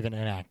miss and even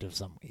inactive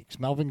some weeks.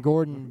 Melvin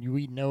Gordon,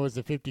 we know, is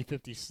a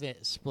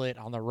 50-50 split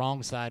on the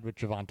wrong side with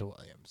Javonte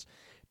Williams.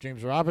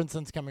 James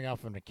Robinson's coming off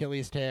of an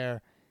Achilles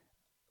tear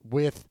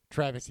with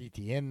Travis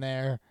Etienne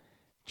there.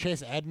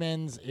 Chase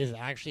Edmonds is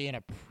actually in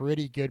a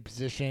pretty good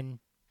position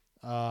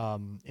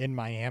in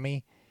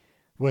Miami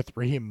with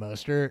Raheem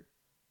Mostert,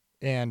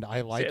 and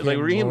I like him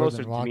Raheem more Mostert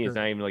than to Walker. me is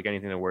not even like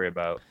anything to worry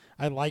about.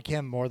 I like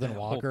him more than The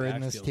whole Walker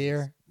in this backfield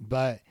tier,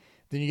 but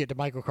then you get to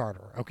Michael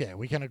Carter. Okay,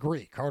 we can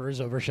agree.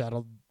 Carter's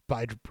overshadowed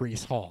by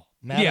Brees Hall.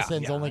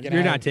 Madison's only going to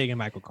You're not taking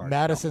Michael Carter.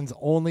 Madison's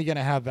only going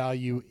to have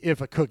value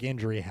if a Cook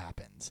injury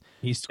happens.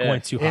 He's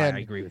going too high. And I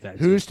agree with that.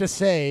 Who's to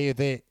say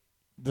that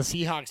the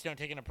Seahawks don't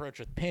take an approach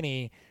with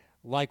Penny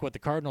like what the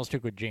Cardinals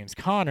took with James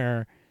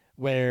Conner,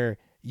 where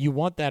you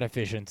want that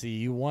efficiency,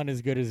 you want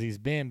as good as he's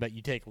been, but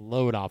you take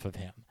load off of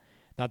him.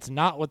 That's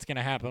not what's going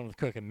to happen with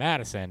Cook and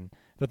Madison,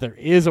 but there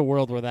is a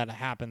world where that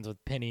happens with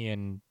Penny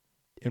and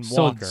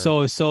Walker.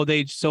 So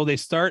they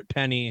start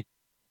Penny,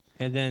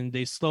 and then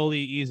they slowly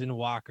ease in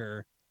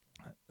Walker,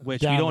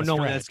 which Down we don't the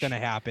know when that's stretch.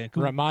 going to happen.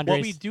 Ramondre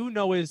What we do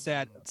know is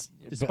that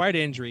despite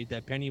injury,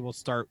 that Penny will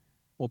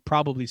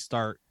probably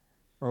start,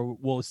 or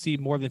we'll see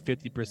more than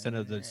 50%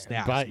 of the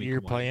snaps. but week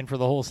you're one. playing for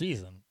the whole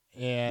season.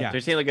 And Yeah.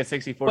 They're saying like a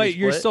 60-40 But split.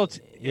 you're still,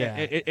 Yeah.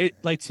 It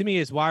like to me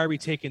is why are we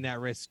taking that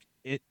risk?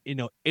 In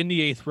the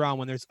 8th round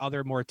when there's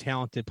other more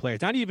talented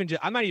players. I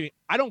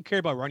don't care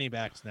about running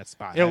backs in that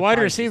spot. yeah, I'd wide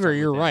probably just receiver, start with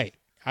you're that. right.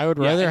 I would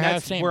Yeah, rather and have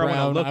that's St. where I wanna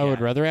Brown. look I would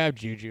at. rather have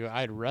Juju.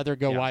 I'd rather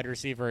go Yeah. wide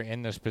receiver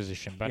in this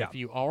position. But Yeah. if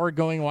you are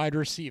going wide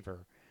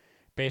receiver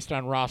based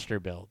on roster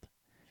build,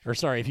 or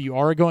sorry, if you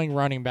are going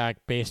running back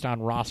based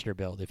on roster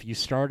build, if you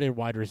started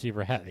wide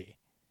receiver heavy,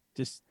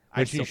 Just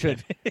which you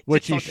should, just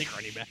which you don't take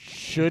running back.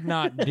 should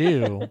not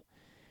do,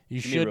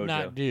 you Give me should Rojo.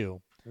 not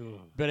do.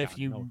 But if God,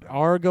 you no.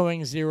 are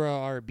going zero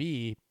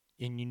RB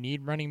and you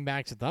need running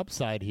backs with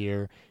upside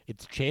here,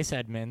 it's Chase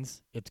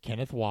Edmonds, it's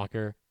Kenneth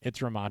Walker, it's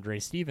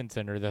Ramondre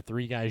Stevenson are the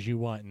three guys you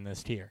want in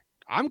this tier.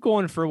 I'm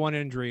going for one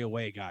injury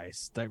away,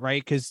 guys.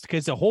 Right? Because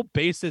the whole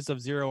basis of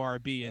zero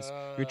RB is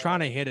you're trying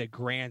to hit a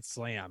grand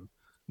slam.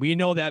 We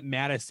know that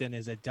Madison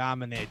is a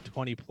dominant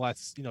 20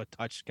 plus,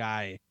 touch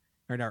guy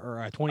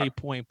or a 20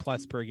 point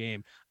plus per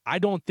game. I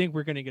don't think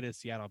we're going to get a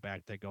Seattle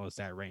back that goes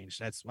that range.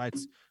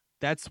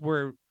 That's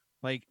where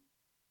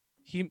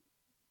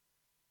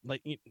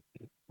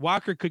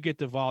Walker could get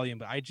the volume,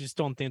 but I just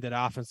don't think that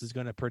offense is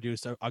going to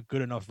produce a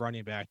good enough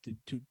running back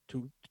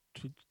to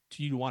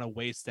you want to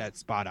waste that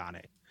spot on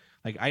it.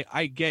 Like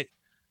I get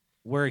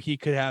where he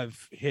could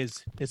have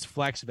his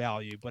flex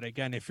value, but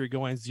again, if you're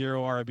going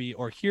zero RB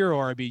or hero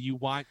RB, you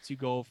want to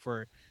go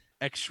for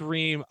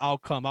extreme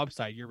outcome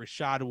upside. You're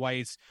Rashad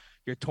Weiss,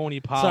 you're Tony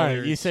Pollard.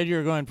 Sorry, you said you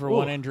were going for Ooh.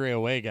 one injury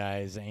away,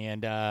 guys,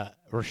 and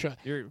Rashad.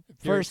 You're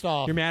First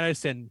off, you're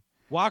Madison.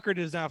 Walker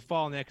does not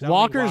fall in that. 'cause I don't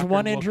think Walker's Walker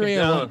one will injury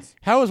compete. away.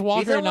 How is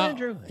Walker not one not?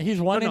 injury.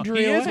 He's one No, injury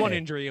he away. is one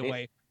injury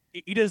away.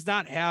 He does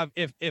not have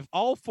if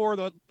all four of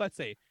the let's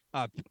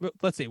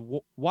say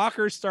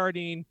Walker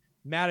starting,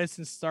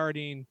 Madison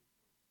starting,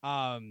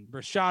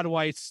 Rashad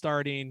White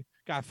starting.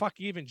 God, fuck,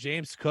 even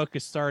James Cook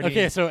is starting.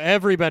 Okay, so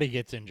everybody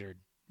gets injured.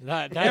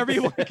 That's,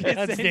 Everyone gets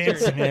that's Dan's injured.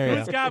 scenario.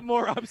 Who's got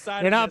more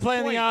upside? You're at not this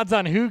playing point? the odds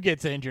on who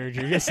gets injured.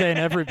 You're just saying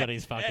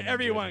everybody's fucking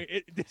Everyone.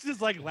 injured. This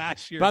is like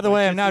last year. By the but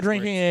way, I'm this now is where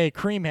drinking it's- a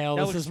cream ale.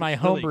 That This looks is my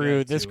really homebrew.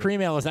 good, This too. cream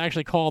ale is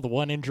actually called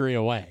One Injury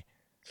Away.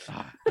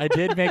 I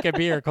did make a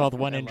beer called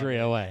One I love Injury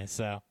it. Away.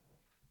 So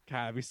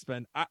God, we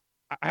spend. I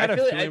had a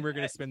feel like feeling I- we were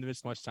going to spend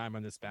this much time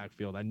on this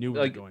backfield. I knew we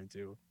Like- were going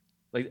to.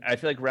 Like I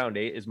feel like round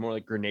 8 is more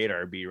like grenade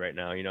RB right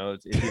now.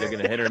 It's either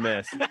gonna hit or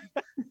miss.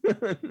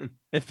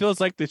 It feels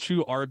like the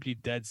true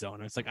RB dead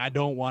zone. It's like I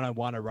don't want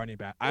a running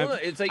back. Well,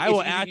 it's like I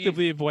will it's easy-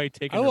 actively avoid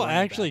taking. I a will running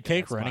actually back in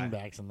take that running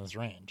spot. backs in this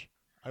range.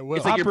 I will.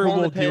 It's like you're Hopper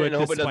pulling will the pin do and it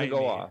hope it doesn't despite go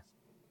me. off.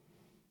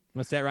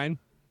 What's that, Ryan?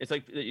 It's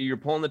like you're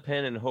pulling the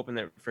pin and hoping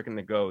that freaking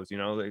it goes.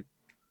 Like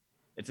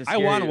it's a I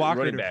want scary Walker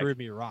running to back. prove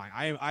me wrong.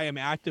 I am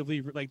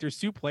actively like. There's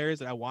two players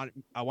that I want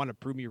to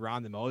prove me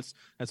wrong the most.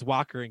 That's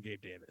Walker and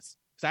Gabe Davis.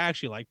 Because I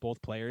actually like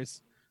both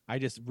players. I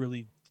just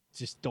really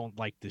just don't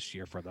like this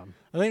year for them.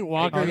 I think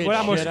Walker But gets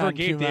I'm shit for on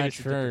Gabe too Davis much is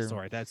a different for.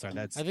 story. That's.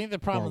 I think the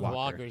problem more with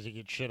Walker. Walker is he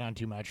gets shit on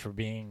too much for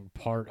being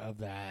part of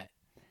that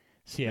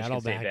Seattle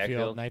Michigan State backfield.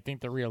 backfield. And I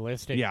think the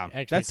realistic Yeah,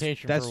 that's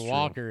expectation for true.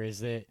 Walker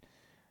is that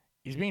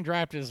he's being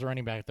drafted as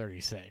running back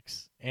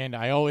 36. And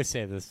I always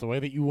say this, the way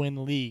that you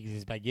win leagues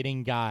is by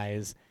getting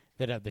guys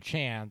that have the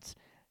chance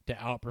to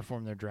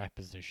outperform their draft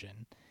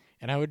position.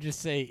 And I would just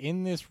say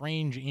in this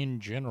range in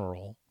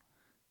general,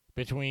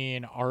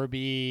 between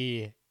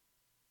RB,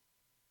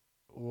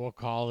 we'll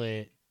call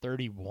it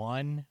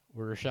 31,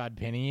 where Rashad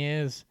Penny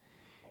is,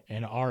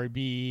 and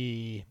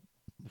RB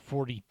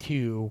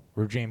 42,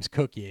 where James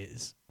Cook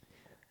is,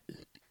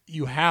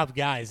 you have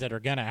guys that are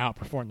going to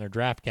outperform their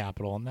draft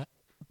capital, and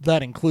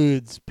that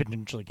includes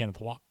potentially Kenneth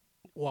Walker.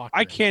 What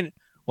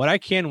I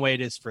can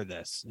wait is for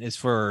this is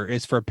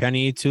for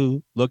Penny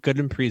to look good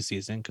in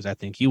preseason because I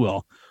think he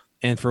will,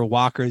 and for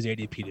Walker's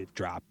ADP to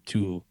drop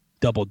to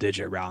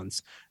double-digit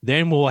rounds.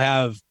 Then we'll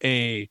have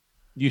a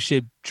you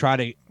should try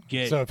to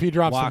get. So if he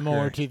drops some Walker.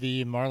 more to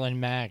the Marlon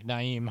Mack,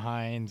 Naeem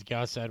Hines,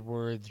 Gus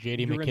Edwards,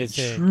 J.D. You're in the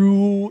McKissick,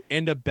 true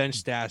end of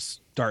bench stats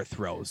dart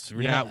throws.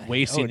 We're not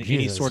wasting any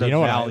Jesus. sort of you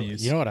know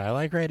values. you know what I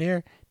like right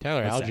here?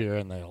 Tyler What's that? Algier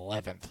in the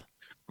 11th.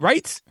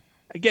 Right?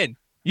 Again,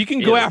 you can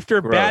go Ew,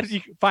 after gross. bad.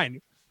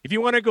 Fine. If you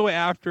want to go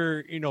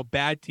after,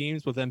 bad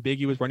teams with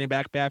ambiguous running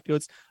back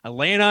backfields,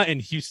 Atlanta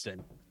and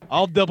Houston,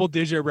 all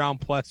double-digit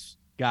round plus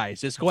guys.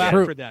 Just go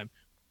True. after them.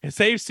 And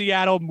save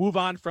Seattle. Move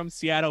on from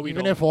Seattle.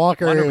 Even if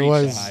Walker wanna reach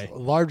was high.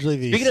 largely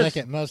the Speaking of-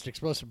 second most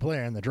explosive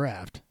player in the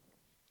draft.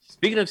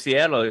 Speaking of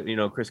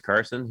Seattle, Chris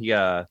Carson,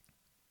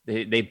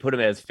 they put him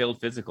as failed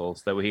physical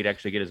so that way he'd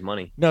actually get his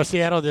money. No,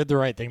 Seattle did the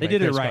right thing. They by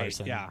did it Chris right,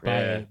 Carson yeah. by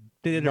Yeah.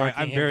 They did it right.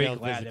 marking I'm him very failed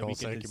glad that physical we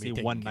so get it to can see be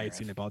taken one care night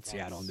scene of. about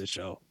Seattle on That's- this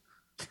show.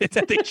 It's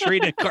that they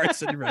traded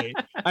Carson right.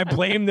 I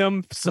blame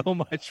them so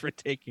much for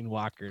taking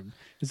Walker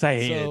because I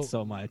hate it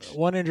so much.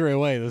 One injury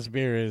away. This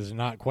beer is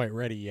not quite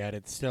ready yet.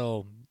 It's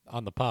still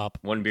on the pop.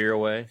 One beer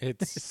away.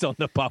 It's It's still in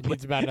the public.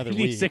 It's about another You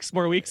need week. 6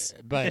 more weeks.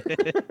 but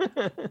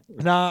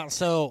nah.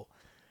 So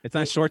It's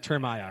on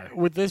short-term IR.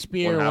 with this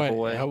beer, One half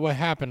away. what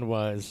happened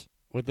was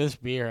with this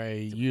beer, I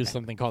used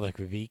something called a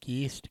Kvik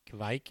yeast,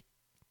 Kvik,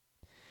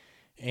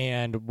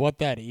 and what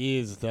that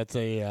is, that's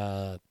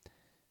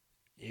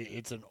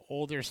it's an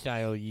older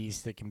style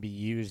yeast that can be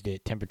used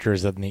at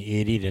temperatures in the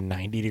 80 to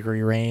 90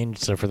 degree range.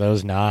 So for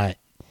those not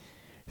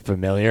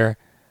familiar,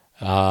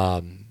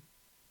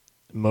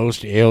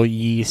 most ale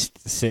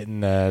yeast sit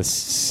in the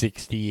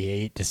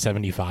 68 to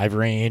 75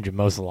 range, and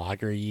most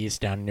lager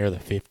yeast down near the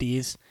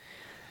 50s.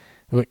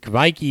 What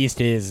Kvike yeast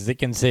is it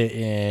can sit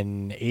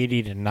in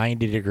 80 to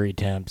 90 degree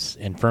temps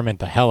and ferment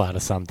the hell out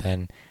of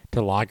something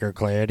to lager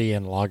clarity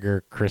and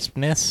lager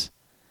crispness.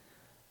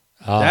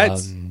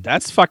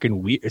 That's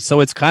fucking weird.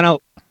 So it's kind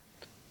of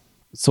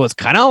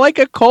like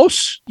a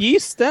Kolsch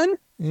yeast then?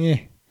 Yeah.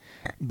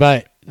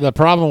 But the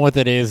problem with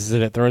it is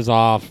that it throws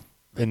off,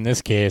 in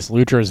this case,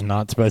 Lutra is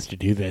not supposed to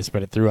do this,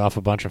 but it threw off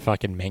a bunch of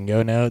fucking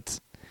mango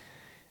notes.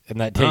 And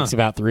that takes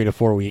about 3 to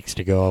 4 weeks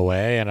to go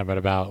away, and I'm at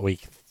about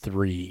week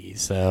 3.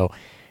 So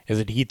as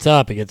it heats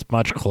up, it gets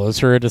much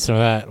closer to some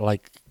of that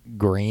like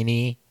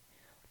grainy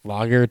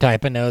lager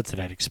type of notes that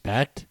I'd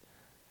expect.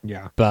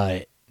 Yeah.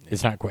 But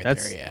it's not quite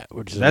That's- there yet,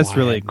 which is That's why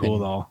really I've cool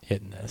been though.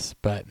 hitting this.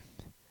 But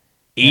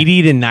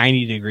 80 to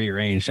 90 degree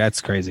range.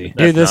 That's crazy. dude,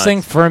 That's this nuts.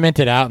 thing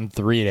fermented out in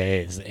 3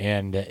 days,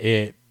 and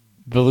it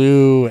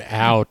blew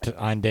out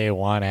on day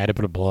 1. I had to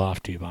put a blow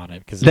off tube on it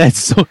because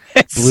That's blew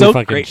so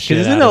fucking great. 'Cause shit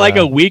isn't out it of like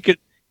the- a week?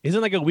 Isn't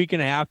like a week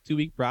and a half, 2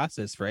 week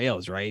process for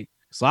ales, right?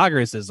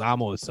 Lagers is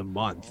almost a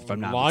month. If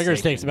I'm not Lagers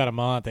mistaken. takes about a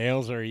month.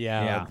 Ales are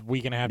Yeah. a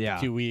week and a half Yeah.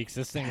 to 2 weeks.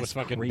 This thing was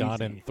That's fucking done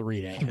crazy. in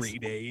 3 days. 3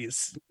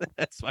 days.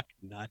 That's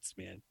fucking nuts,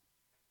 man.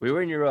 Were you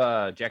wearing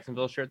your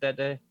Jacksonville shirt that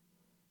day?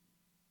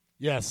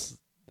 Yes.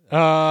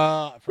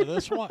 For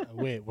this one,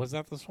 wait, was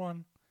that this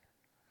one?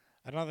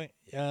 I don't think.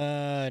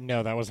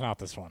 No, that was not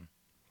this one.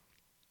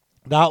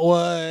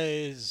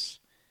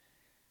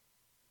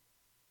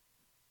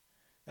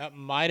 That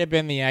might have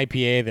been the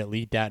IPA that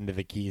leaked out into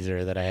the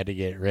Keezer that I had to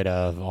get rid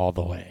of all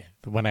the way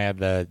when I had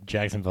the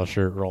Jacksonville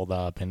shirt rolled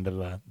up into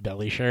the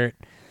deli shirt.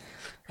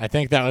 I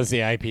think that was the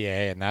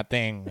IPA, and that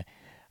thing,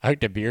 I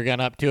hooked a beer gun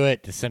up to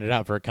it to send it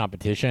out for a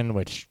competition,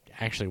 which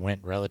actually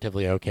went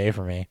relatively okay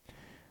for me.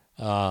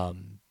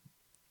 And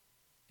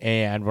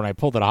when I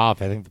pulled it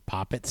off, I think the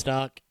poppet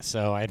stuck,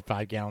 so I had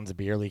 5 gallons of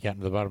beer leak out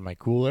into the bottom of my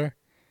cooler,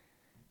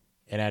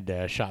 and had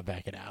to shot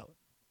back it out.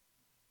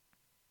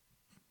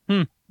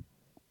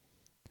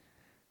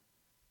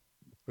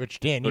 Which,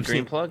 Dan, No you've drain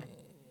seen... plug?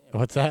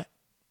 What's that?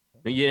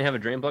 You didn't have a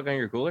drain plug on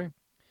your cooler?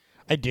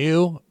 I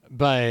do,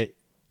 but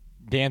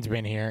Dan's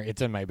been here.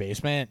 It's in my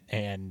basement,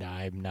 and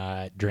I'm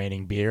not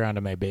draining beer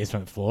onto my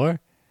basement floor.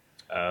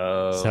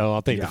 Oh. So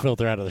I'll take the yeah.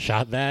 filter out of the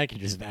shot vac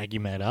and just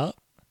vacuum it up.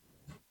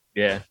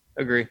 Yeah,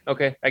 agree.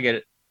 Okay, I get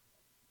it.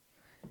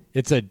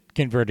 It's a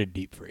converted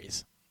deep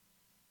freeze.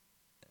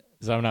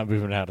 So I'm not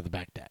moving it out of the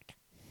back deck.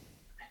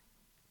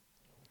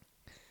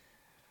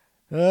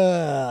 All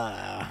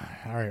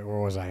right, where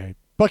was I?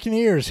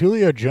 Buccaneers,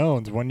 Julio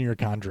Jones, 1-year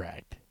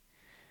contract.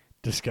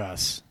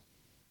 Discuss.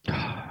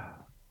 That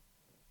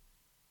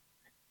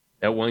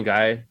one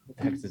guy, what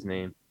the heck's his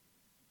name?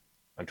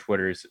 On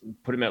Twitter's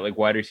put him at like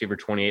wide receiver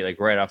 28, like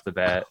right off the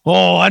bat.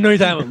 Oh, I know you're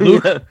talking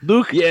about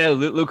Luke. Yeah,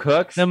 Luke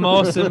Hooks. the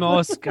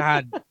most.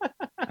 God,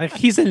 like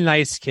he's a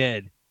nice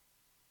kid.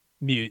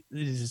 Mute.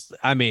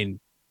 I mean,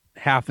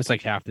 it's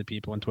like half the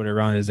people on Twitter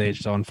around his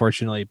age. So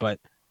unfortunately, but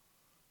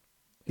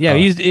yeah,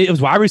 it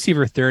was wide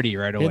receiver 30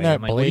 right away. In that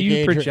I'm like, what do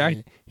you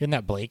project? in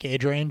that Blake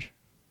age range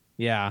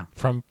Yeah,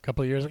 from a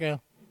couple of years ago?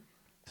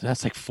 so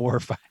that's like 4 or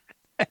 5.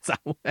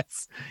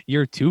 That's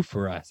year 2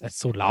 for us. That's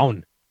so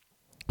long.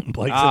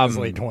 Blake's in his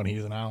late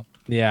 20s now.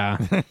 Yeah.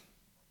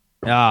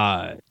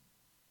 I'm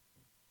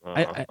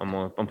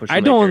pushing. I my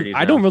don't 30s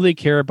I don't now. really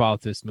care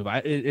about this move.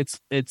 It's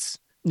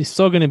he's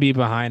still going to be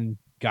behind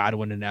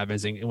Godwin and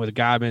Evans, and with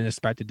Godwin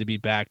expected to be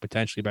back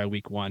potentially by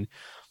week 1,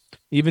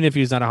 even if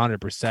he's not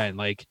 100%.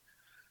 Like,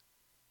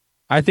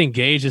 I think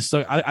Gage is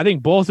so. I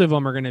think both of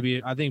them are going to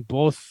be. I think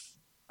both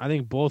I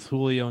think both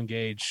Julio and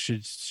Gage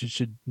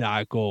should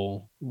not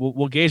go.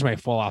 Well, Gage might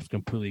fall off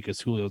completely because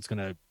Julio's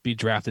gonna be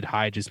drafted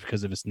high just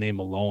because of his name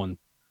alone.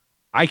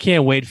 I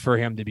can't wait for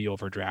him to be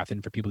overdrafted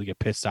and for people to get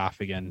pissed off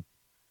again.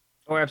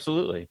 Oh,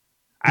 absolutely.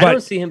 I But-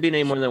 don't see him being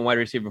any more than wide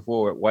receiver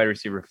 4, wide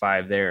receiver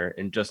 5 there,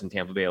 and just in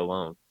Tampa Bay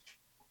alone.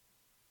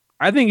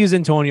 I think he's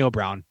Antonio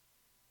Brown.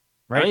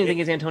 I Right? don't even think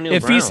he's Antonio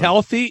if Brown.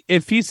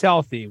 he's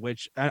healthy,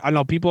 which I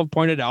know people have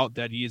pointed out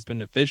that he has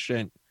been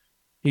efficient,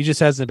 he just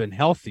hasn't been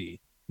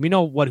healthy. We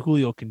know what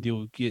Julio can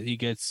do. He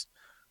gets,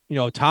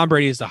 Tom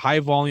Brady is a high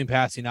volume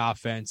passing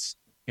offense,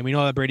 and we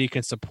know that Brady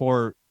can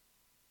support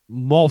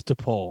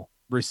multiple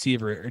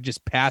receiver or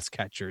just pass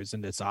catchers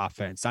in this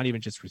offense, not even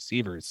just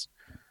receivers.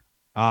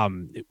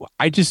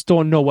 I just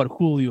don't know what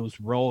Julio's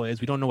role is.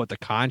 We don't know what the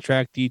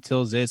contract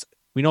details is.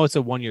 We know it's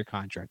a 1-year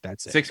contract.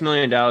 That's it. $6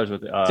 million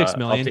with $6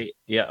 million?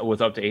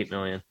 with up to $8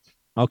 million.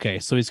 Okay,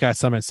 so he's got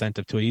some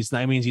incentive to it.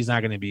 That means he's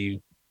not going to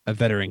be a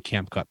veteran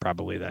camp cut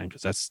probably then,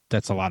 because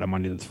that's a lot of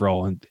money to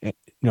throw and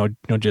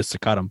just to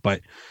cut him.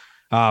 But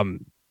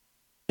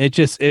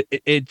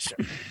it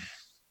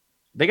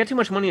They got too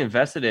much money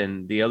invested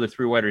in the other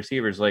 3 wide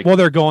receivers. Like, well,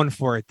 they're going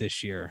for it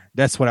this year.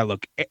 That's what I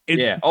look.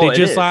 Yeah. They It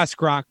just is. lost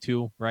Gronk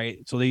too,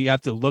 right? So they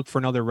have to look for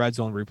another red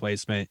zone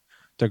replacement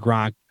to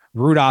Gronk.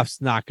 Rudolph's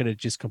not going to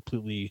just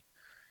completely,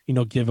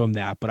 give him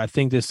that. But I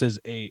think this is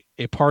a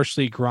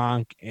partially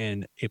Gronk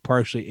and a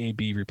partially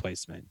AB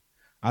replacement.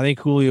 I think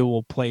Julio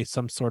will play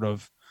some sort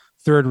of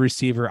third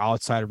receiver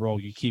outside role.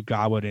 You keep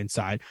Godwin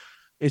inside.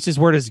 It's just,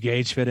 where does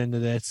Gage fit into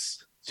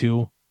this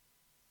too?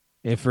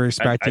 If we're I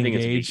expecting think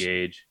it's Gage,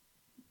 Gage.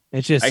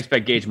 it's just. I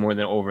expect Gage more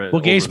than over.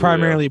 Well, Gage over Julio.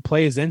 primarily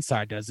plays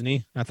inside, doesn't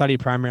he? I thought he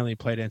primarily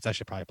played inside. I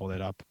should probably pull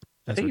that up.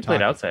 I think he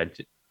played outside.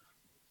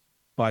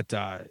 But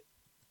there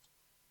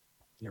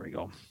we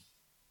go.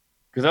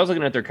 Because I was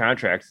looking at their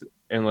contracts,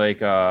 and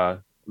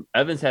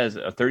Evans has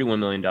a $31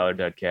 million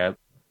dead cap.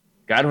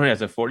 Godwin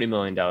has a $40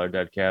 million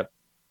dead cap.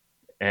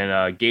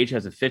 And Gage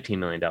has a $15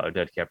 million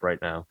dead cap right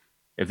now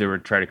if they were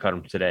to try to cut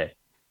him today.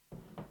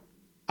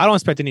 I don't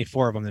expect any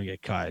 4 of them to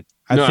get cut.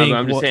 I'm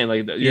just saying,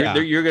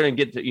 you're going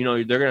to get,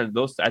 they're going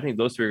to, I think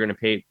those 3 are going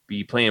to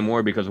be playing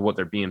more because of what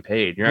they're being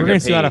paid. You're not we're going going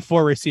to to see a lot of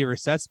 4 receiver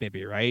sets,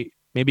 maybe, right?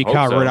 Maybe Hope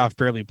Kyle so. Rudolph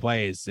barely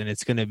plays, and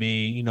it's going to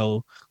be,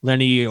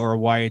 Lenny or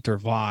Wyatt or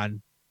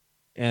Vaughn,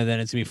 and then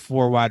it's going to be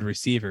 4 wide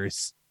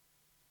receivers.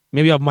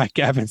 Maybe I'll have Mike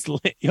Evans.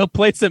 He'll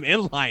play some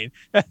inline.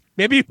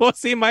 Maybe we'll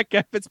see Mike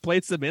Evans play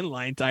some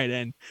inline tight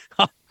end.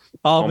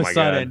 All of a my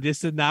sudden, God.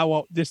 just did not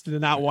want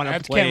to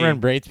That's play. Cameron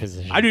Braid's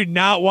position. I do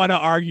not want to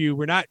argue.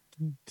 We're not.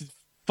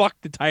 Fuck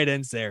the tight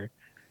ends there.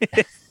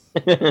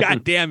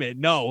 God damn it,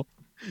 no.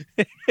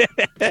 You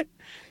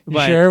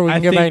But sure, we I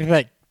can go think- back to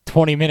that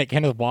 20-minute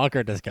Kenneth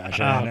Walker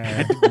discussion.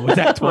 Was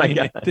that Oh my 20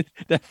 God. minutes?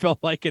 That felt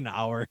like an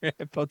hour.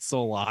 It felt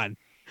so long.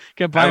 How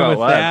Combined about with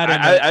what? that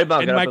I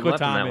about and got up and Michael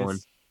left on that one.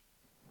 Thomas.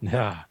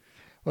 Yeah.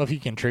 Well, if you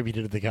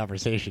contributed to the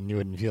conversation, you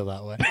wouldn't feel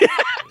that way.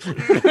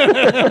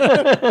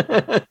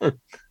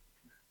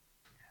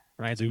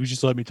 Right. So you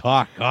just let me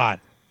talk. God.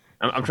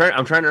 I'm trying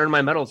to earn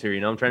my medals here.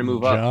 I'm trying to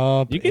move up.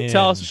 Jump You can in.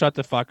 tell us to shut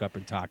the fuck up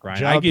and talk, Ryan.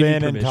 I Jump give you in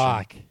and permission.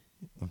 talk.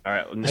 All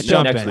right, I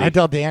jump next in. week. I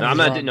tell Dan. No, I'm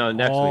he's not. wrong No,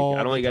 next week. all I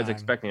don't want you the guys time.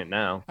 expecting it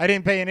now. I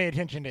didn't pay any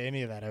attention to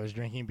any of that. I was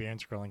drinking beer and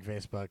scrolling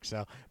Facebook.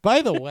 So,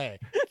 by the way,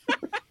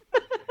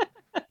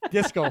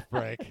 disc golf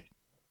break.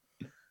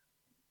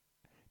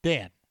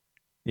 Dan,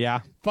 Yeah,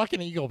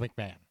 fucking Eagle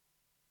McMahon.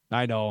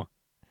 I know.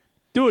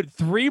 Dude,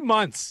 3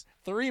 months.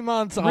 3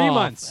 months 3 off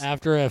months.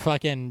 after a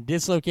fucking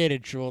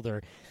dislocated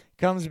shoulder.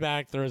 Comes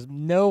back, throws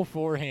no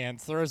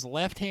forehands, throws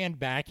left-hand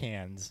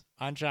backhands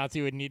on shots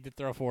he would need to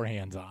throw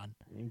forehands on.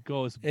 It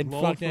goes And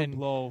blow fucking for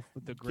blow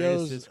with the greatest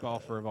goes- disc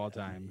golfer of all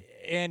time.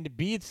 And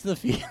beats the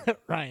field.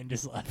 Ryan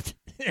just left.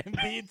 And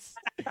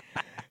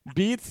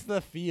beats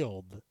the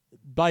field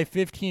by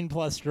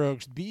 15-plus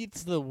strokes.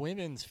 Beats the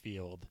women's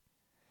field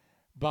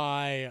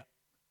by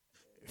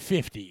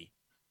 50.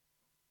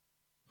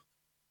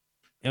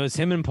 It was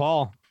him and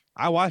Paul.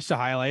 I watched the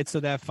highlights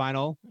of that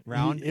final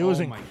round. It was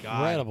Oh my God.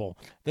 incredible.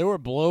 They were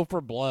blow for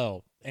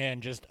blow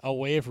and just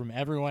away from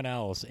everyone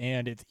else.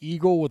 And it's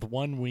Eagle with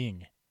one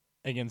wing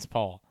against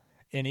Paul.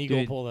 And Eagle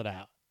Dude. pulled it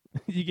out.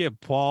 You get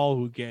Paul,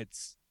 who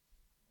gets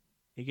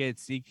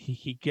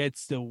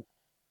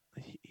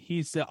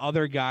he's the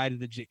other guy to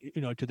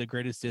the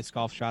greatest disc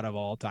golf shot of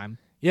all time.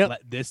 Yep.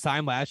 This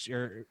time last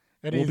year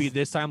And will he's- be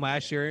this time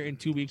last year in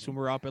 2 weeks when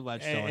we're up at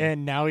Ledgestone.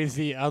 And now he's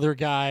the other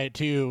guy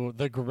to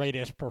the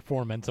greatest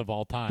performance of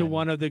all time. To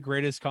one of the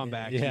greatest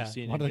comebacks yeah, you've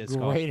seen one in of the disc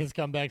golf. greatest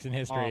comebacks in Oh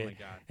history. my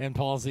God. And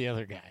Paul's the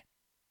other guy.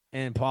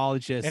 And Paul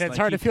just And it's like,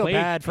 hard he to feel played-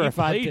 bad for he a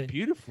 5 played to-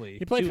 beautifully.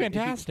 He played too. If you-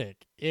 fantastic.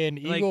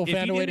 And like, Eagle if he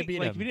found a way to didn't- beat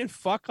like, him. If he didn't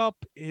fuck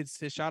up his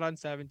shot on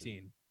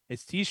 17,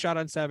 his tee shot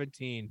on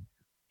 17,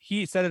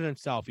 he said it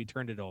himself. He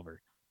turned it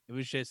over. It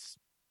was just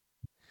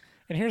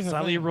And here's the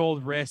slightly thing.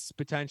 rolled wrists,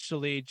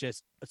 potentially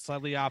just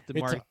slightly off the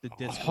It's mark. The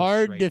disc was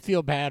hard to straight.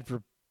 feel bad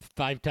for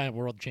 5-time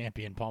world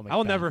champion Paul McBeth.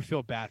 I'll never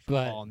feel bad for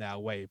but- Paul in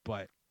that way,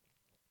 but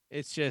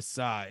it's just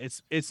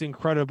it's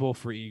incredible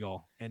for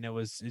Eagle, and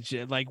it's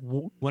just, like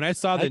when I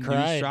saw the news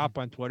cried. drop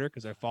on Twitter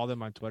because I followed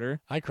him on Twitter,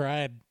 I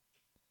cried.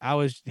 I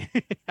was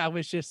I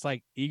was just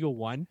like Eagle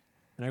won,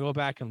 and I go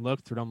back and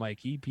look through it, I'm like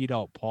he beat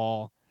out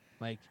Paul,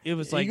 like it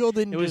was like Eagle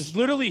didn't it was just-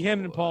 literally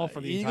him and Paul for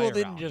the Eagle entire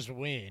didn't round. just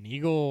win.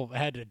 Eagle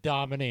had to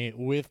dominate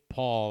with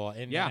Paul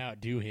and Yeah. then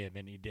outdo him,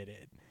 and he did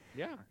it.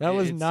 Yeah, That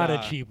was it's, not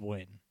a cheap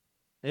win.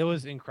 It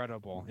was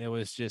incredible.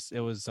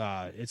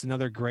 It's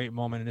another great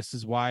moment, and this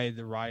is why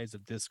the rise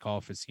of disc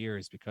golf is here,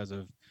 is because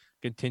of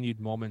continued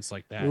moments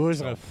like that. It was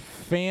So, a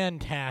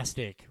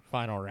fantastic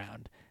final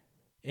round.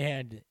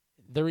 And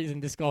the reason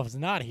disc golf is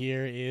not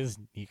here is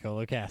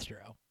Nicolo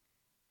Castro.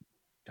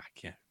 I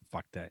can't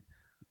fuck that.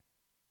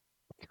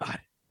 God,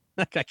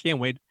 like I can't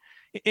wait.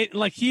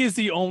 Like he is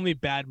the only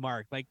bad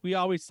mark. Like we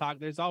always talk.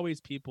 There's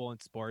always people in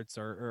sports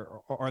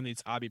or in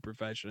these hobby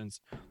professions.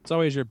 It's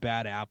always your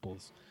bad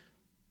apples.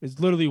 There's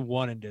literally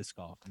one in disc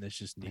golf, and it's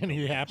just And he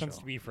Nicolo happens Castro.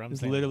 to be from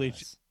It's St. literally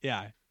Louis.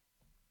 yeah.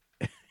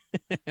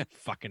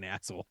 Fucking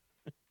asshole.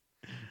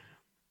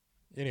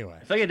 Anyway.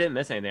 I feel like I didn't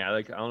miss anything.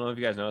 I don't know if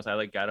you guys noticed.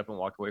 I got up and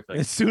walked away for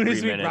like As soon as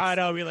 3 we minutes. brought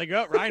it out, we like,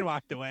 oh, Ryan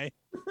walked away.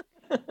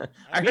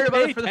 I We heard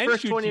about pay it for the attention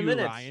first to 20 you,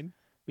 minutes. Ryan.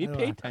 We I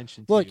pay know.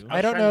 attention to Look, you.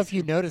 I don't trying know to if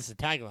you noticed the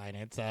tagline.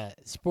 It's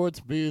sports,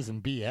 booze,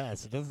 and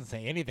BS. It doesn't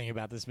say anything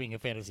about this being a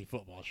fantasy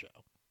football show.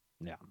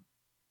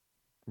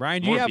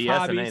 Ryan, do More you have BS than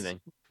hobbies?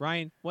 anything.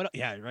 Ryan, what?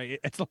 Yeah, right.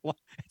 It's a lot.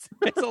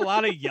 It's a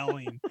lot of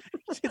yelling.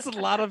 It's a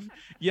lot of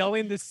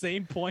yelling the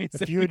same points. If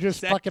that you we would just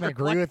said fucking for,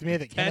 agree like, with me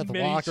that 10 Kenneth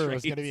minutes Walker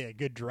was going to straight. be a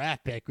good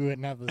draft pick, we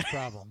wouldn't have this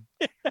problem.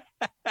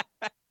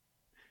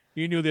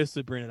 You knew this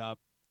would bring it up.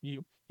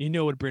 You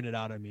know it would bring it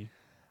out of me.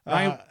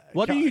 Ryan,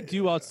 what do Ca- you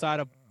do outside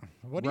of?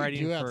 What do you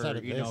writing do outside for,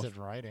 of you this know, and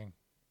writing?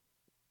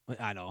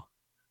 I know.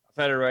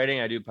 Outside of writing,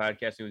 I do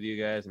podcasting with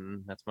you guys,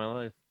 and that's my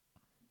life.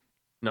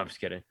 No, I'm just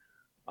kidding.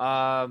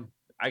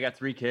 I got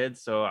 3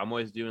 kids, so I'm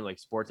always doing like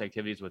sports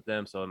activities with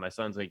them. So my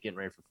son's like getting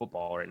ready for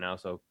football right now.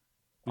 So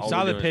We all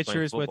saw we're the doing is playing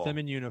pictures with football. them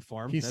in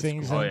uniform. He That's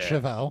sings cool. Oh, in yeah.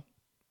 Chevelle.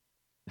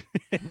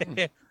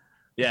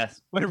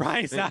 Yes, When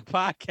Ryan's not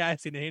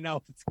podcasting and hanging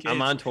out with his kids,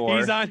 I'm on tour.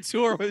 He's on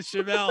tour with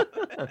Chevelle.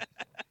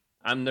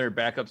 I'm their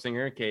backup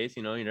singer in case,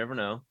 you never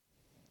know.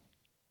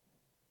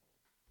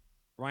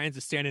 Ryan's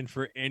a stand-in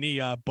for any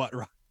butt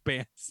rock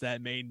bands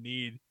that may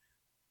need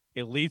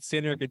a lead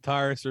singer,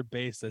 guitarist, or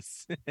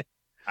bassist.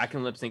 I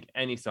can lip sync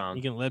any song.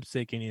 You can lip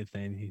sync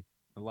anything.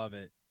 I love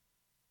it.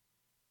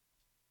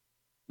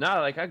 No,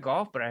 like I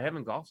golf, but I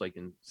haven't golfed like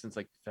since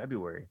like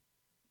February.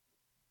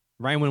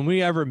 Ryan, when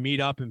we ever meet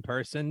up in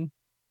person,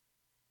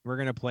 we're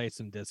gonna play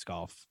some disc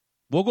golf.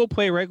 We'll go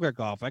play regular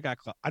golf. I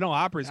know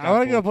Opry's. I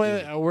want to go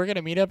play. We're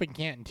gonna meet up in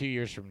Canton 2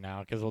 years from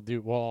now because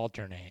we'll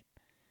alternate,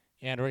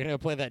 and we're gonna go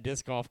play that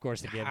disc golf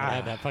course again. But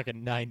have that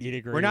fucking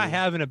 90-degree. We're not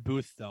having a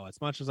booth though. As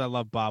much as I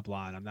love Bob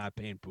Lyon, I'm not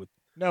paying booth.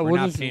 No, we're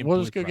we'll not just paying we'll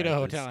just go booth get a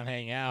prices. hotel and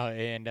hang out,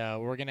 and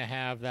we're gonna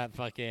have that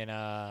fucking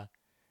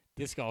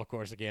disc golf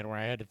course again where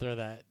I had to throw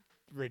that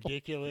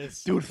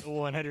ridiculous Dude.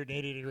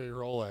 180-degree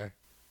roller.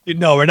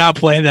 No, we're not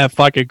playing that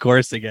fucking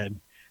course again.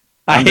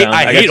 I I'm hate down. I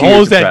I got hate 2 years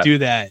holes of that prep. do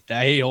that.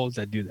 I hate holes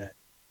that do that.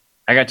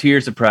 I got 2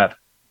 years of prep.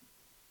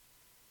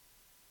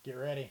 Get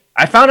ready.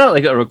 I found out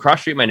like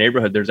across street in my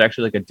neighborhood, there's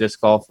actually like a disc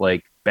golf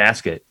like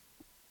basket.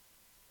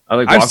 I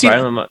like I've walk seen- by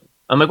and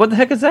I'm like, what the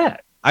heck is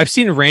that? I've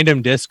seen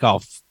random disc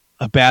golf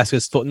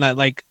baskets floating, not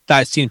like that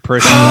I've seen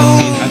personally.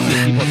 I've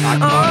seen people talk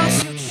about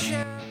it.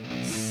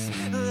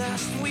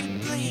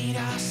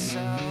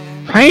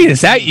 Ryan,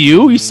 is that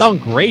you? You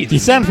sound great. You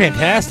sound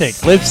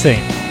fantastic. Lip sync.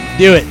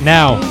 Do it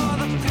now.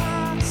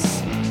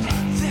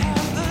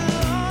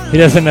 He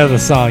doesn't know the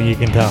song. You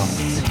can tell.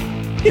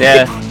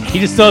 Yeah, He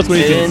just knows what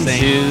he's gonna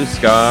sing. into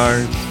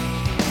scars.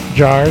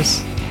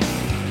 Jars.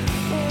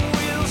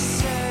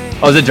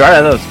 Oh, is it jar? I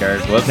thought it was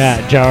scars. Whoops.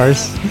 Nah,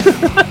 jars.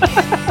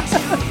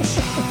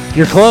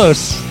 You're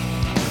close.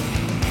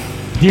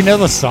 Do you know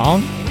the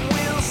song?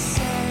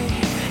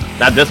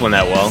 Not this one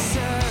that well.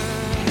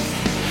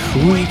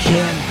 We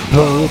can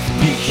both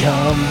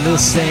become the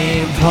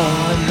same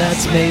pond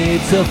that's made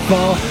to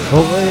fall.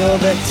 Oil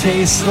that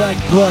tastes like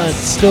blood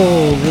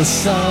stole the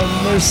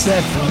summer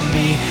set from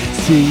me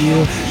to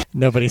you.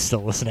 Nobody's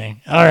still listening.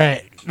 All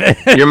right.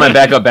 You're my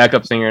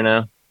backup singer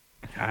now.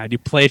 God, you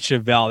play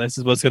Chevelle. This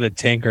is what's gonna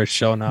tank our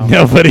show now.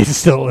 Nobody's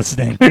still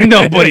listening.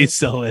 Nobody's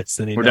still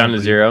listening. We're down to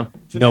Nobody. 0.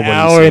 It's an Nobody's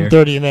hour here. and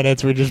 30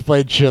 minutes. We just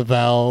played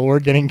Chevelle.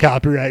 We're getting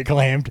copyright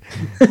claimed.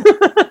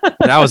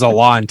 That was a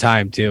long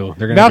time too.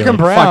 They're gonna Malcolm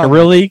be like, Brown. Fuck,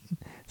 really,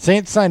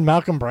 Saints signed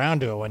Malcolm Brown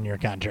to a 1-year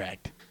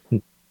contract.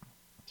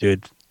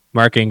 dude.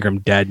 Mark Ingram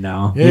dead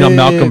now. You know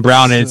Malcolm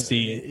Brown is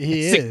He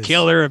the is.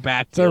 killer of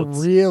It's a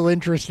backfields. real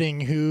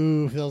interesting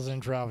who fills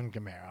in for Alvin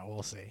Kamara.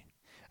 We'll see.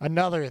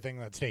 Another thing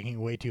that's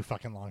taking way too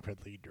fucking long for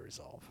the league to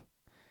resolve.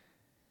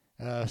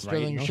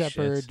 Sterling no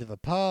Shepard shit. to the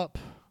pup.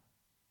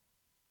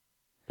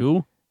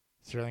 Who?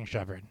 Sterling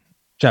Shepard.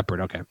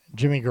 Shepard. Okay.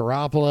 Jimmy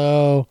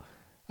Garoppolo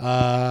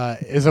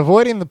is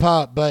avoiding the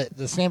pup, but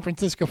the San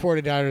Francisco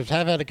 49ers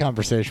have had a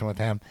conversation with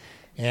him,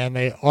 and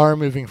they are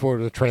moving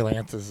forward with Trey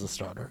Lance as the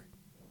starter.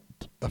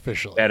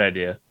 officially. Bad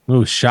idea.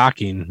 Ooh,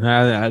 shocking.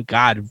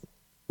 God,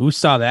 who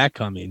saw that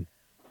coming?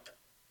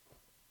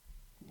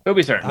 He'll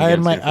be starting. I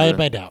again soon for had the-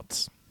 my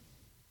doubts.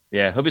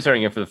 Yeah, he'll be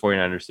starting again for the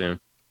 49ers soon.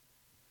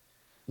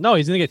 No,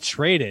 he's gonna get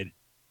traded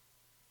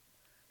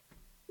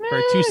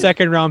for 2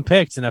 second-round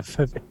picks and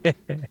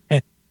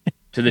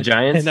To the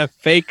Giants. a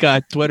fake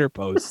Twitter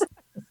post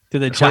to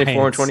the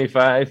 24 and Giants.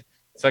 25,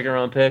 second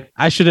round pick.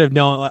 I should have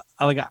known.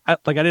 I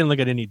didn't look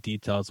at any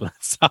details when I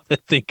saw the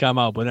thing come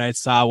out. When I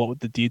saw what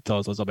the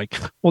details was, I'm like,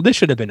 well, this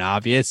should have been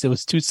obvious. It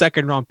was 2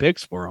 second-round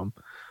picks for him.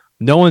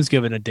 No one's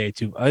given a day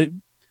 2.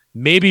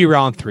 Maybe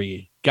round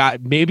 3.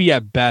 Got maybe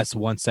at best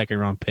 1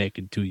 second-round pick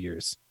in 2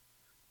 years.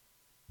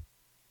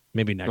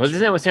 Maybe next. Wasn't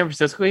year. that what San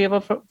Francisco gave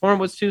up for him?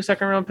 Was 2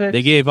 second round picks?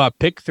 They gave up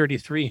pick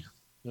 33.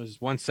 It was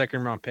 1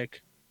 second-round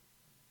pick.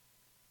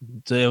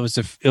 So it was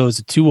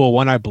a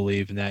 201, I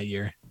believe, in that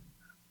year.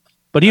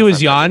 But he That's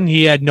was not bad. young.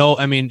 He had no.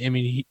 I mean,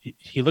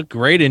 he looked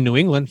great in New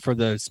England for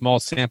the small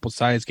sample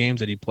size games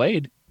that he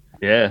played.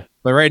 Yeah.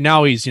 But right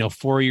now he's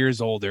 4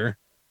 years older.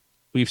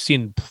 We've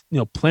seen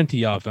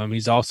plenty of him.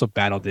 He's also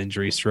battled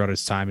injuries throughout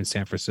his time in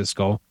San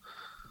Francisco.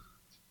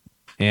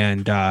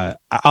 And I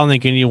don't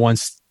think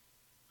anyone's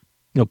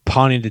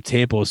pounding the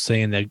table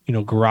saying that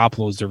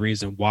Garoppolo is the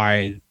reason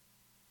why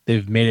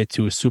they've made it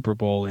to a Super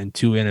Bowl and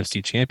 2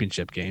 NFC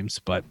Championship games.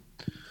 But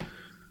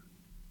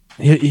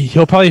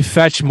he'll probably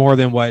fetch more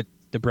than what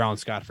the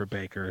Browns got for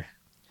Baker.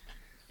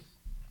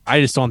 I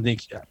just don't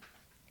think.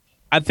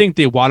 I think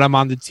they want him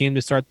on the team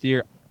to start the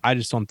year. I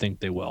just don't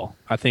think they will.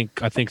 I think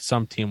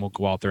some team will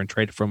go out there and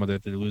trade for him, whether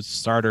they lose a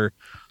starter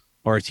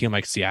or a team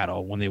like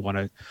Seattle when they want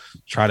to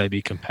try to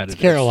be competitive.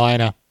 It's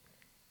Carolina.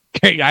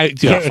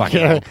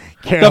 The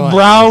Carolina.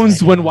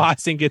 Browns when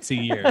Watson gets a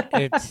year.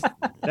 It's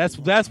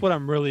That's what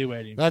I'm really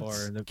waiting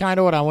that's for. kind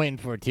of what I'm waiting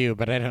for too.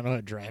 But I don't know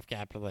what draft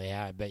capital they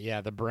have. But yeah,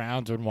 the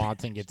Browns when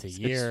Watson gets a It's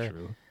year.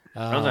 true.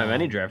 I don't have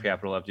any draft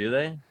capital left, do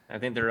they? I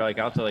think they're like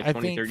out to like I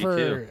think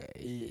 2032.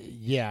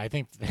 yeah, I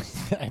think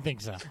I think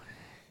so.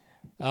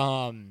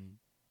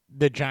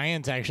 The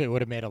Giants actually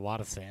would have made a lot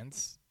of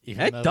sense.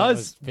 Even though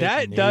was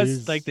fake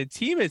news. like the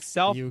team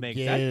itself You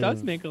that does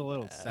give make a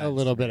little sense. a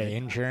little bit of right?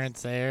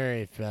 insurance there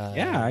if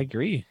Yeah, I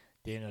agree.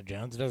 Daniel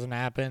Jones doesn't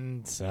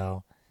happen.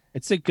 So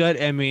It's a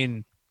good. I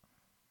mean,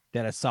 they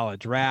had a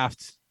solid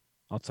draft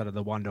outside of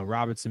the Wando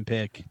Robinson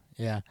pick.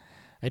 yeah,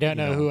 I don't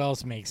You know know. who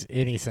else makes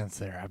any sense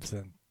there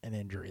absent an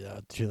injury though.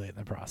 It's too late in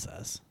the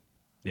process.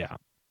 Yeah,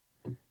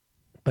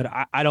 but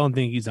I don't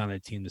think he's on a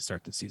team to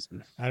start the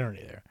season. I don't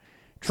either.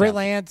 Trey Yeah.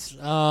 Lance,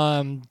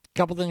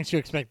 couple things to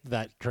expect with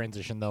that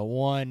transition though.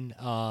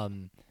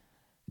 One,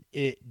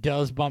 it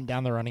does bump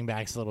down the running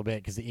backs a little bit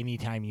because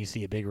anytime you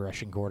see a big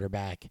rushing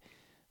quarterback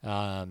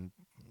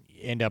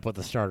end up with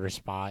a starter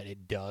spot,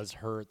 it does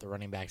hurt the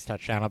running back's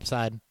touchdown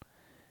upside.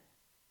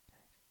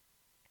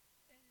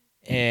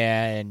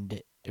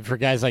 And for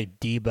guys like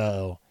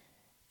Debo,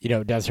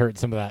 it does hurt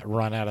some of that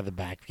run out of the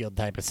backfield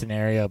type of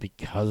scenario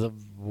because of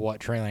what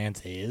Trey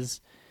Lance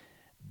is.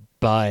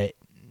 But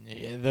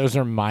those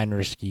are minor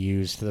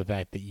skews to the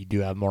fact that you do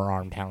have more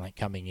arm talent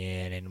coming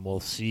in, and we'll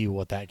see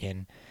what that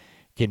can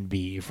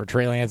be. For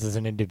Trey Lance as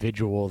an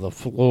individual, the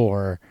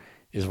floor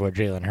is what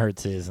Jalen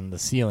Hurts is, and the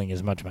ceiling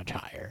is much, much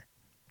higher.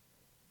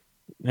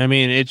 I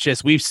mean, it's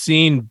just we've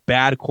seen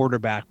bad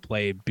quarterback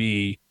play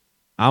be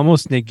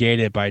almost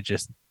negated by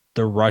just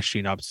the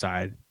rushing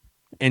upside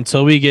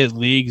until we get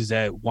leagues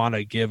that want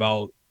to give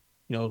out,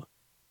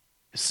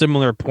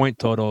 similar point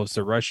totals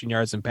to rushing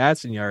yards and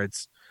passing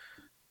yards.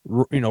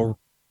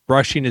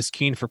 Rushing is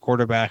keen for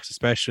quarterbacks,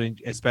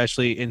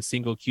 especially in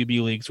single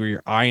QB leagues where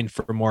you're eyeing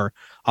for more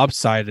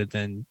upside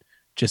than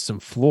just some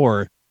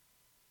floor.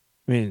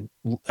 I mean,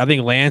 I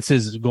think Lance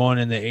is going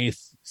in the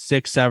 8th,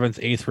 6th, 7th,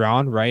 8th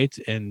round, right?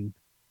 And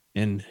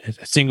in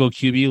single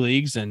QB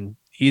leagues, and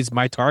he's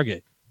my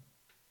target.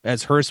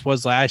 As Hurst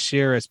was last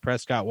year, as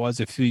Prescott was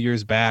a few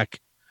years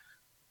back.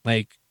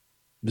 Like,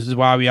 this is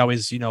why we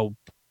always,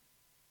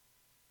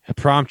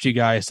 prompt you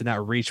guys to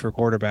not reach for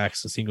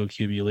quarterbacks in single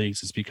QB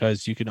leagues. Is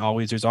because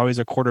there's always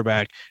a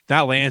quarterback,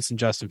 not Lance and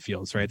Justin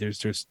Fields, right? There's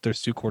 2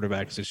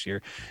 quarterbacks this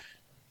year.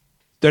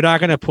 They're not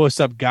going to post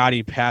up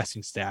gaudy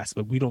passing stats,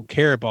 but we don't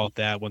care about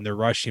that when their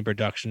rushing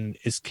production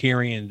is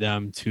carrying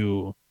them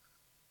to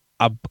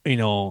a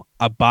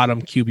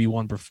bottom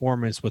QB1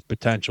 performance with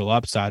potential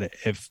upside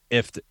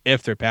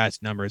if their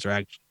passing numbers are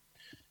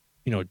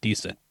actually,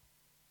 decent.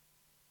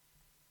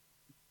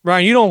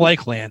 Ryan, you don't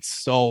like Lance,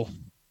 so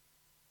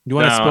you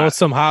want to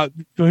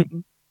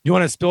you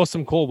want to spill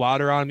some cold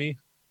water on me?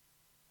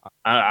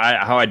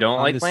 How I don't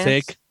On like this Lance?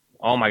 take?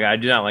 Oh my god, I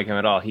do not like him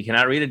at all. He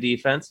cannot read a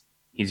defense.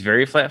 He's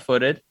very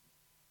flat-footed.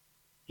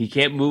 He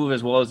can't move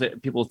as well as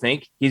people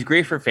think. He's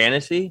great for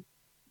fantasy,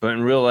 but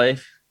in real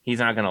life, he's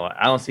not gonna.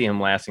 I don't see him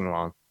lasting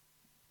long.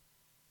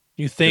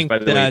 You think by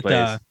the way he that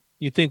plays.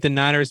 you think the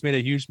Niners made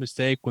a huge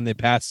mistake when they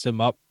passed up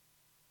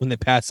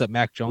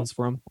Mac Jones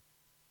for him?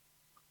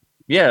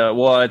 Yeah,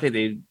 well, I think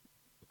they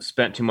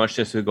spent too much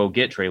just to go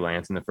get Trey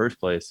Lance in the first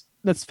place.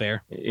 That's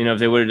fair. If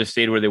they would have just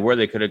stayed where they were,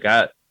 they could have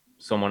got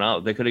someone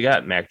else. They could have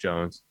got Mac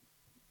Jones.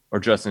 or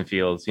Justin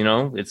Fields.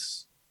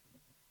 He's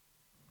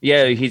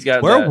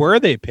got. Where were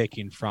they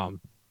picking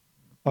from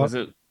Was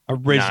it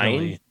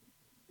originally? 9?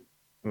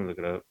 Let me look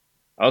it up.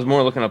 I was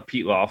more looking up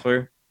Pete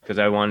Loeffler because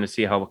I wanted to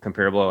see how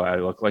comparable I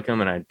look like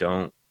him, and I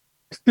don't.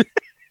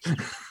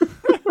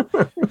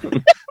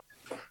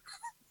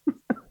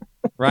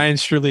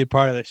 Ryan's truly a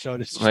part of the show.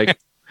 Just Like,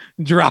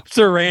 drops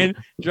her rain.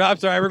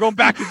 Drops. All right, we're going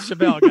back to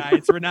Chevelle,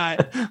 guys. We're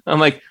not. I'm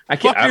like, I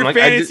can't. Fuck I'm your like,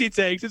 fantasy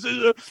takes. This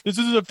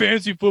is a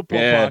fantasy football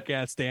Yeah.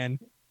 podcast, Dan.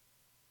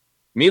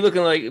 me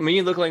looking like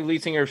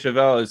lead singer of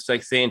Chevelle is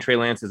like saying Trey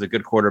Lance is a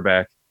good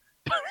quarterback.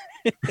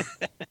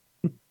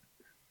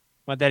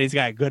 Not that he's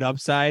got a good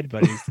upside,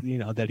 but he's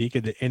that he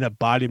could end up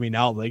bottoming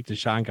out like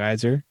Deshaun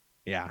Kaiser.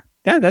 Yeah,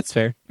 that's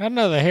fair. I don't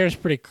know. The hair's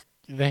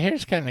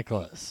kind of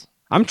close.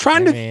 I'm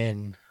trying I to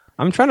mean,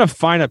 I'm trying to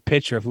find a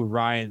picture of who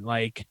Ryan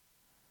like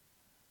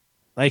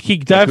he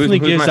definitely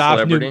who's gives my off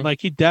celebrity?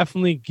 he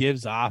definitely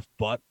gives off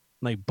butt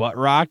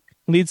rock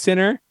lead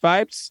center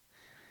vibes.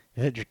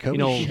 is it Jacoby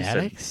He He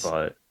said, Shaddix?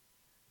 but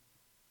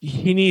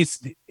He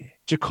needs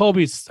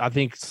Jacoby's I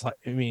think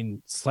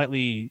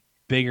slightly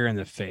bigger in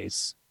the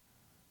face.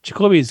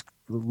 Jacoby's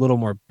a little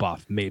more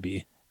buff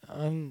maybe.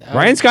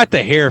 Ryan's got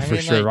the hair for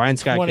sure. Like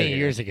Ryan's got 20 good hair.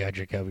 years ago,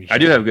 Jacoby. I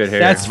do have good hair.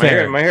 That's my fair.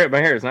 Hair, my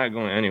hair is not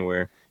going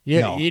anywhere.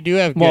 Yeah, No. you do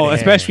have good Well, hair.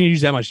 especially when you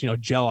use that much,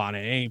 gel on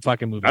it. It ain't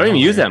fucking moving. I don't even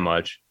use nowhere. that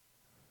much.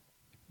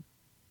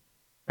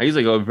 I use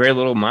like a very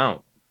little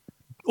amount.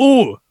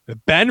 Ooh,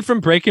 Ben from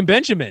Breaking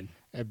Benjamin.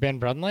 Ben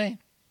Brunley?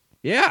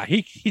 Yeah,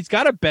 he's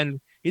got a Ben.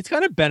 He's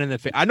got a Ben in the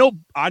face. I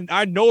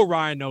know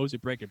Ryan knows who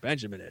Breaking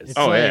Benjamin is. It's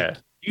Oh like- yeah.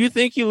 You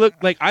think you look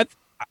like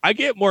I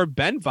get more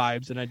Ben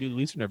vibes than I do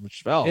Lisa from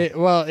Chevelle.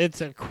 Well, it's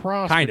a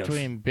cross Kind of.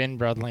 between Ben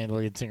Brunley and the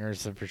lead singer of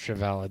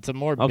Chevelle. It's a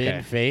more Okay.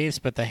 Ben face,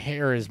 but the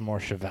hair is more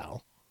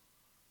Chevelle.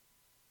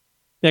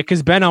 Yeah,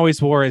 because Ben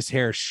always wore his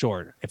hair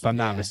short, if I'm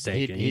not Yeah,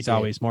 mistaken. he He's did.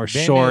 always more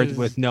Ben short is-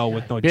 with no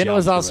Ben gel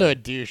was to also it. a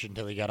douche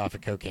until he got off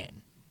of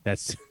cocaine.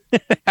 That's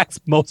that's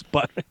most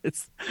butt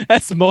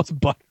that's most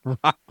butt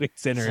rock lead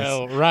centers.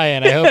 So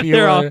Ryan, I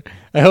hope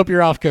I hope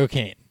you're off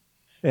cocaine.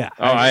 Yeah.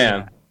 Oh, I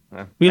am.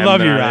 We I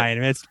love haven't you, been on it.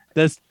 Ryan.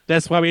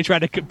 That's why we try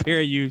to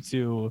compare you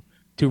to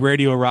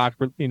Radio Rock,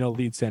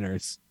 lead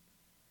centers.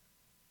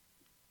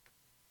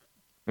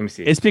 Let me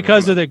see. It's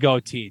because of the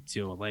goatee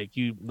too. Like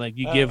you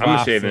give I'm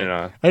off. shaving it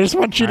off. I just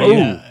want you to.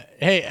 Ooh.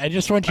 Hey, I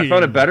just want you I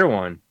found to. a better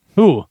one.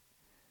 Who?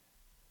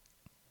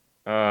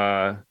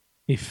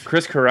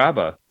 Chris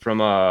Caraba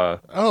from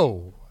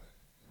Oh,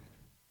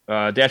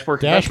 Dashboard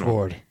Confessional.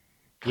 dashboard.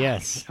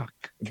 Yes.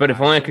 But if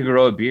only I could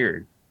grow a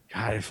beard.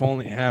 God, if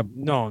only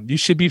you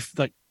should be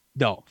like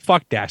no,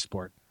 fuck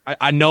dashboard.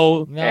 I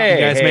know No. you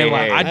guys Hey, may hey,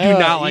 like. hey. I do Oh,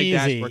 not like easy,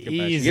 dashboard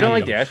confession. easy. You don't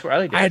like Dashboard? I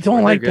like Dashboard. I don't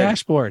They're like good.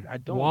 dashboard. I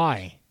don't.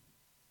 Why?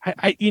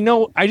 I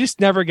I just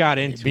never got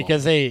into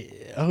Because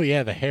they. Oh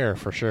yeah, the hair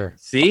for sure.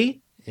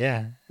 See?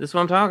 Yeah. This is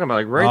what I'm talking about.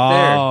 Like right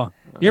Oh,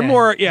 you're Yeah,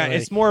 more. Yeah, like-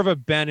 it's more of a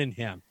Ben and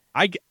him.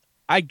 I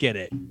get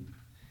it,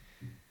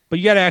 but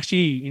you got to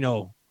actually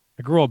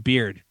grow a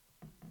beard.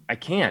 there. I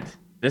can't.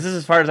 This is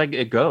as far as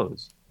it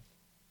goes.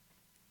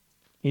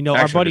 Our Actually,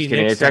 I'm buddy just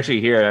kidding. Nick It's said-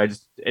 actually here. I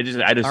just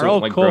our don't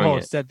old like growing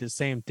co-host it. said the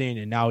same thing,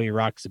 and now he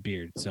rocks a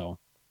beard. So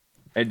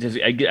I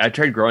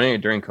tried growing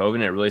it during COVID,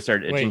 and it really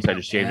started itching, Wait, so I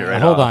just shaved it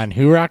right hold off. on.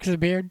 Who rocks a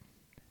beard?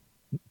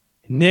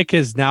 Nick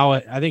is now.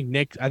 I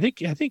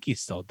think he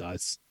still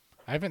does.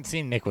 I haven't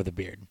seen Nick with a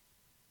beard.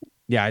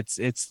 Yeah,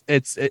 it's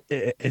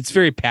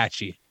very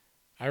patchy.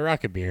 I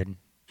rock a beard.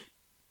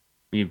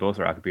 You both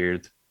rock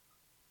beards.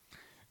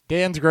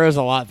 Dan's grows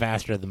a lot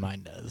faster than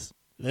mine does.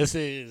 This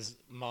is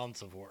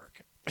months of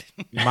work,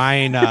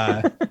 Mine,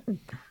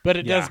 but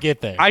it Yeah. does get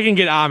there. I can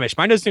get Amish.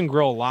 Mine doesn't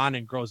grow long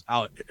and grows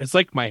out. It's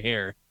like my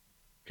hair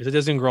because it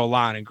doesn't grow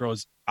long and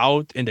grows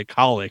out into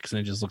cowlicks, and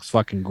it just looks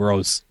fucking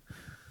gross.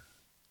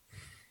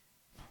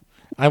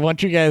 I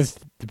want you guys.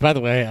 By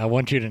the way, I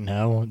want you to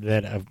know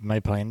that my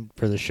plan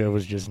for the show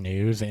was just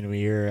news, and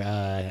we're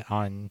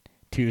on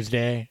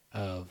Tuesday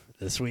of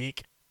this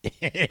week.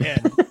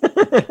 And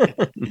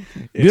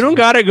You don't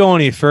got to go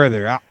any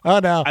further. oh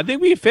no, I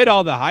think we fit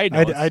all the high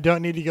notes. I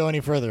don't need to go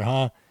any further,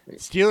 huh?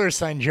 Steelers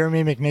signed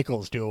Jeremy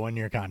McNichols to a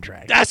 1-year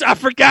contract. I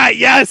forgot.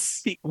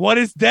 Yes, what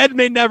is dead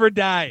may never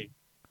die.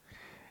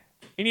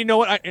 And you know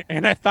what?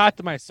 I thought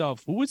to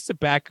myself, who is the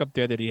backup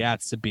there that he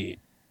has to beat?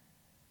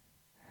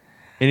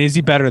 And is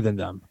he better than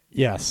them?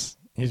 Yes,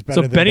 he's better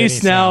So than Benny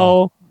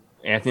Snell,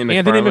 Anthony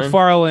Anthony McFarlane.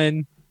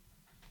 McFarlane.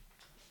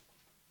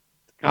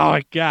 Oh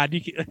my God!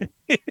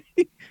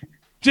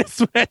 Just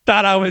when I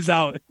thought I was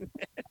out.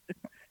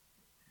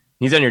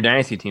 He's on your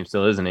dynasty team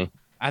still, isn't he?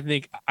 I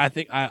think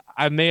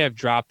I may have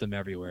dropped him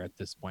everywhere at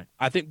this point.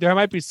 I think there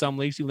might be some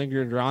leagues he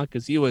lingered around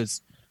because he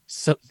was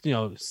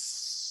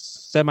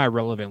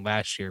semi-relevant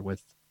last year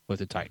with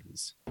the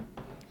Titans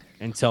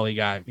until he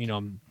got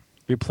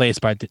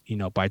replaced by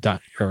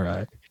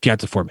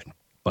Deontay Foreman.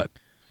 But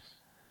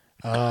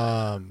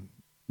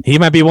he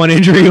might be one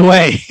injury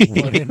away.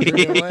 One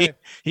injury away.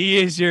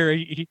 He's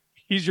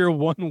your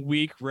 1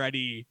 week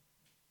ready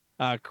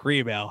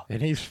Creebell.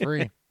 and he's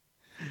free.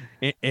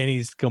 and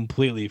he's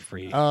completely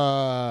free.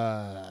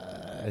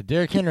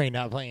 Derrick Henry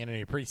not playing in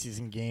any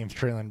preseason games.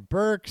 Traylon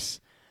Burks,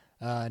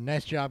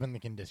 nice job in the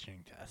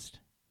conditioning test.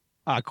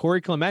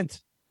 Corey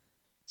Clement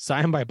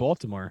signed by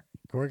Baltimore.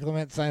 Corey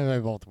Clement signed by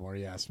Baltimore,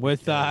 yes.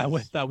 With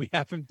we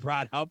haven't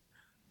brought up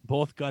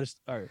both Gus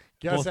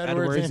both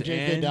Edwards and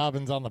J.K.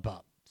 Dobbins on the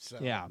pup. So.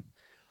 Yeah.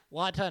 A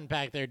lot to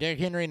unpack there. Derrick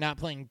Henry not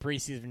playing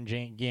preseason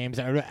games.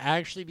 I would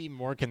actually be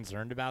more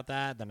concerned about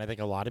that than I think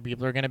a lot of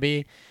people are going to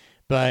be.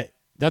 But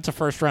that's a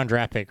first-round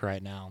draft pick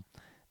right now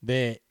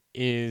that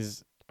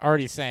is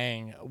already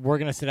saying we're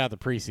going to sit out the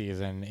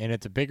preseason, and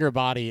it's a bigger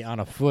body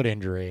on a foot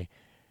injury,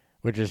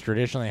 which is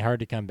traditionally hard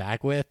to come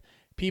back with.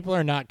 People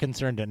are not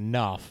concerned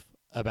enough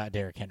about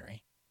Derrick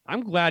Henry.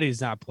 I'm glad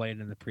he's not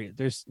playing in the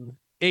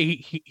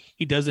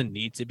he doesn't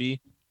need to be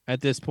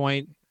at this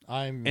point.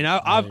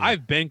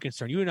 I've been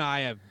concerned. You and I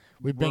have.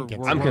 We've been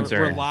concerned. I'm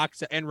concerned. We're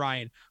lockstep, and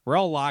Ryan, we're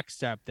all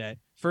lockstep that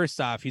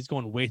first off, he's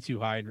going way too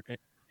high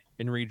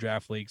in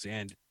redraft leagues,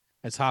 and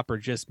as Hopper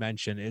just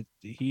mentioned,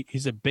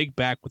 he's a big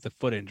back with a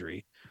foot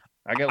injury.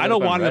 I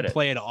don't want him to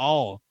play at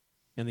all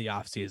in the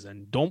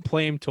offseason. Don't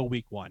play him till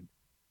week 1.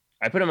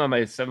 I put him on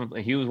my 7.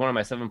 He was one of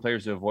my 7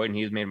 players to avoid, and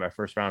he's made my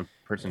first round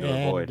person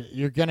to avoid.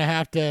 You're gonna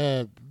have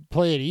to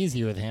play it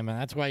easy with him, and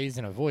that's why he's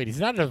an avoid. He's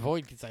not an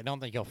avoid because I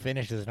don't think he'll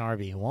finish as an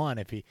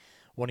RB1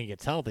 when he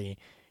gets healthy.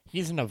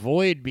 He's an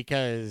avoid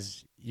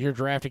because you're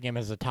drafting him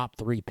as a top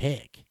 3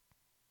 pick.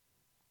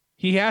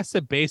 He has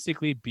to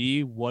basically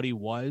be what he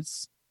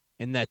was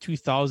in that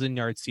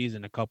 2,000-yard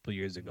season a couple of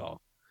years ago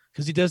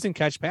because he doesn't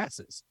catch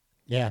passes.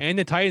 Yeah. And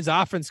the Titans'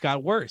 offense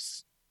got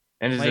worse.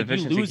 And his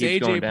efficiency you lose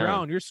keeps going A.J. down.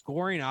 Brown, your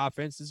scoring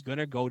offense is going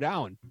to go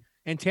down.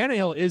 And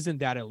Tannehill isn't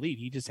that elite.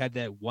 He just had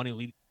that one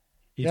elite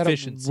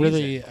efficient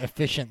really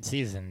efficient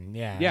season.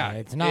 Yeah. Yeah.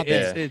 It's not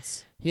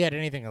that he had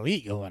anything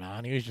elite going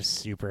on. He was just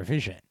super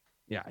efficient.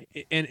 Yeah.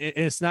 And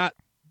it's not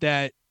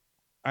that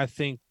I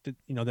think that,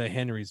 that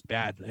Henry's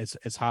bad.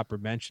 As Hopper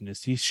mentioned,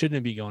 is he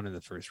shouldn't be going in the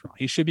first round.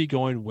 He should be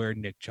going where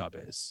Nick Chubb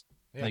is.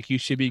 Yeah. Like, he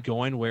should be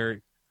going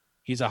where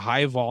he's a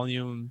high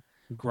volume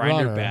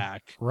grinder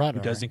back who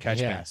doesn't catch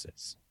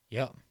passes.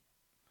 Yep.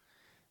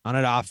 On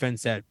an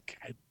offense that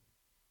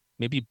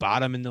maybe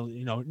bottom in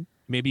the,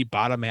 maybe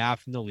bottom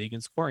half in the league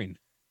in scoring.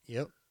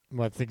 Yep.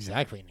 Well, that's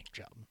exactly Nick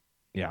Chubb.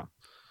 Yeah.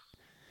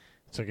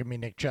 So give me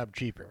Nick Chubb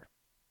cheaper,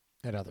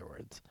 in other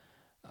words.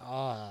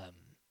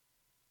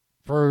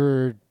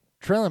 For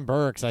Traylon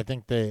Burks, I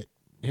think that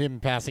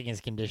him passing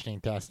his conditioning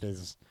test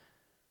is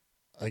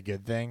a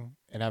good thing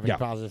and having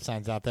positive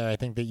signs out there. I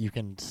think that you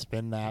can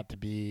spin that to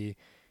be,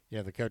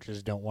 the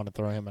coaches don't want to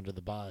throw him under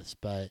the bus,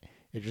 but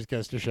it just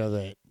goes to show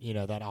that,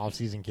 that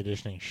off-season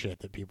conditioning shit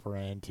that people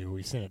run into.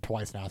 We've seen it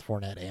twice now with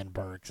Fournette and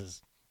Burks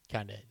is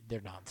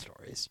they're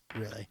non-stories,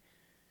 really.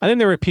 I think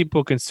there were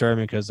people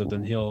concerned because of the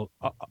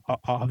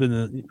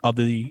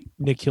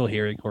Nick Hill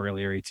hearing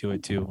corollary to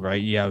it too,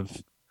 right? You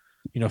have,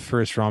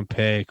 first round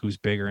pick who's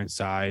bigger in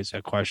size,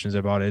 had questions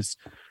about his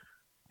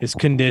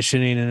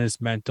conditioning and his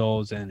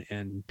mentals,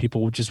 and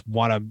people would just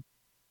want to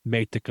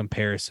make the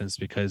comparisons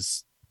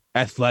because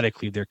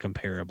athletically they're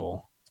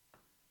comparable.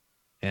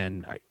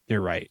 And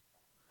they're right.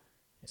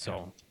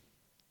 So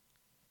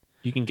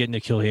you can get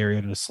N'Keal Harry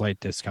at a slight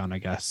discount, I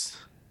guess.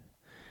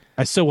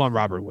 I still want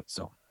Robert Woods,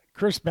 though.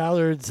 Chris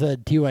Ballard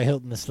said T.Y.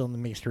 Hilton is still in the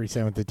mix to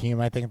resign with the team.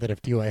 I think that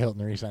if T.Y.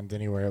 Hilton resigns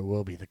anywhere, it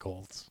will be the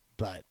Colts.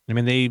 But I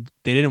mean, they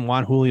didn't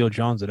want Julio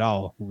Jones at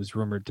all, who was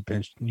rumored to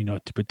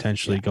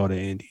potentially go to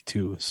Indy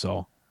too.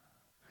 So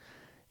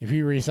if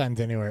he resigns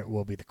anywhere, it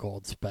will be the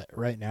Colts. But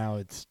right now,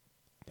 it's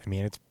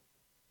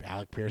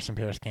Alec Pierce and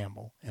Paris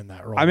Campbell in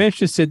that role. I'm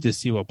interested to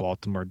see what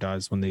Baltimore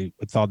does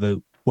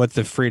with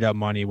the freed up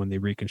money when they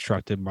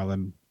reconstructed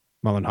Marlon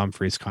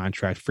Humphrey's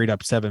contract, freed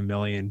up $7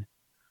 million.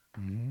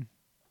 Mm-hmm.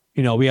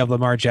 We have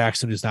Lamar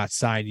Jackson who's not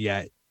signed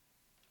yet,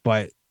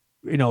 but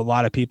a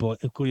lot of people,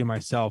 including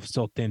myself,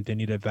 still think they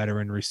need a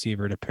veteran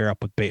receiver to pair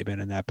up with Bateman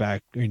in that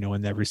back,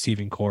 in that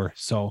receiving core.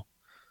 So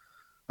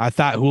I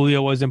thought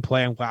Julio was in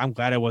play. I'm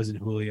glad it wasn't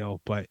Julio,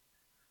 but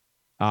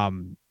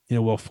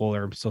Will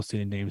Fuller, I'm still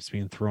seeing names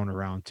being thrown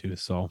around too.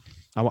 So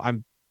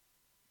I'm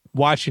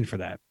watching for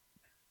that.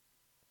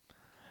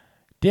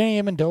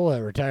 Danny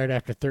Amendola retired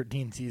after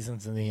 13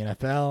 seasons in the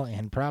NFL,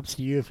 and props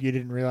to you if you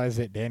didn't realize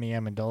that Danny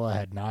Amendola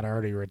had not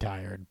already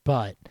retired.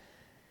 But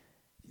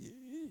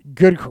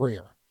good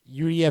career.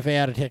 UDFA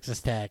out of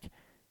Texas Tech,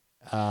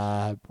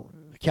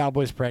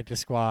 Cowboys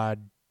practice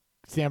squad,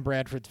 Sam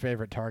Bradford's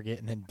favorite target,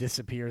 and then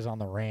disappears on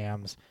the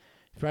Rams.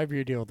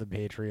 5-year deal with the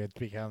Patriots,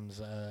 becomes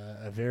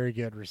a very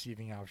good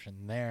receiving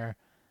option there,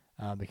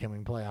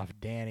 becoming playoff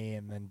Danny,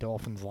 and then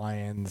Dolphins,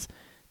 Lions,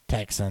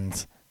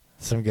 Texans,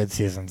 some good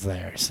seasons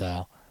there.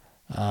 So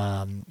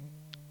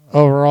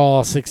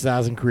overall,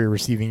 6,000 career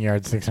receiving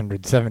yards,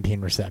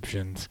 617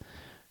 receptions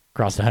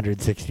across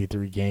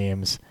 163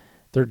 games,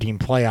 13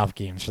 playoff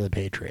games for the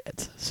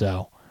Patriots.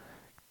 So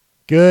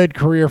good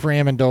career for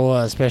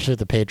Amendola, especially with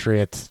the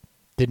Patriots.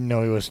 Didn't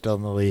know he was still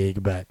in the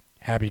league, but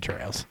happy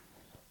trails.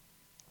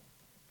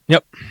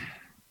 Yep.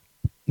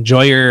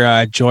 Enjoy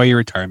your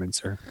retirement,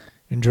 sir.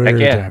 Enjoy your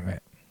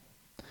retirement.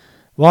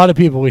 A lot of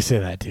people we say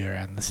that to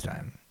around this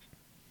time.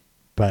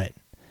 But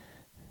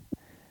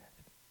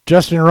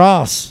Justin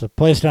Ross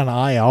placed on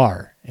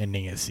IR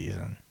ending his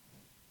season.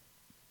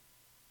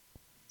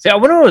 See, I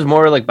wonder what was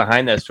more like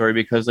behind that story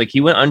because like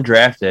he went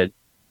undrafted,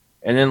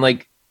 and then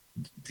like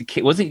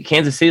wasn't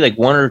Kansas City like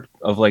one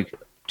of like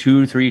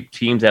 2-3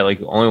 teams that like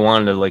only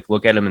wanted to like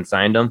look at him and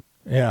signed him?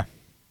 Yeah.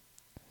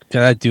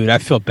 Yeah, that dude, I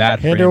feel bad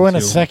He for had him to win a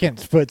too. second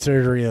foot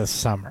surgery this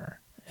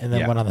summer and then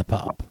Yeah. went on the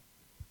pup.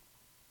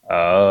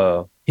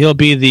 Oh, He'll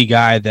be the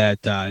guy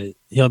that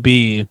he'll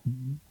be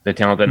the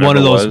talent that one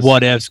of never those was.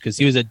 what ifs because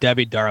he was a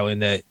Debbie Darling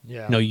that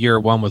Yeah. year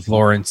one with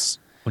Lawrence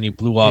when he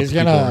blew up. He's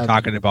People gonna- were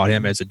talking about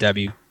him as a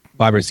Debbie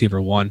wide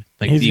receiver one.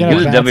 Like He's the, gonna he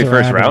was bounce definitely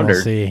first around and rounder.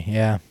 We'll see.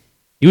 Yeah.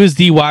 he was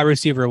the wide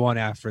receiver one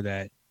after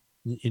that.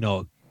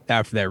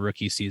 After that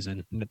rookie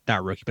season,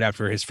 not rookie, but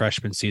after his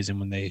freshman season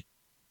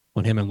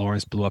when him and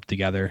Lawrence blew up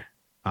together.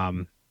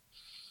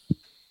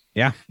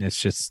 Yeah, it's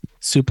just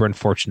super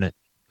unfortunate.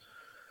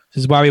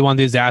 This is why we want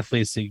these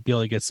athletes to be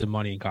able to get some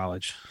money in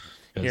college.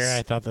 'Cause- Here,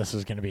 I thought this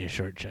was going to be a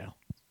short show.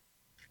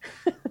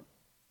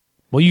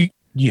 Well,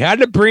 you had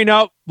to bring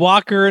up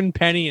Walker and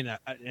Penny,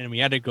 and we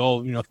had to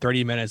go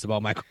 30 minutes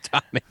about Michael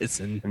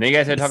Thomas and And then you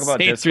guys had to talk about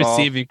Saints disc golf.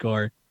 receiving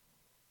core.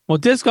 Well,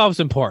 disc golf's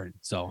important,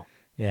 so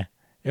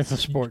It's a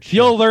sports show.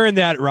 you'll learn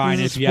that, Ryan,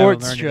 It's a if you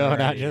haven't sports learned it show,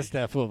 not already. just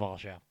a football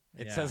show.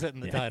 It Yeah. says it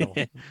in the title.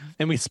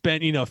 And we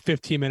spent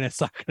 15 minutes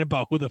talking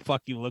about who the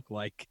fuck you look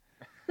like.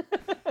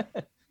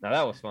 Now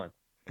that was fun.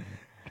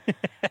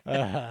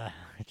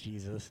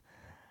 Jesus.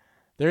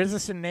 There is a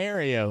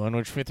scenario in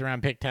which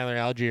fifth-round pick Tyler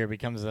Algier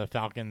becomes the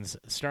Falcons'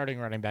 starting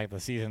running back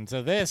this season.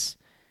 So this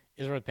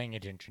is worth paying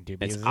attention to.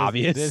 because It's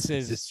obvious. This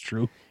is It's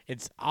true.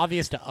 it's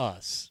obvious to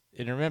us.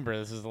 And remember,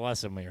 this is the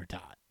lesson we were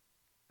taught.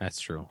 That's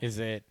true. Is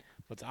that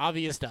what's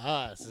obvious to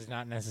us is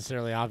not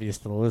necessarily obvious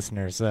to the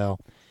listener. So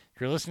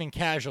if you're listening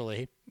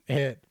casually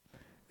at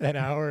an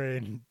hour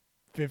and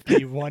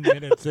 51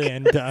 minutes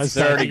in to us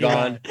It's already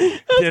talking about gone.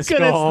 disc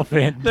gonna- golf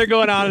and They're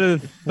going on to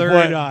the third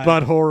what Ballers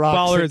Butthole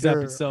Rock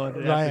episode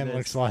after Ryan this.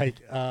 looks like.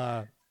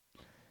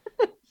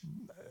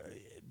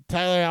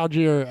 Tyler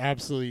Algier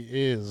absolutely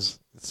is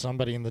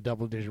somebody in the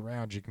double-digit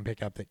rounds you can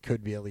pick up that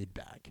could be a lead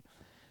back.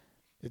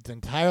 It's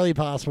entirely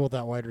possible with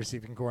that wide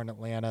receiving core in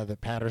Atlanta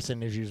that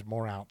Patterson is used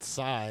more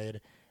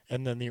outside,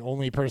 and then the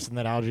only person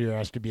that Algier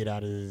has to beat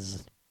out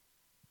is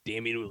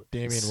Damian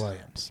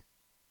Williams.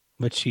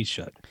 Which he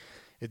should.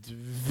 It's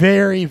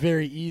very,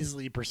 very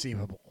easily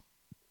perceivable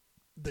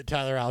that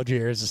Tyler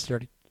Algier is a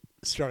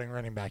starting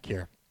running back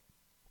here.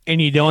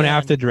 And you don't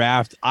have And- to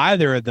draft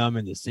either of them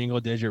in the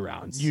single-digit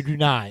rounds. You do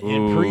not. In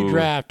Ooh.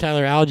 pre-draft,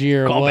 Tyler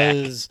Algier Call back.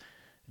 was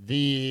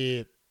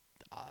the.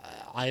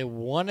 I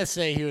want to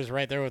say he was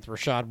right there with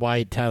Rashad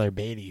White, Tyler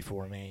Beatty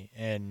for me,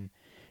 and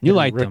You in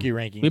liked rookie him.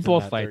 rankings. We in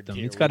both that liked third him.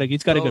 tier. He's got a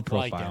We good both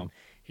liked profile. him.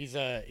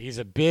 He's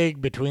a big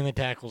between the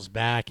tackles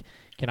back.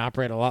 Can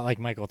operate a lot like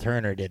Michael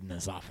Turner did in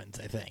this offense,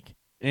 I think.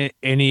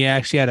 And he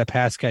actually had a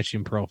pass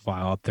catching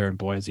profile up there in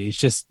Boise. It's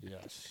just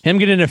Yes. him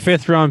getting a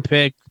 5th-round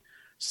pick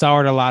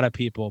soured a lot of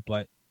people,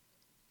 but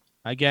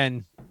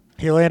again,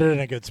 He landed in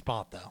a good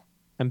spot though.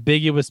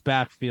 ambiguous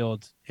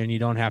backfield, and you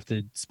don't have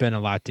to spend a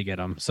lot to get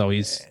him. So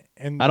he's.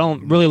 And I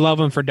don't really love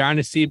him for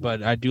dynasty,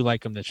 but I do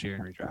like him this year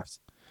in redrafts.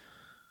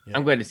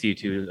 I'm glad to see you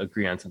two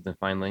agree on something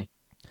finally.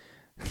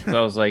 So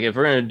I was like, if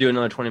we're gonna do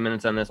another 20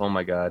 minutes on this, oh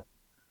my god.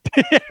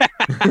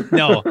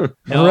 No,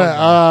 All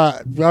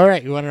right, all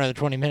right, you want another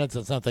 20 minutes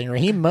on something?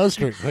 Raheem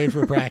Mostert played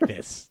for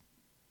practice.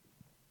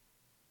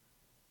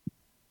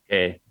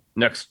 Okay,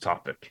 next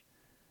topic.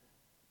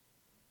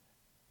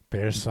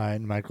 Bears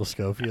signed Michael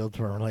Schofield,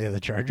 formerly of the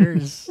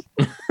Chargers.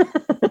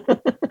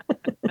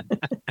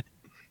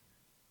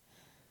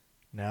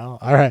 No?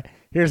 All right.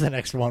 Here's the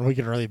next one. We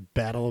can really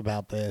battle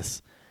about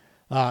this.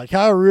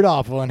 Kyle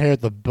Rudolph will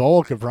inherit the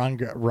bulk of Rob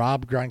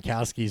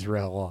Gronkowski's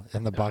role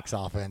in the Bucs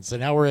offense. So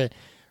now we're at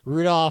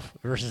Rudolph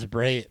versus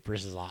Brait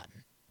versus Otten.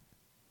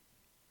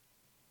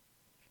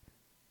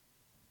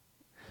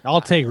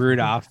 I'll take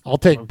Rudolph. I'll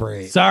take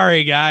Brait.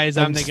 Sorry, guys.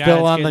 I'm the guy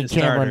still that's on the getting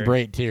the Cameron starter.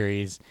 Brait tier.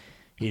 He's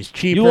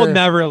cheaper. You will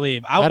never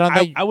leave. I don't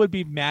think- I would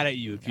be mad at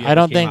you if you. I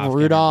don't ever came think off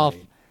Rudolph,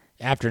 Cameron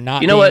Brate. after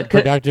not You know being what?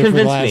 productive for the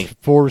Convince last me.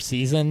 4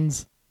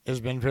 seasons, has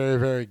been very,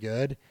 very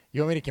good.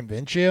 You want me to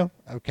convince you?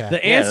 Okay. The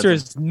Yeah, answer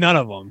that's is none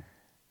of them.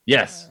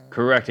 Yes,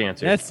 correct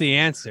answer. That's the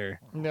answer.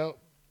 Nope.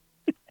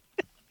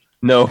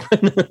 No.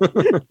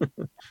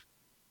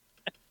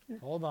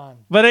 Hold on.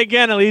 But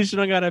again, at least you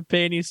don't gotta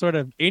pay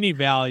any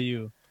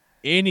value,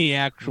 any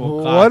actual.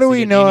 What cost do to we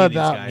get know any of these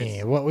about guys.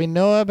 me? What we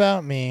know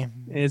about me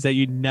Is that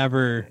you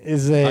never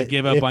is that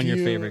give up if on your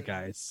you favorite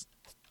guys.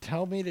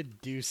 Tell me to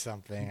do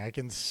something. I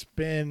can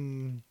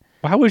spin.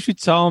 Why would you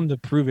tell them to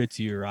prove it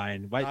to you,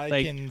 Ryan? Why, I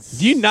like, can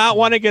do you not s-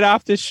 want to get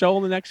off this show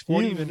in the next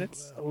 40 You've-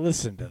 minutes?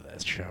 Listen to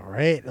this show,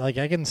 right? Like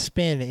I can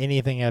spin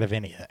anything out of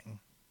anything.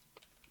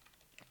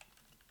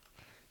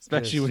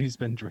 Especially Yes. when he's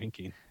been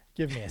drinking.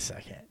 Give me a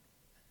second.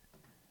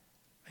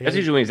 That's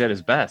usually when he's at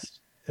his best.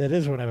 That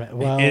is what I meant.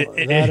 Well, He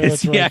that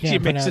is he what I actually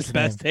can't makes pronounce his the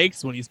best name.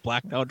 takes when he's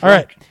blacked out All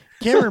right. drunk.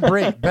 Cameron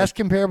Brate, best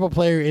comparable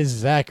player is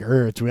Zach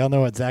Ertz. We all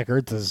know what Zach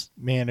Ertz has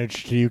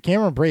managed to do.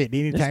 Cameron Brate,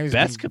 anytime he's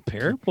Best been,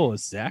 comparable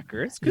is Zach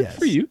Ertz. Good Yes.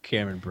 for you,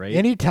 Cameron Brate.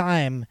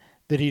 anytime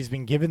that he's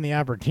been given the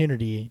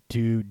opportunity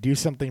to do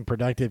something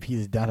productive,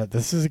 he's done it.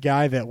 This is a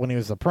guy that when he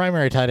was the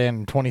primary tight end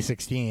in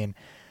 2016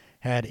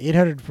 had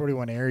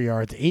 841 air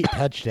yards, 8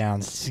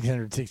 touchdowns,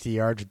 660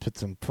 yards, which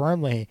puts him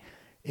firmly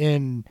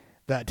in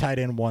that tight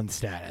end 1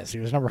 status. He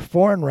was number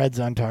 4 in red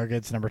zone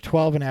targets, number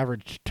 12 in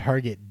average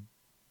target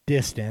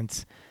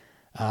distance,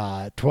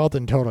 12th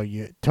in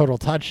total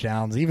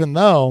touchdowns, even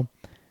though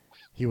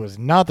he was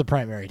not the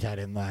primary tight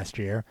end last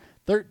year.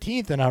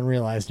 13th in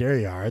unrealized air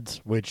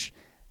yards, which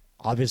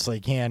obviously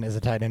can, as a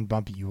tight end,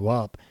 bump you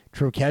up.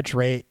 True catch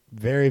rate,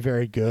 very,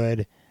 very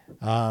good.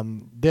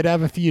 Did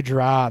have a few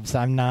drops.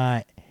 I'm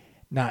not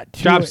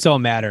too... Drops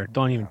don't matter.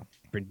 No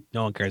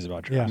one cares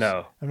about drops. Yeah.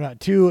 No. I'm not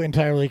too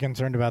entirely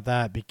concerned about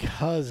that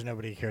because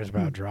nobody cares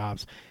about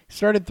drops. He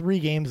started 3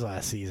 games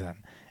last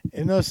season.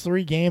 In those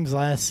 3 games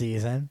last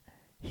season,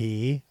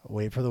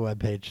 wait for the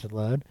webpage to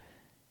load.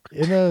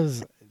 In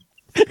those...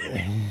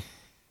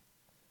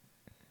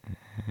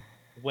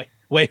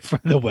 Wait for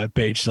the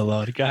webpage to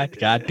load. God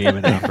damn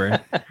it, Humber.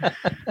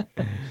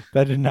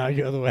 That did not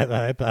go the way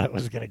that I thought it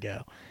was going to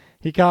go.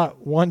 He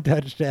caught 1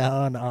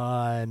 touchdown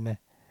on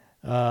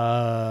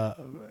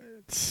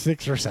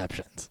 6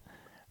 receptions.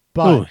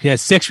 But Ooh, he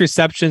has 6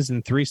 receptions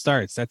and 3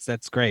 starts.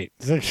 That's great.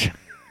 6,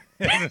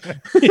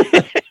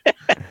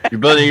 You're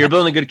building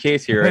a good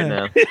case here right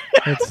now.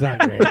 it's not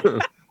great.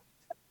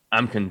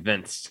 I'm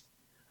convinced.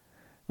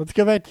 Let's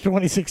go back to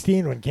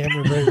 2016 when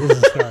Cameron Brate was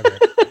a starter.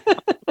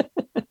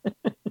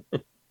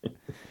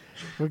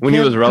 When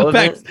he was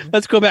relevant.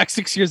 Let's go back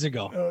 6 years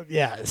ago.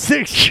 Yeah,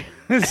 6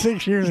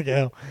 years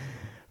ago,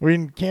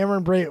 when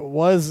Cameron Brate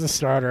was the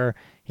starter,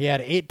 he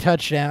had 8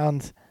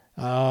 touchdowns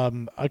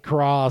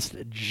across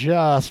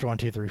just 1,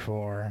 2, 3,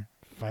 4,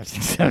 5,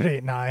 6, 7,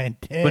 8, 9,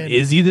 10. But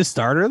is he the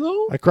starter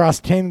though? Across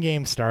 10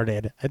 games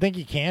started. I think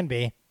he can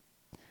be.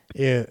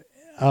 He's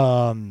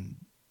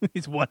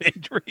 1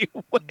 injury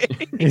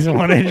away. He's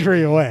 1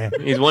 injury away.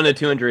 He's 1 to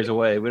 2 injuries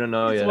away. We don't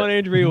know He's yet. 1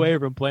 injury away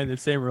from playing the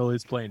same role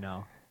he's playing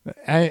now.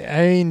 I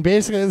mean,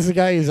 basically, this is a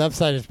guy whose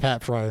upside is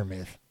Pat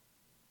Freiermuth.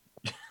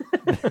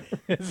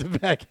 It's a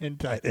back end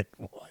tight end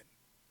 1.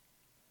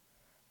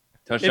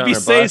 Touchdown If he or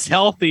stays bust.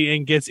 healthy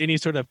and gets any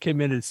sort of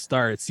committed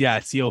starts,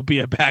 yes, he'll be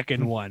a back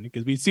end 1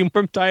 because we've seen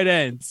from tight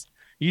ends.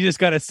 You just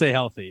got to stay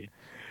healthy.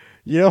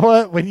 You know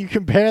what? When you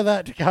compare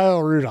that to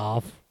Kyle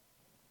Rudolph,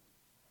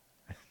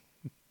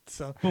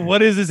 so But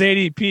what is his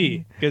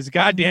ADP? Because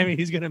goddamn it,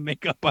 he's going to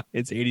make up on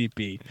his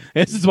ADP.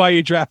 This is why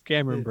you draft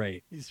Cameron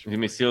Brate. he's Let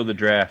me seal the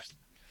draft.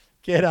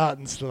 Get out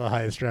and still the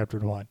highest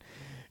drafted 1.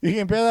 You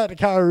compare that to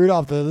Kyle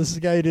Rudolph, though. This is a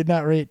guy who did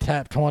not rate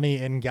top 20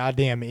 in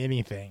goddamn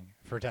anything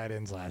for tight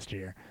ends last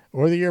year,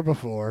 or the year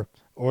before,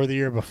 or the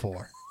year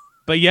before.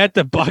 But yet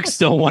the Bucks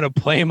still want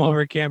to play him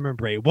over Cameron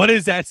Brate. What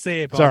does that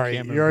say about Sorry,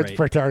 Cameron yards Brate?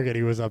 per target,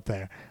 he was up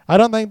there. I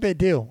don't think they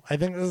do. I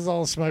think this is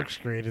all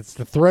smokescreen. It's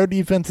to throw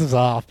defenses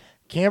off.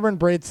 Cameron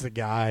Brate's the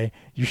guy.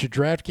 You should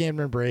draft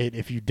Cameron Brate.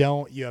 If you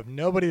don't, you have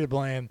nobody to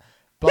blame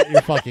but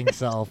your fucking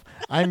self.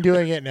 I'm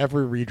doing it in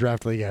every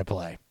redraft league I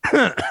play.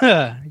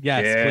 Yes,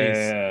 please.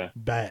 Yeah.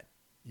 Bet.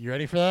 You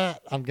ready for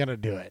that? I'm going to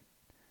do it.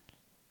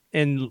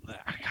 And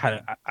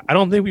God, I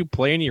don't think we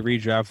play any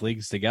redraft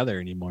leagues together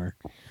anymore.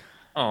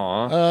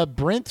 Aw.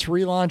 Brent's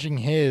relaunching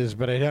his,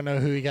 but I don't know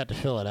who he got to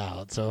fill it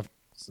out. So,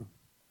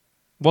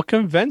 What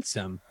convinced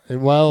him?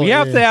 well, We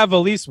have to have at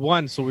least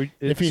one. So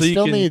if he so you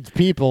still can- needs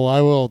people,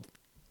 I will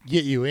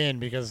get you in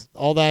because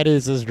all that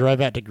is drive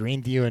out to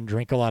Greenview and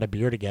drink a lot of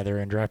beer together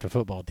and draft a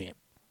football team.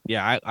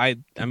 Yeah, I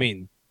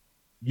mean,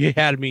 you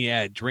had me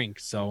at drink,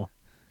 so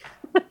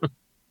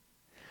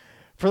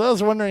For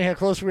those wondering how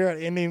close we are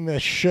at ending the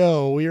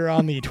show, we are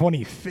on the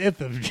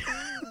 25th of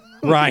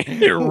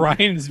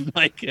Ryan's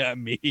like,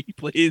 me,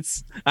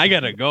 please. I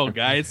gotta go,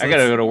 guys. I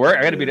gotta go to work.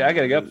 I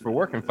gotta get up for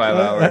work in 5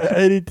 hours.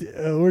 I need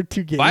to, we're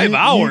too gay. 5 You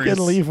hours?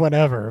 can leave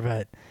whenever,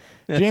 but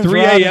At James 3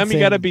 a.m. Robinson-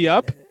 You gotta be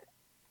up.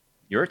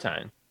 Your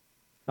time.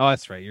 Oh,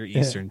 that's right. You're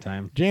Eastern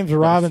time. James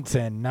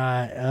Robinson,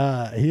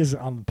 he's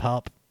on the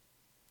pup.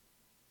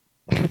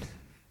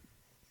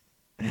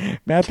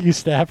 Matthew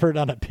Stafford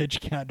on a pitch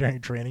count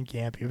during training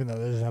camp, even though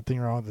there's nothing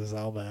wrong with his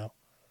elbow.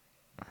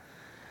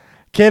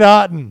 Kid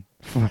Otten,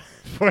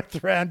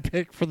 4th round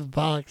pick for the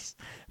Bucs,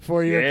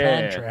 4-year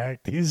Yeah.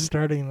 contract. He's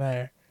starting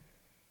there.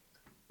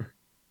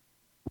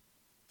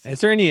 Is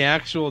there any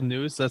actual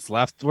news that's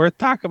left worth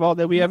talking about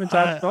that we haven't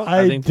talked about?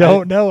 I think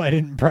don't know. I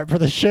didn't prep for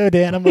the show,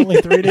 Dan. I'm only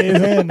 3 days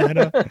in. I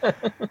don't.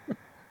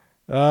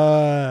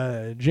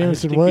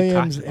 Jameson think we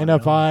Williams, talked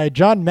about it. NFI,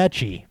 John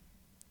Mechie,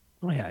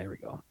 Oh yeah, here we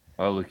go.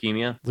 Oh,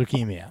 leukemia.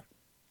 leukemia.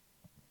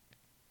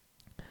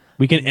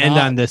 We can end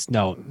Not- on this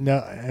note.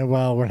 No,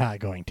 well, we're not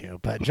going to.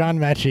 But John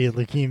Mechie,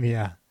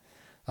 leukemia,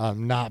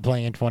 not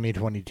playing in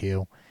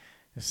 2022.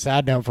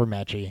 Sad note for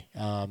Mechie.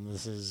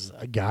 This is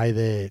a guy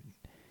that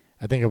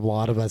I think a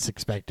lot of us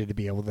expected to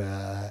be able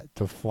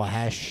to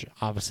flash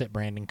opposite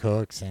Brandon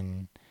Cooks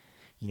and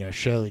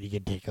show that he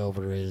could take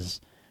over his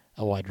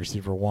a wide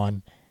receiver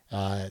one.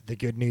 The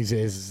good news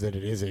is that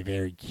it is a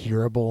very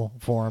curable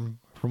form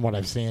from what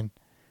I've seen.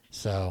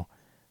 So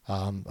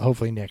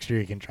hopefully next year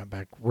he can jump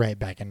right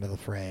back into the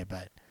fray.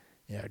 But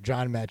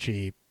John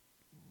Mechie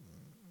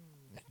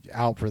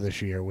out for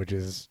this year, which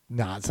is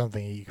not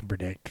something you can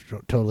predict.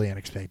 Totally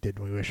unexpected.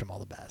 We wish him all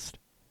the best.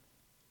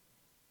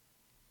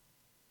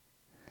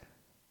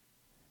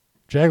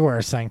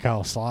 Jaguars signed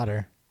Kyle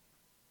Slaughter.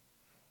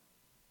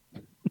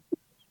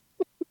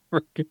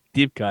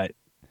 Deep cut.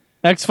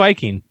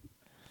 Ex-Viking.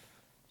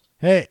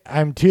 Hey,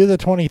 I'm to the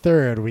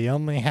 23rd. We've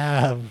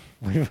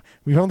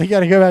only got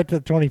to go back to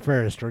the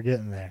 21st. We're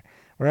getting there.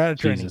 We're out of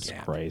training Jesus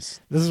camp.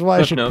 Christ. This is why I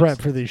Cliff should notes. prep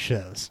for these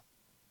shows.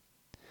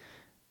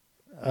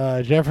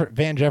 Van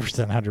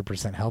Jefferson,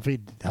 100%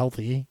 healthy.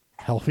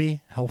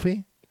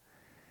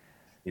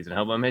 He's gonna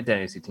help on my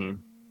dynasty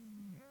team.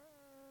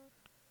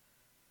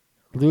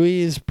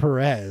 Luis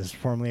Perez,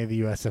 formerly of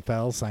the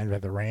USFL, signed by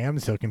the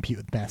Rams. He'll compete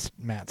with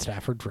Matt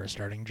Stafford for a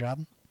starting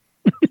job.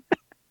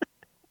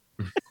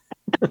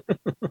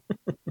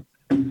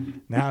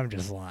 Now I'm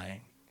just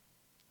lying.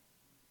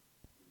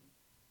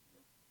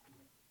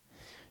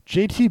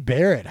 JT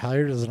Barrett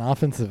hired as an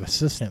offensive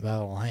assistant by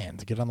the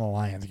Lions. Get on the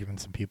Lions, giving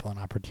some people an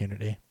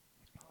opportunity.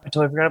 I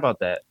totally forgot about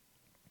that.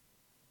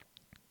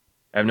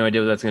 I have no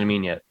idea what that's going to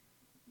mean yet,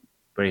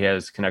 but he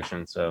has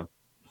connections, so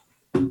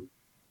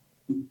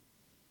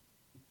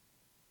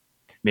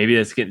maybe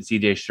let's get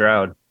CJ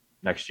Stroud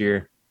next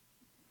year.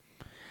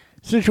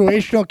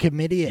 Situational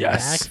committee at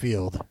Yes.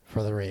 backfield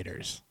for the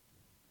Raiders.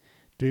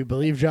 Do you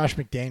believe Josh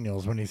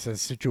McDaniels when he says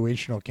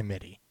situational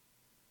committee?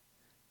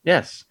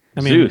 Yes,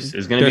 I mean, Zeus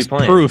is going to be there's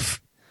playing.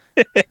 proof.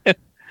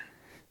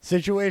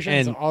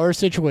 Situations And- are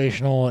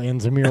situational, and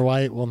Zamir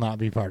White will not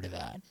be part of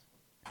that.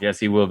 Yes,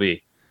 he will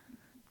be.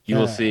 You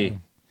will see.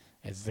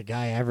 As the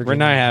guy averaging. We're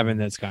not having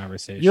this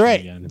conversation You're right.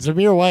 again.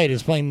 Zamir White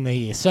is playing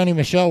the Sonny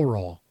Michel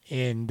role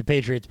in the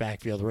Patriots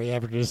backfield, where he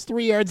averages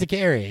 3 yards a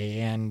carry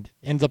and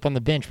ends up on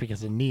the bench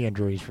because of knee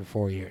injuries for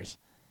 4 years.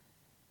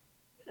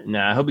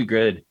 Nah, he'll be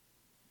good.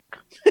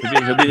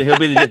 He'll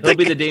be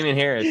the Damian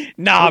Harris.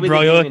 Nah, He'll be bro,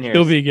 the Damian he'll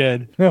Harris. be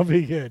good. He'll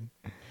be good.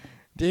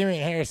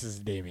 Damian Harris is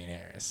Damian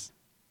Harris.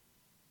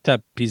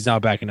 Except he's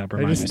not backing up I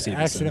Ramon just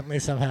Stevenson. accidentally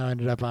somehow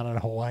ended up on a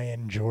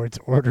Hawaiian Jorts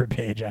order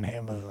page on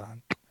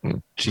Amazon.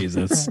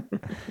 Jesus.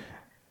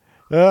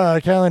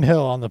 Kylan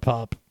Hill on the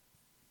pup.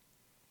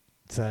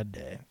 Sad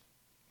day.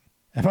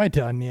 Am I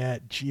done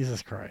yet?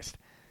 Jesus Christ.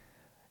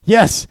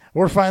 Yes,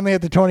 we're finally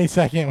at the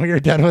 22nd. We are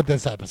done with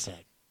this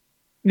episode.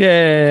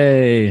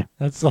 Yay.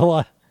 That's a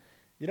lot.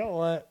 You know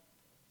what?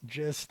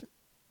 Just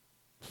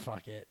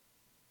fuck it.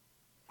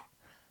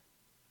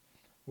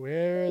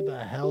 Where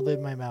the hell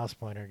did my mouse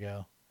pointer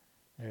go?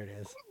 There it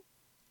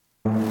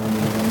is.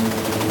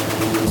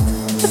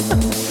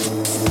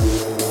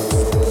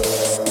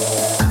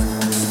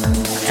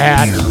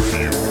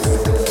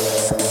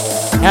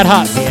 At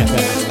Hot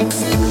BFF.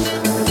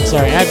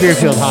 Sorry, at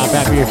Beerfield Hop,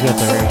 at Beerfield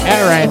 30,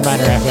 at Ryan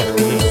Miner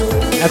FFB,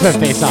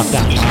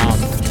 FFFaceoff.com.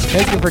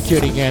 Thank you for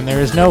tuning in. There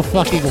is no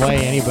fucking way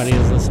anybody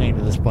is listening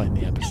to this point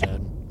in the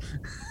episode.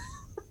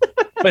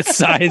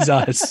 Besides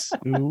us.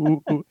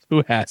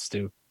 Who has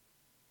to?